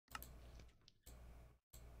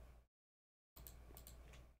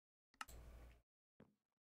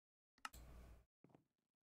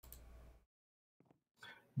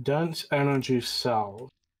 Dense energy cells.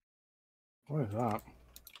 What is that?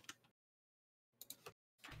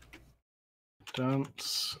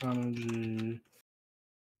 Dense energy.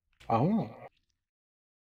 Oh.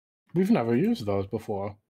 We've never used those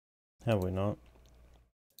before. Have we not?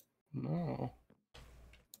 No.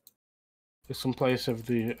 It's in place of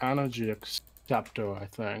the energy acceptor, I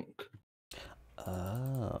think.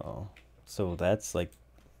 Oh. So that's like...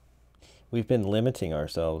 We've been limiting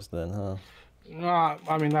ourselves then, huh?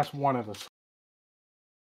 I mean, that's one of the...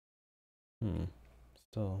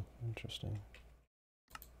 Still interesting.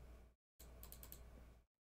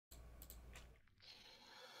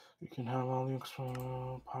 You can have all the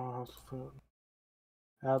external powerhouse food.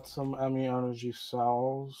 Add some ME energy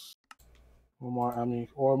cells. Or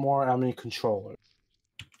more ME controllers.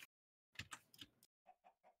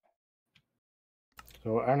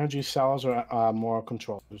 So energy cells are more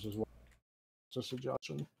controllers as well. It's a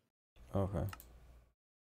suggestion. Okay.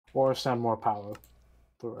 Or send more power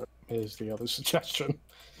through it is the other suggestion.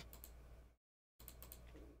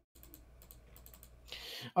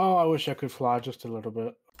 Oh, I wish I could fly just a little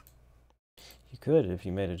bit. You could if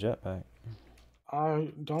you made a jetpack.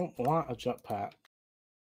 I don't want a jetpack.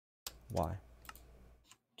 Why?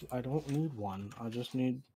 I don't need one. I just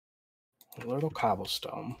need a little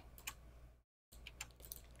cobblestone.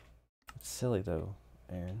 It's silly though,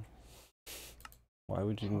 Aaron. Why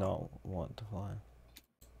would you not want to fly?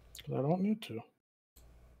 I don't need to.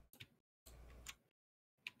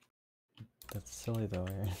 That's silly though,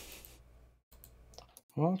 Aaron.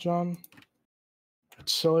 Well, John,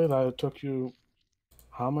 it's silly that it took you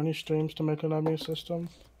how many streams to make an ME system?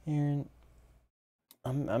 Aaron,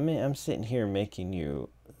 I'm sitting here making you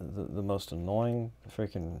the most annoying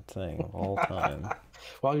freaking thing of all time.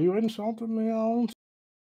 Well, you insulted me, Alan.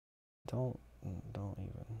 Don't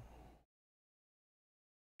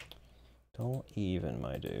even,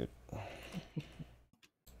 my dude.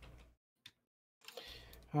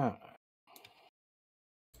 Alright.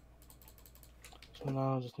 So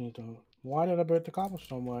now I just need to... Why did I break the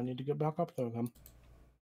cobblestone? Well, I need to get back up there again.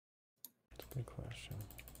 That's a good question.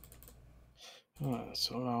 Alright,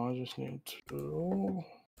 so now I just need to...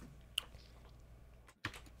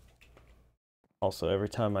 Also, every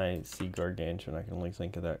time I see Gargantuan, I can only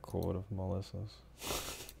think of that quote of Melissa's.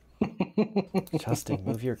 Justin,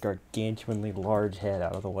 move your gargantuanly large head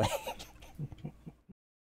out of the way.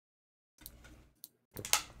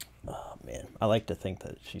 Oh, man. I like to think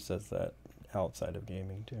that she says that outside of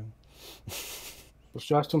gaming, too. Does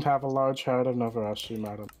Justin have a large head? I've never actually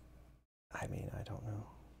met him. I mean, I don't know.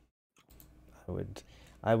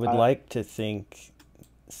 I would like to think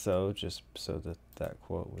so, just so that that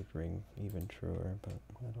quote would ring even truer, but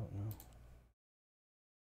I don't know.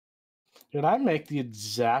 Did I make the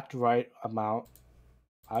exact right amount?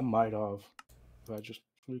 I might have. I just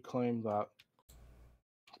reclaimed that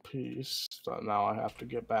piece. So now I have to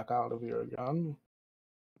get back out of here again.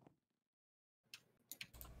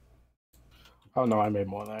 Oh no, I made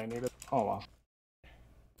more than I needed. Oh well.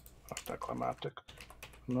 Anticlimactic.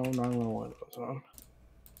 No, not gonna win this one.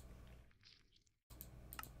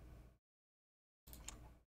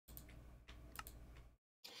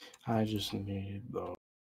 I just need the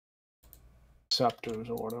scepters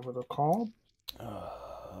or whatever they're called. You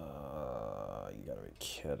gotta be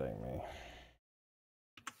kidding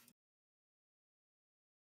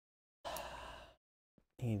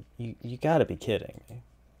me. You gotta be kidding me.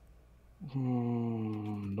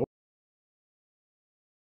 Nope.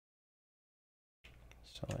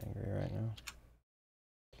 So angry right now.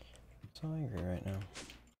 So angry right now.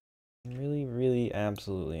 I'm really, really,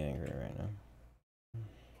 absolutely angry right now.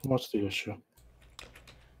 What's the issue?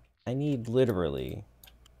 I need literally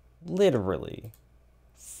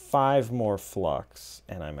 5 more flux,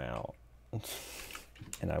 and I'm out.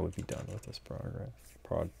 And I would be done with this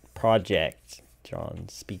project. John,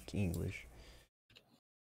 speak English.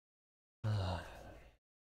 Hate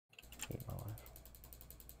my life.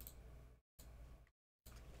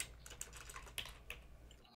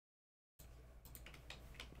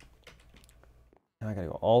 Now I gotta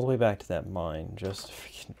go all the way back to that mine just to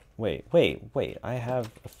freaking... Wait. I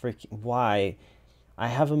have a freaking... Why? I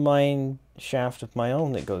have a mine shaft of my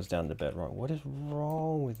own that goes down to bedrock. What is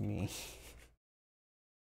wrong with me?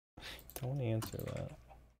 Don't answer that.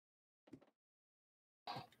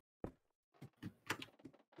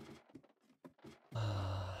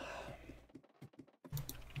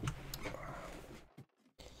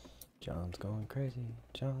 John's going crazy.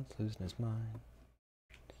 John's losing his mind.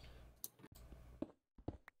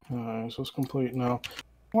 Alright, so it's complete now.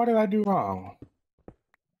 What did I do wrong?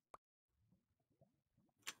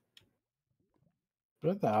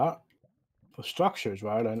 Did that. The structures,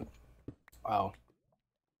 right? And wow.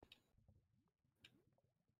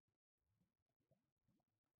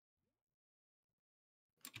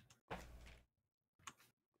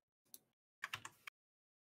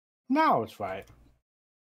 Now it's right.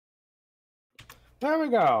 There we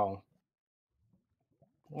go.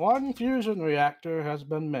 One fusion reactor has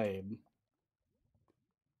been made.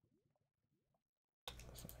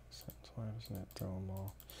 Doesn't make sense. Why doesn't it throw them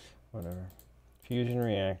all? Whatever. Fusion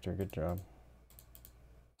reactor, good job.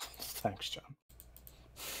 Thanks, John.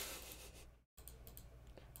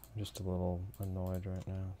 I'm just a little annoyed right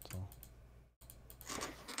now, so.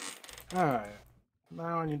 Alright.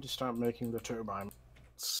 Now I need to start making the turbine.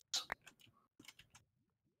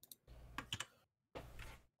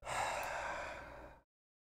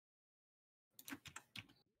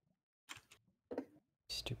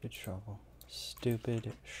 Stupid shovel.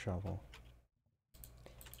 Stupid shovel.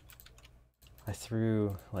 I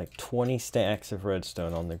threw like 20 stacks of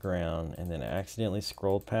redstone on the ground and then accidentally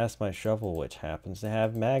scrolled past my shovel, which happens to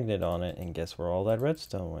have magnet on it, and guess where all that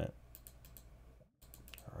redstone went?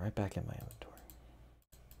 Right back in my inventory.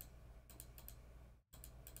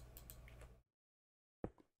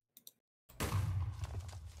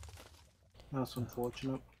 That's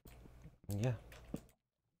unfortunate. Yeah.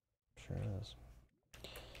 Sure is.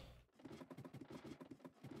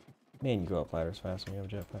 Man, you go up ladders fast when you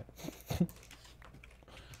have a jetpack.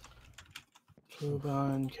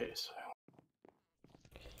 Turbine casing.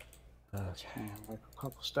 Okay. Make a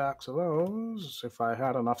couple stacks of those if I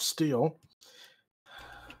had enough steel.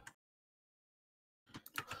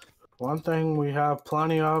 One thing we have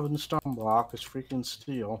plenty of in stone block is freaking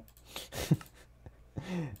steel.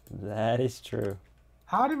 That is true.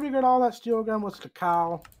 How did we get all that steel again? What's the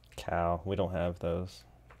cow? Cow. We don't have those.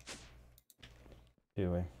 Do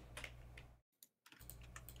we?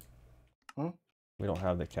 Hmm? We don't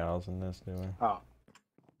have the cows in this, do we? Oh.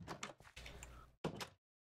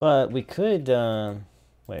 But we could,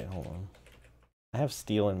 wait, hold on. I have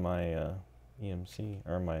steel in my EMC,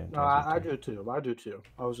 or my... No, I do too. I do too.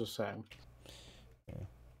 I was just saying. Yeah.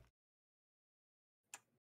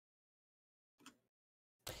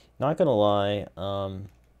 Not gonna lie,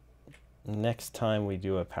 next time we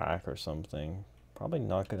do a pack or something, probably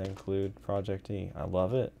not gonna include Project E. I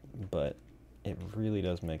love it, but it really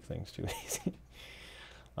does make things too easy.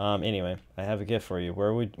 Anyway, I have a gift for you.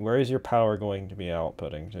 Where is your power going to be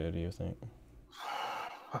outputting to, do you think?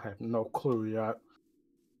 I have no clue yet.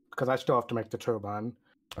 Because I still have to make the turbine.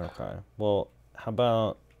 Okay. Well, how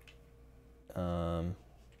about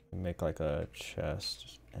make like a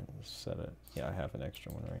chest and set it. Yeah, I have an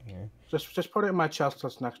extra one right here. Just put it in my chest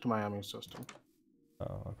that's next to my aiming system.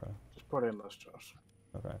 Oh, okay. Just put it in those chests.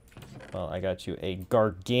 Okay. Well, I got you a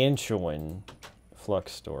gargantuan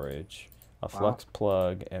flux storage, a flux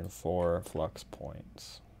plug, and 4 flux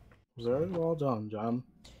points. Very well done, John.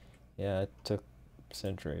 Yeah, it took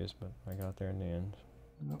centuries, but I got there in the end.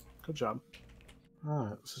 Yep, good job.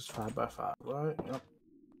 Alright, this is 5x5, right? Yep.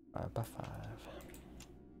 5x5.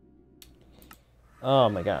 Oh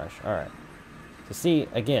my gosh, alright. So see,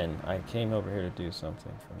 again, I came over here to do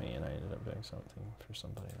something for me, and I ended up doing something for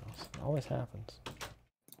somebody else. It always happens.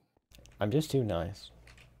 I'm just too nice.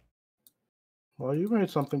 Well, you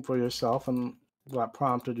made something for yourself, and that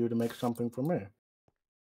prompted you to make something for me.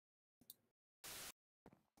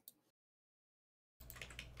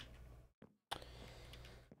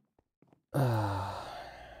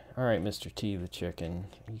 Alright, Mr. T the chicken.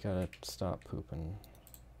 You gotta stop pooping.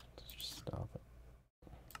 Just stop it.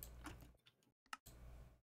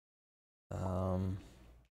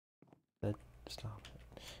 Stop it.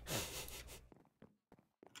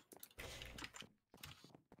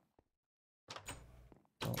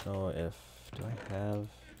 Don't know if... Do I have...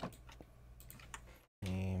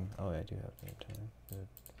 Name... Oh, I do have name tag. Good.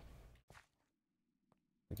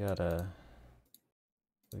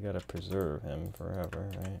 We gotta preserve him forever,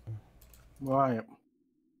 right? Right.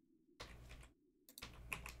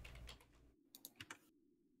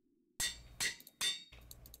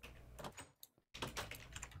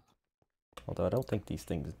 Although I don't think these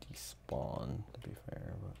things despawn, to be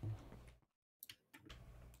fair, but...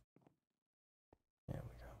 There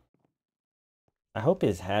we go. I hope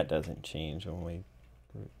his hat doesn't change when we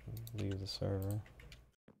leave the server.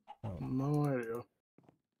 Oh, No idea.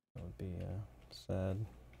 that would be sad.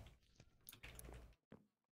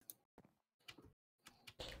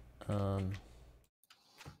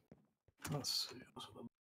 Let's see.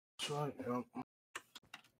 That's right. Yep.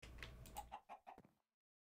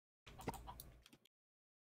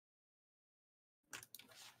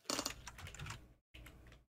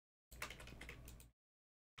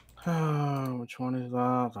 Which one is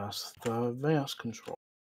that? That's the advanced control.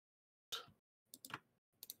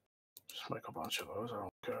 Just make a bunch of those. I don't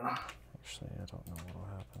care. Actually, I don't know what will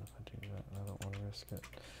happen if I do that. I don't want to risk it.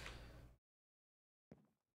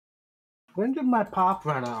 When did my pop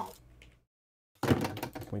run out?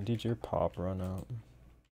 When did your pop run out?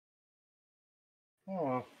 Oh,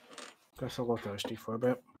 well. Guess I'll go thirsty for a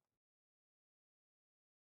bit.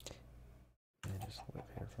 I just live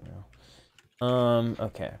here for now.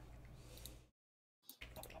 Okay.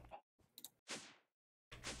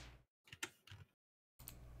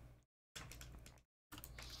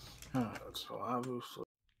 Alright, so obviously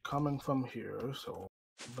coming from here, so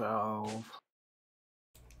valve.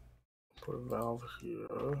 Put a valve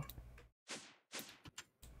here.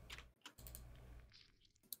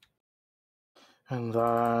 And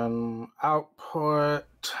then output.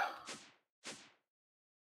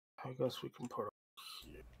 I guess we can put it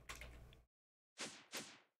here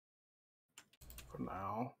for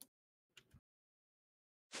now.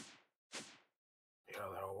 Yeah,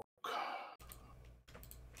 that'll work.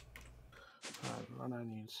 And then I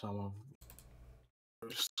need some of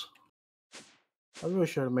this. I really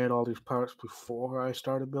should have made all these parts before I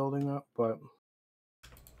started building it, but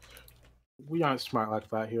we aren't smart like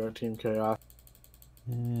that here at Team Chaos.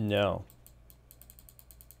 No.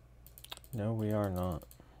 No, we are not.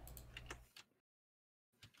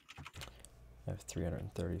 I have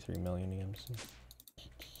 333 million EMs.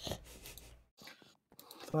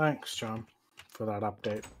 Thanks, John, for that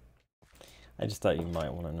update. I just thought you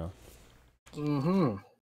might want to know. Mm-hmm.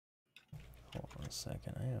 Hold on a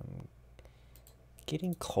second. I am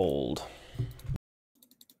getting cold.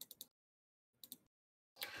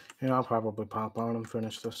 Yeah, I'll probably pop on and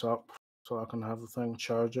finish this up so I can have the thing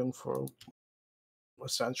charging for a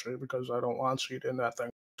century because I don't want to cheat in that thing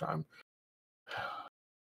time.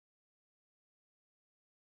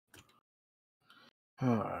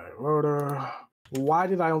 Alright, rotor. Why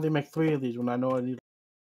did I only make 3 of these when I know I need...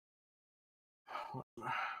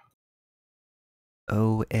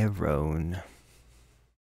 Oh, Aaron.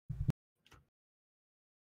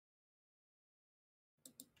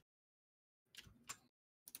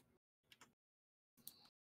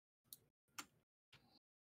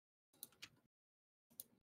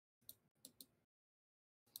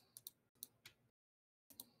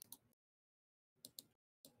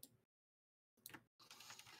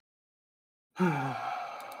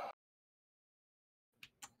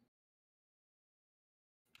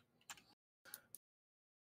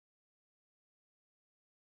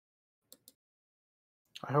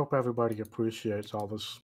 I hope everybody appreciates all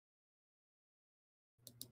this.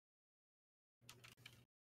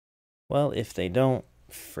 Well, if they don't,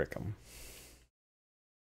 frick them.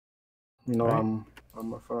 You know, Right.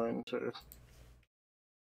 I'm referring to...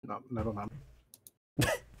 No, never mind.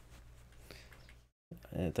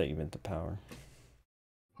 I thought you meant the power.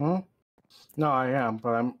 Hmm? No, I am, but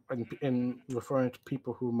I'm in referring to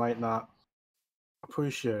people who might not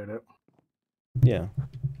appreciate it. Yeah.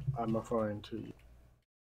 I'm referring to you.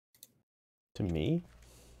 To me?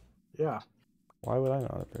 Yeah, Why would I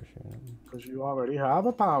not appreciate it? because you already have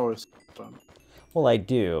a power system. Well, I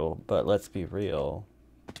do, but let's be real.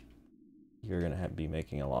 You're going to be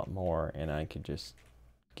making a lot more, and I could just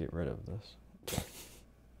get rid of this.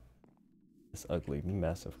 This ugly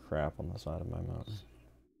mess of crap on the side of my mountain.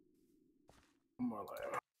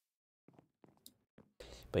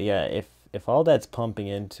 But yeah, if all that's pumping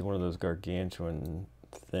into one of those gargantuan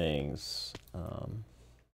things,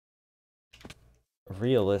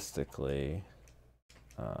 realistically,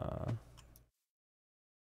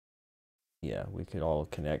 yeah, yeah, we could all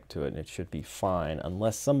connect to it and it should be fine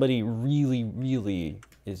unless somebody really, really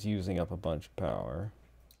is using up a bunch of power.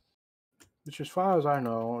 Which, as far as I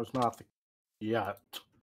know, is not the yet.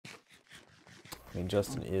 I mean,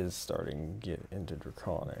 Justin is starting to get into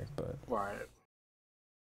Draconic, but Right.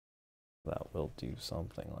 that will do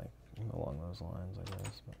something like along those lines, I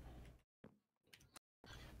guess. But...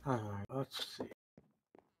 Alright, let's see.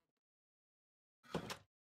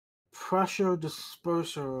 Pressure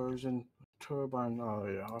dispersers and turbine. Oh,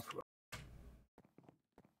 yeah, I forgot.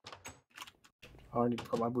 Oh, I need to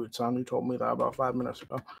put my boots on. You told me that about 5 minutes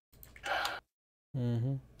ago.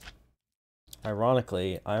 Mm-hmm.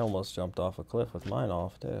 Ironically, I almost jumped off a cliff with mine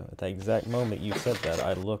off, too. At the exact moment you said that,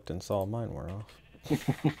 I looked and saw mine were off.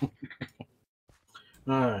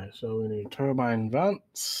 Alright, so we need turbine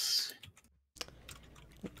vents.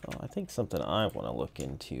 Oh, I think something I want to look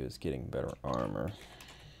into is getting better armor.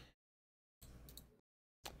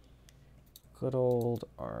 Good old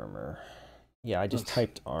armor. Yeah, I just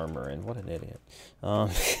typed armor in. What an idiot.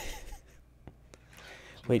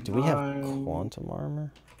 Wait, do we have quantum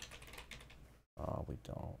armor? Oh, we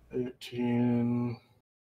don't. 18,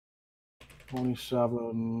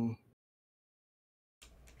 27,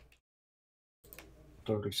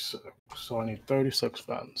 36. So I need 36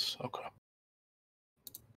 vents. Okay.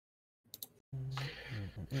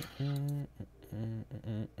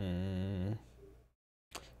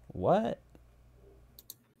 What?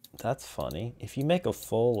 That's funny. If you make a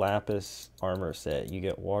full lapis armor set, you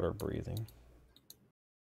get water breathing.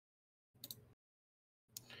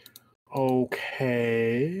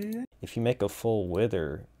 Okay. If you make a full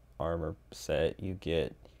wither armor set, you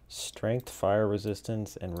get strength, fire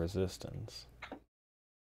resistance, and resistance.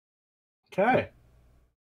 Okay.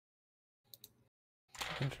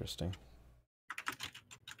 Interesting.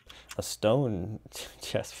 A stone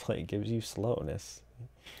chestplate gives you slowness.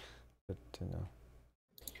 Good to know.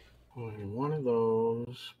 Only one of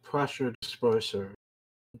those. Pressure disperser.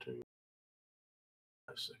 1, 2,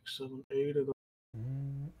 5, 6, 7, 8 of those.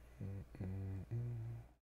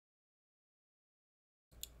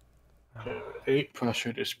 Okay, 8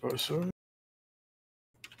 pressure disperser.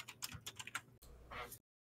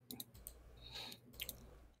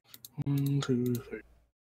 One, two, three.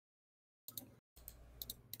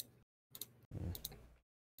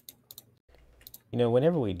 You know,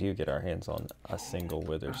 whenever we do get our hands on a single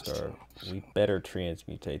wither star, we better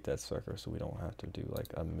transmutate that sucker so we don't have to do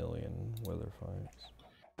like a million wither fights.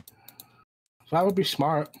 That would be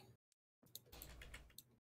smart.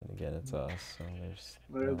 And again, it's us, so there's...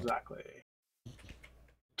 Exactly.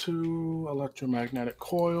 2 electromagnetic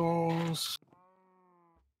coils.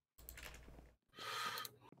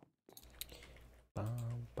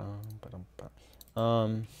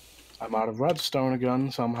 I'm out of redstone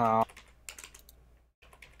again somehow.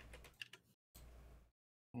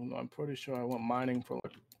 I'm pretty sure I went mining for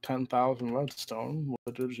like 10,000 redstone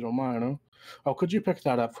with a digital miner. Oh, could you pick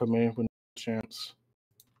that up for me when you get a chance?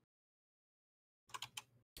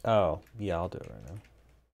 Oh, yeah, I'll do it right now.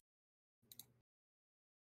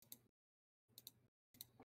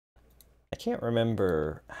 I can't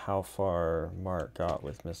remember how far Mark got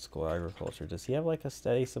with mystical agriculture. Does he have like a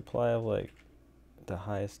steady supply of like the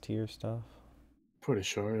highest tier stuff? Pretty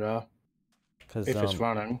sure, yeah. Because if it's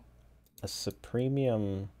running. A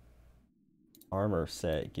supremium armor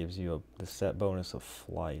set gives you the set bonus of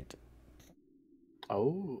flight.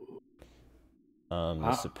 Oh.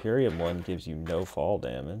 The superior one gives you no fall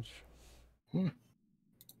damage. Interesting.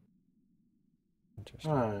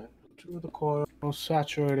 Alright, 2 of the coils,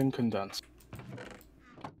 saturating condense.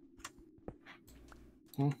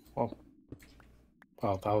 Oh,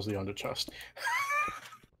 that was the under chest.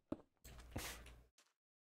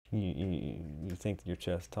 You think your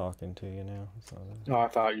chest talking to you now? No, I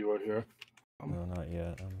thought you were here. No, not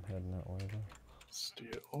yet. I'm heading that way though.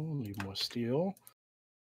 Steel, need more steel.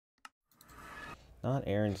 Not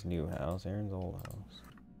Aaron's new house, Aaron's old house.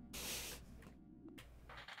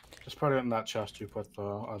 Just put it in that chest you put the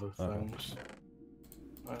other things.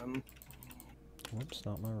 Whoops,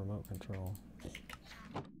 not my remote control.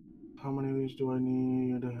 How many of these do I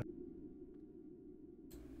need?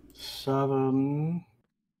 7.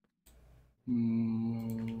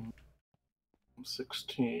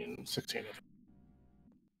 16. 16.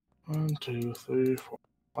 1, 2, 3, 4,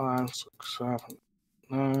 5, 6, 7,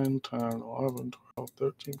 9, 10, 11, 12,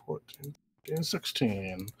 13, 14, 15,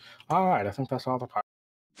 16. Alright, I think that's all the parts.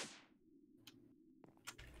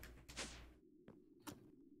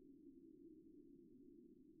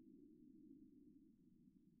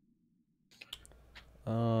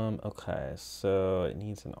 Okay, so it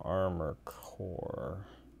needs an armor core.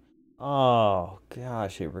 Oh,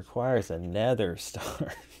 gosh, it requires a nether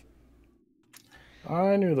star.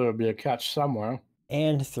 I knew there would be a catch somewhere.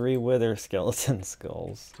 And 3 wither skeleton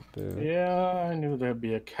skulls to boot. Yeah, I knew there'd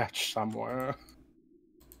be a catch somewhere.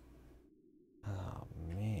 Oh,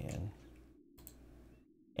 man.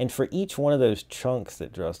 And for each one of those chunks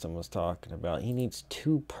that Justin was talking about, he needs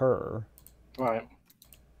 2 per. Right.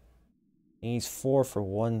 He needs 4 for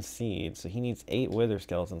 1 seed, so he needs 8 wither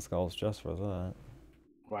skeleton skulls just for that.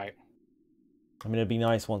 Right. I mean, it'd be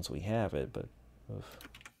nice once we have it, but... Oof.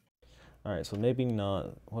 Alright, so maybe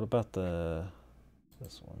not... What about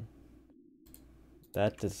this one?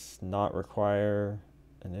 That does not require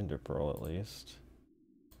an ender pearl, at least.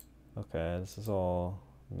 Okay, this is all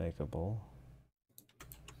makeable.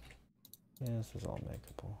 Yeah, this is all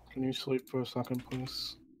makeable. Can you sleep for a second,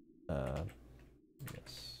 please?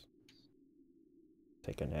 Yes.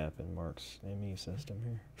 Take a nap in Mark's ME system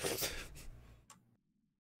here.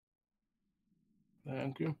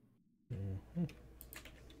 Thank you. Mm-hmm.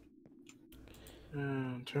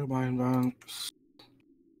 And turbine vents.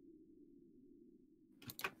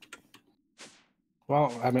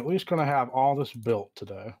 Well, I'm at least going to have all this built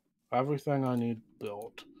today. Everything I need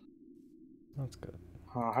built. That's good.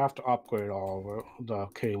 I have to upgrade all of the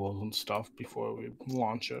cables and stuff before we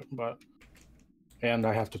launch it, but... And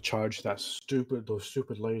I have to charge those stupid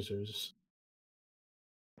lasers.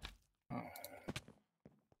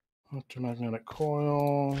 Electromagnetic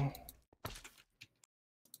coil.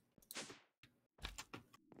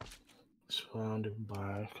 Surrounded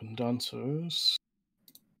by condensers.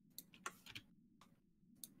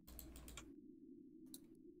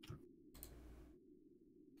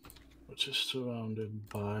 Which is surrounded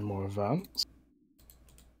by more vents.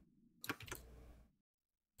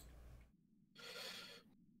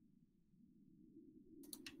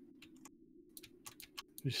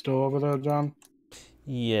 You still over there, John?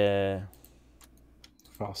 Yeah.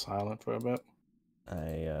 Fell silent for a bit.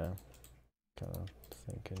 I, kind of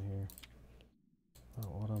thinking here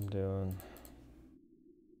about what I'm doing.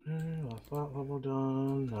 Okay, that level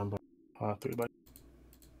done. Number 3 by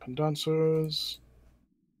condensers.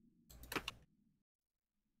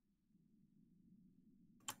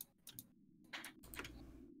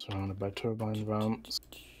 Surrounded by turbine vents.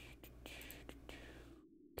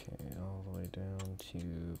 Okay, all the way down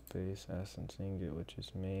to base essence ingot, which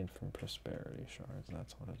is made from prosperity shards.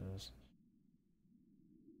 That's what it is.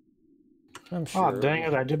 I'm sure. Oh, dang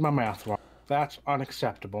it, I did my math wrong. That's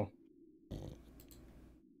unacceptable.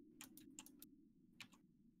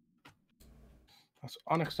 That's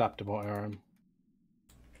unacceptable, Aaron.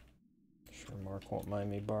 Sure, Mark won't mind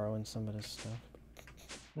me borrowing some of this stuff.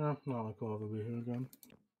 Yeah, not like I'll ever be here again.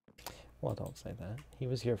 Well, don't say that. He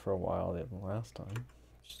was here for a while the last time.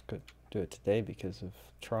 Just could do it today because of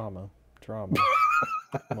trauma. Drama.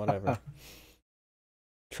 Whatever.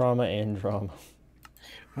 Trauma and drama.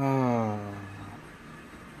 I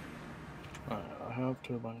have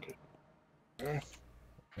turbine kit. Okay.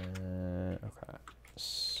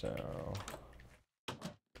 So,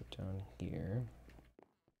 put down here.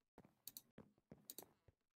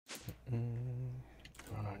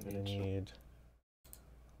 I'm gonna need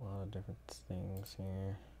a lot of different things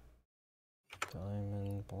here.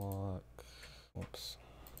 Diamond block. Whoops.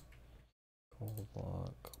 Gold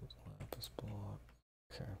block. Gold lapis block.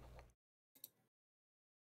 Okay.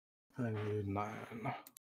 I need 9.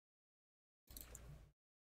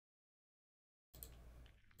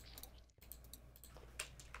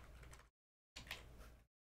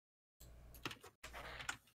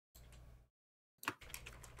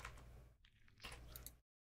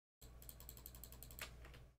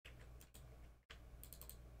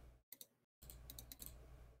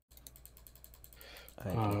 I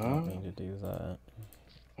did not mean to do that.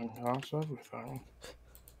 And that's everything.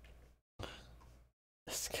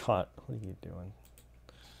 Scott, what are you doing?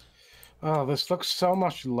 Oh, this looks so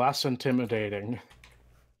much less intimidating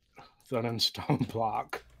than in stone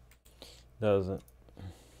block. Does it?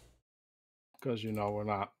 Because, you know, we're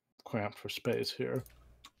not cramped for space here.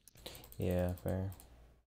 Yeah, fair.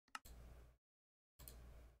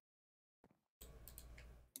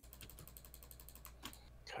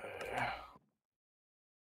 Okay.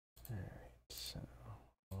 Alright, so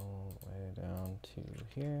all the way down to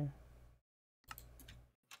here.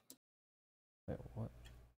 Wait, what?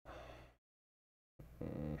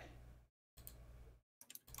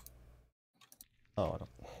 Oh, I don't.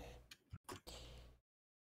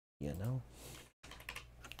 You know?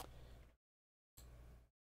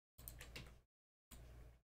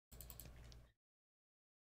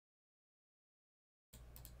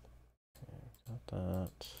 Okay, got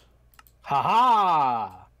that. Ha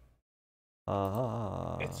ha!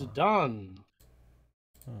 Ah. It's done.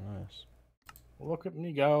 Oh, nice. Look at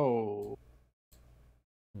me go.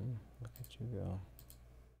 Look at you go.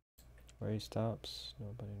 Where he stops,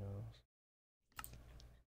 nobody knows.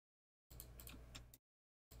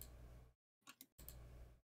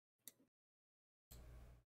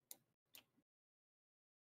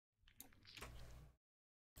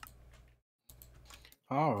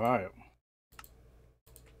 All right.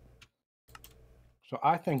 So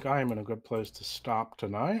I think I am in a good place to stop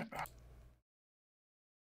tonight.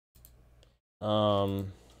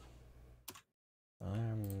 I'm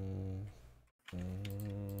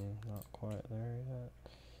not quite there yet.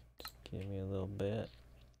 Just give me a little bit.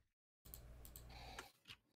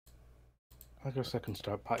 I guess I can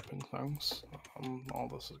start piping things. All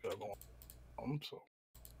this is going on, so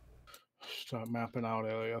start mapping out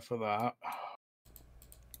area for that.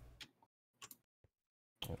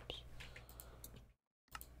 Oops.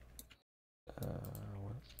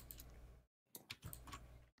 What?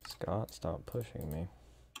 Scott, stop pushing me.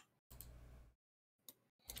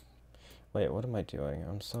 Wait, what am I doing?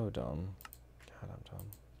 I'm so dumb. God, I'm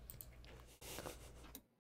dumb.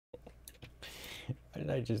 Why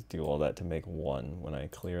did I just do all that to make 1 when I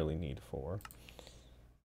clearly need 4?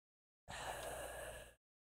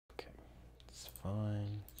 Okay, it's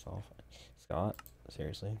fine. It's all fine. Scott,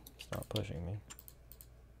 seriously, stop pushing me.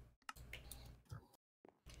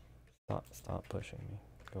 Stop pushing me.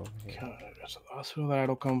 Go over here. Okay, so that's where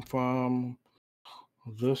that'll come from.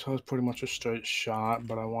 This has pretty much a straight shot,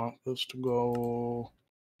 but I want this to go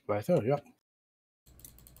right there. Yep.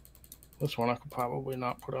 This one I could probably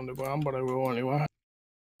not put underground, but I will anyway.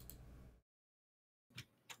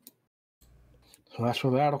 So that's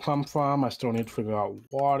where that'll come from. I still need to figure out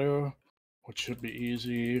water, which should be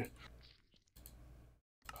easy.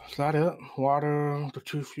 Is that it? Water, the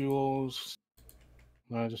 2 fuels.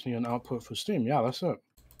 I just need an output for steam. Yeah, that's it.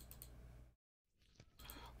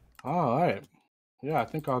 All right. Yeah, I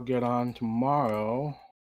think I'll get on tomorrow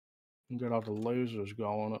and get all the lasers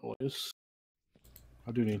going at least.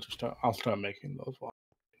 I do need to start. I'll start making those while I'm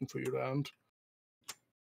waiting for you to end.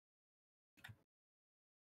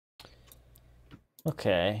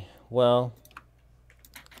 Okay, well,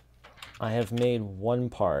 I have made 1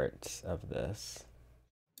 part of this.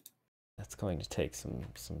 That's going to take some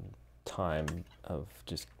time of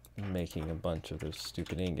just making a bunch of those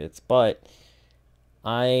stupid ingots, but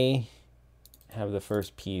I have the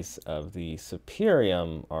first piece of the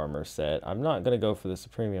Superium armor set. I'm not going to go for the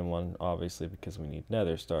Supremium one, obviously, because we need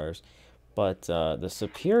nether stars, but the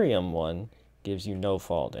Superium one gives you no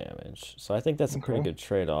fall damage, so I think that's a pretty good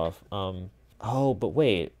trade-off. Oh, but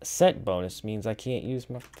wait, set bonus means I can't use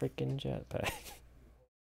my freaking jetpack.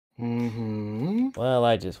 Well,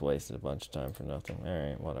 I just wasted a bunch of time for nothing.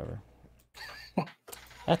 Alright, whatever.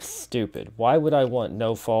 That's stupid. Why would I want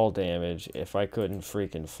no fall damage if I couldn't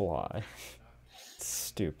freaking fly? It's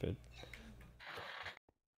stupid.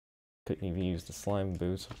 Couldn't even use the slime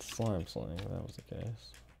boots with the slime sling if that was the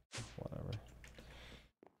case. Whatever.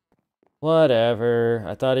 Whatever.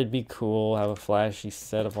 I thought it'd be cool, have a flashy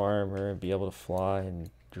set of armor, and be able to fly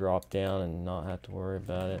and drop down and not have to worry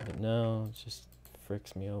about it. But no, it just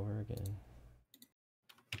fricks me over again.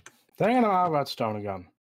 Dang it, I have redstone again.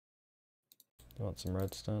 You want some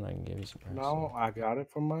redstone? I can give you some redstone. No, I got it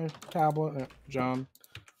from my tablet, John.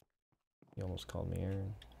 You almost called me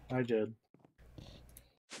Aaron. I did.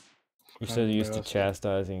 You're so used to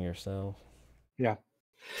chastising yourself. Yeah.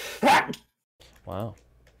 Wow.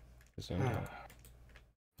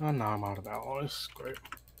 Oh, no, I'm out of alloys. Great.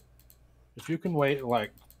 If you can wait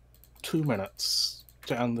like 2 minutes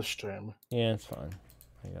to end the stream. Yeah, it's fine.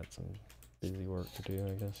 I got some busy work to do,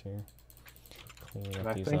 I guess, here. Cleaning up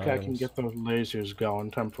I these think items. I can get those lasers going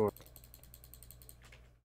temporarily.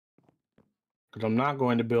 Because I'm not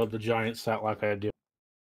going to build the giant set like I did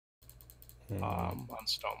on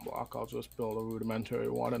stone block. I'll just build a rudimentary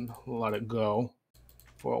one and let it go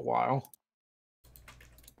for a while.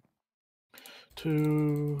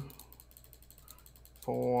 2,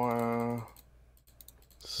 4,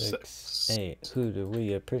 6, 8. Who do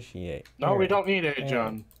we appreciate? No, Aaron. we don't need 8,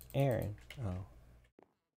 John. Aaron. Oh.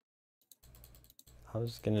 I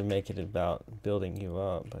was gonna make it about building you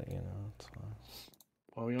up, but you know, it's fine.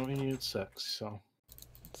 Well, we only need 6, so.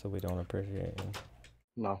 So we don't appreciate you.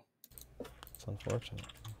 No. It's unfortunate.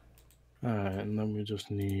 Alright, and then we just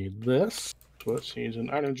need this, which needs an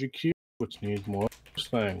energy cube, which needs more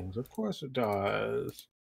things. Of course it does.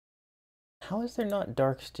 How is there not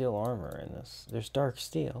dark steel armor in this? There's dark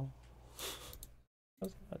steel.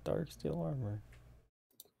 How's that dark steel armor?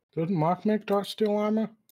 Doesn't Mark make dark steel armor?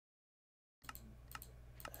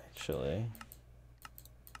 Actually,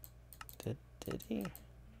 Did he? There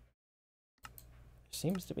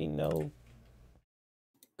seems to be no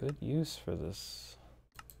good use for this.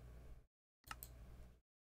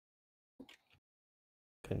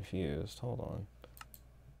 Confused. Hold on.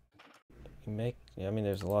 You make. I mean,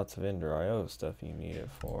 there's lots of Ender IO stuff you need it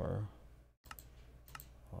for.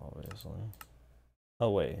 Obviously.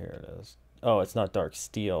 Oh wait, here it is. Oh, it's not dark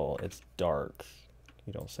steel. It's dark.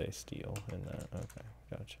 You don't say steel in that. Okay,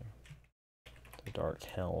 gotcha. The dark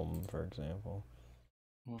helm, for example.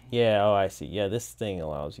 Yeah. Oh, I see. Yeah, this thing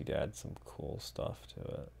allows you to add some cool stuff to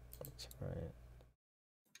it. That's right.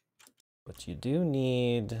 But you do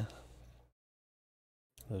need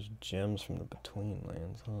those gems from the Between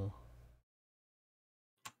Lands, huh?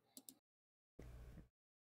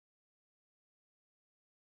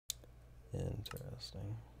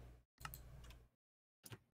 Interesting.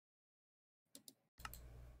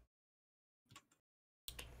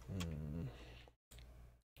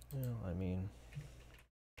 Well, I mean,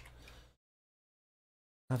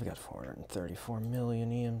 I've got 434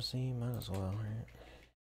 million EMC, might as well, right?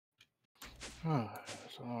 Alright,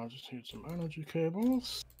 so I'll just need some energy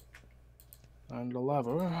cables and a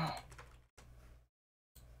lever.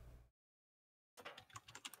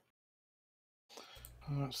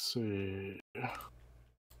 Let's see.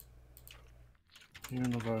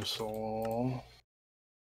 Universal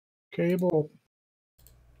cable.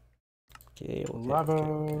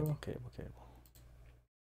 Lever. Cable.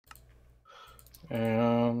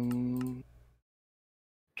 And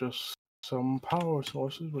just some power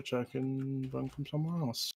sources, which I can run from somewhere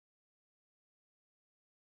else.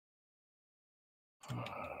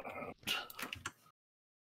 Alright.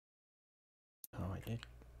 Oh, I did.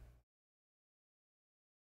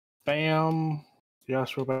 Bam.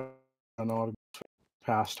 Yes, we're back. I know it's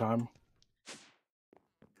pastime.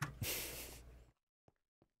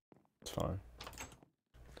 It's fine.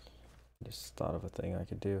 Just thought of a thing I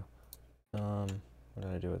could do. What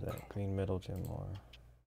did I do with that? Green middle gem ore.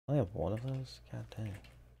 I only have one of those? God dang.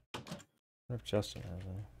 I wonder if Justin has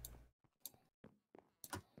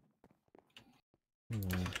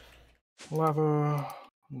any. Lever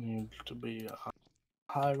needs to be a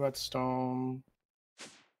high redstone.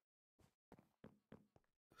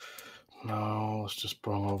 Now let's just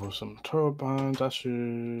bring over some turbines. That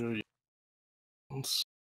should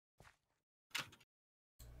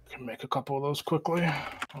can make a couple of those quickly.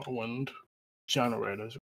 Wind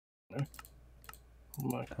generators.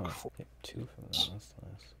 Like Oh, get 2 from that. That's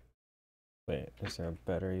nice. Wait, is there a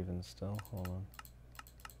better even still? Hold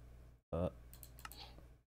on.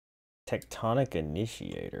 Tectonic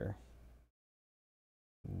initiator.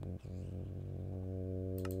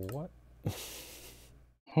 What?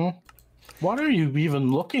 What are you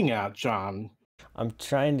even looking at, John? I'm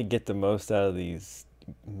trying to get the most out of these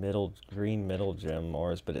green middle gem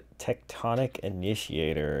ores, but tectonic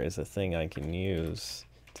initiator is a thing I can use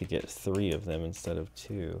to get 3 of them instead of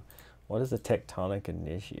 2. What is a tectonic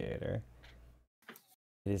initiator?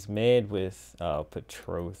 It is made with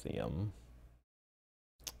petrothium.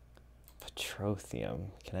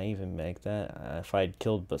 Petrothium. Can I even make that? If I'd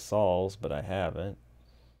killed basals, but I haven't.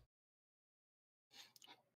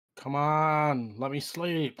 Come on, let me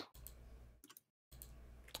sleep.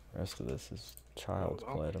 The rest of this is child's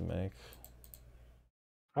play to make.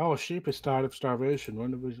 Oh, sheep has died of starvation.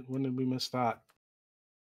 When did we miss that?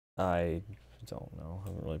 I don't know. I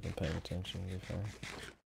haven't really been paying attention, to be fair.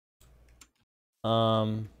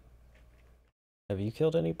 Have you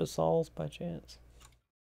killed any basals by chance?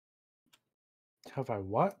 Have I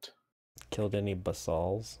what? Killed any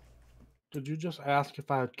basals? Did you just ask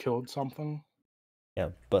if I had killed something? Yeah,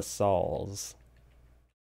 basals.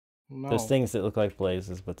 No. Those things that look like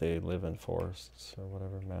blazes, but they live in forests or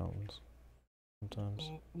whatever, mountains. Sometimes.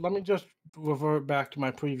 Let me just revert back to my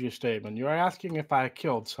previous statement. You're asking if I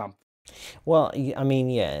killed something. Well, I mean,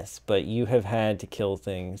 yes, but you have had to kill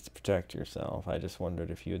things to protect yourself. I just wondered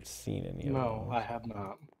if you had seen any of those. No, I have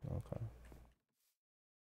not. Okay.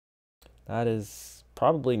 That is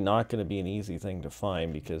probably not going to be an easy thing to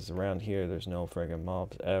find because around here there's no friggin'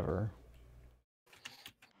 mobs ever.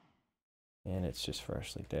 And it's just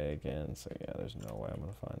freshly day again, so yeah, there's no way I'm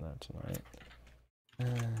going to find that tonight.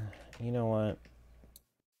 You know what?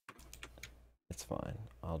 It's fine.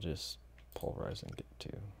 I'll just pulverize and get 2.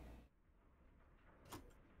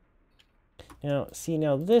 Now, see,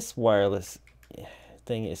 now this wireless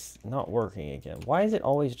thing is not working again. Why is it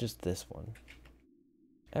always just this one?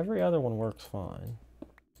 Every other one works fine. I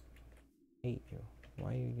hate you.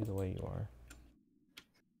 Why are you the way you are?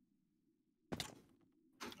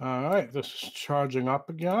 Alright, this is charging up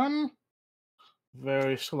again.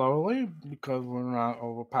 Very slowly, because we're not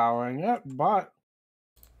overpowering it, but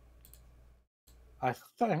I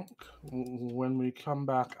think when we come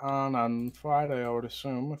back on Friday, I would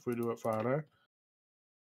assume, if we do it Friday,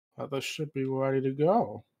 that this should be ready to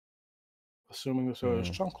go. Assuming this is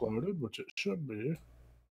chunk loaded, which it should be.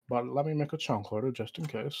 But let me make a chunk loader just in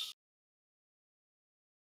case.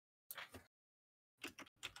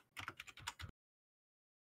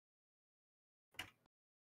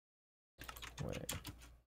 Wait.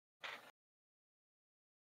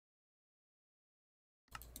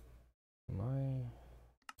 Am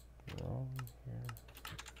I wrong here?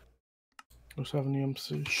 Does have an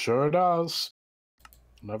EMC? Sure does.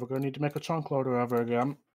 Never gonna need to make a chunk loader ever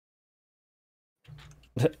again.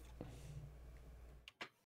 Is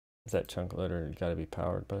that chunk loader got to be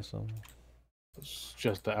powered by something? It's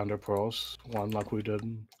just the Ender Pearls one like we did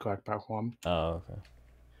in Crackback 1. Oh, okay.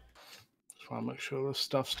 Just want to make sure this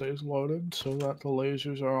stuff stays loaded so that the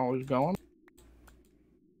lasers are always going.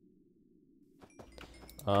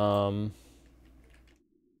 Yeah,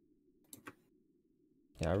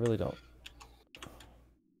 I really don't.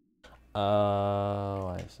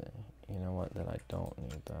 Oh, I see. You know what? Then I don't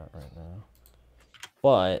need that right now.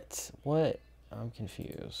 But what? I'm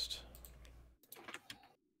confused.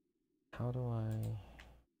 How do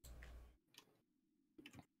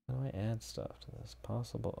I add stuff to this?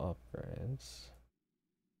 Possible upgrades.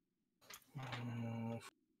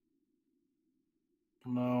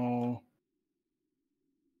 No.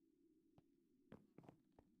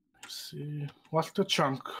 Let's see. What's the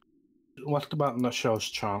chunk? What's the button that shows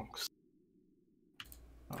chunks?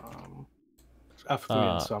 F3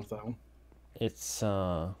 and something. It's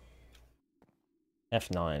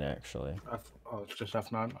F9 actually. Oh, it's just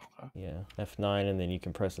F9? Okay. Yeah, F9, and then you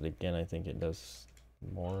can press it again. I think it does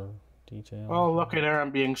more detail. Oh, look at Aaron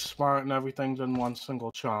being smart and everything's in one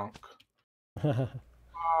single chunk.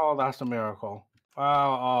 Oh, that's a miracle.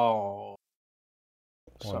 Oh.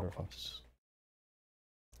 Wonderful.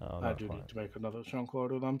 Oh, I do need to make another chunk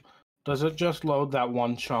load of them. Does it just load that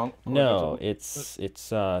one chunk? No, it's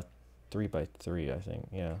 3x3, I think.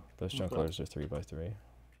 Yeah, those chunk loaders are 3x3.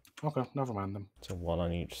 Okay, never mind them. So one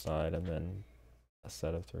on each side, and then a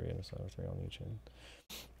set of 3 and a set of 3 on each end.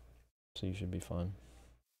 So you should be fine.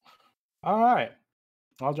 All right.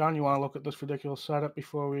 Well, John, you want to look at this ridiculous setup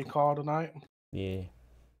before we call tonight? Yeah.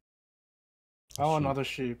 Oh, another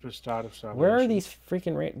sheep is out of salvation. Where are these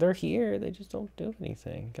freaking... They're here. They just don't do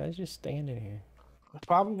anything. Guys just standing here. There's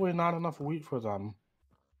probably not enough wheat for them.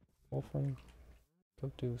 Wolfram,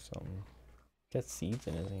 go do something. Got seeds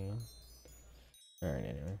in his hand. Alright,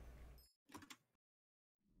 anyway.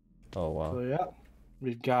 Oh, wow. So, yeah.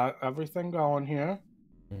 We've got everything going here.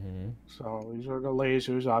 So these are the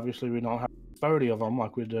lasers. Obviously, we don't have 30 of them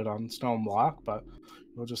like we did on Stone Block, but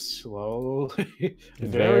we'll just slowly...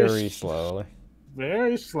 very slowly.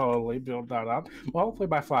 Very slowly build that up. Well, hopefully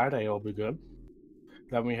by Friday it'll be good.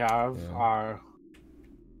 Then we have our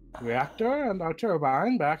reactor and our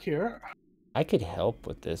turbine back here. I could help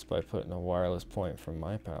with this by putting a wireless point from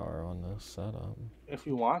my power on this setup. If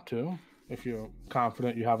you want to. If you're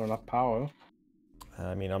confident you have enough power.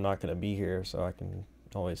 I mean, I'm not going to be here, so I can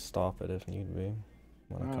always stop it if need be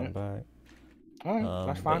when I come back. Alright,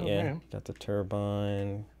 that's fine with me. Got the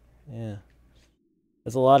turbine. Yeah.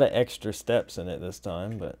 There's a lot of extra steps in it this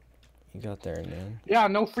time, but you got there in the end. Yeah,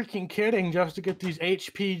 no freaking kidding. Just to get these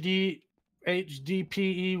HDPE,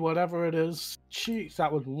 whatever it is, cheats.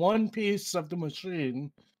 That was one piece of the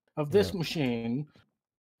machine, of this machine,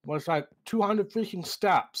 was like 200 freaking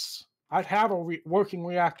steps. I'd have a working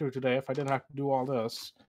reactor today if I didn't have to do all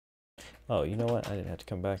this. Oh, you know what? I didn't have to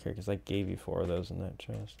come back here because I gave you 4 of those in that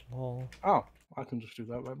chest. Lol. Oh, I can just do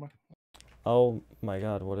that right now. Oh my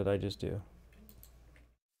god, what did I just do?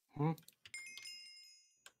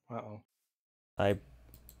 Uh-oh.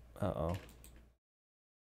 Uh-oh.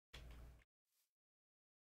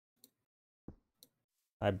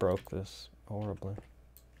 I broke this horribly.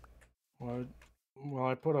 Well,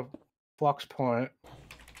 I put a flux point.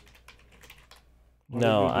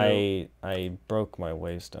 No, I broke my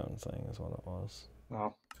waystone thing is what it was.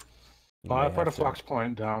 Oh. Well, I put a flux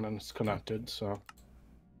point down and it's connected, so...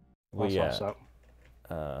 Well, yeah.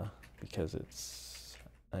 Because it's...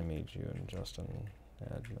 I made you and Justin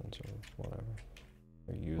admins or whatever.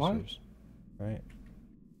 Or users. What? Right?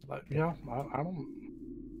 But, yeah, I don't...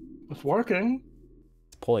 It's working.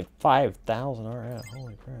 It's pulling 5,000 RF.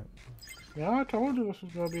 Holy crap. Yeah, I told you this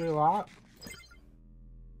was going to be a lot.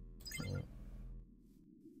 Yeah.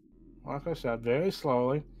 Like I said, very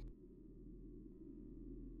slowly.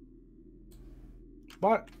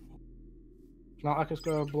 But it's not like it's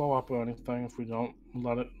going to blow up or anything if we don't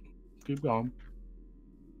let it keep going.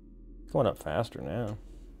 It's going up faster now.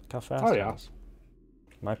 Look how fast it is.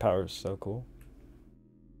 My power is so cool.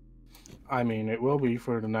 I mean, it will be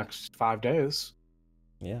for the next 5 days.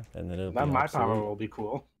 Yeah, and then it'll Then be my power obsolete. will be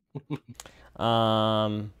cool.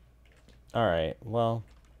 All right. Well,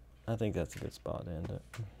 I think that's a good spot to end it.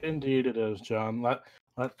 Indeed, it is, John.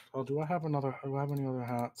 Oh, do I have any other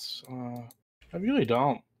hats? I really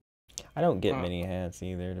don't. I don't get many hats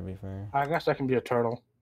either, to be fair. I guess I can be a turtle.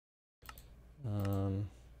 You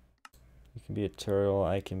can be a turtle.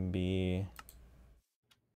 I can be.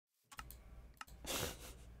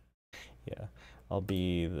 Yeah, I'll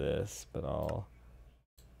be this, but I'll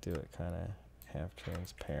do it kind of half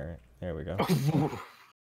transparent. There we go.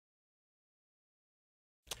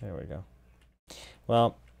 There we go.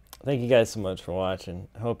 Well, thank you guys so much for watching.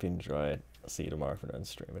 I hope you enjoyed. I'll see you tomorrow for another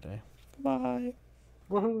stream a day. Bye.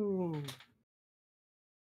 Woohoo!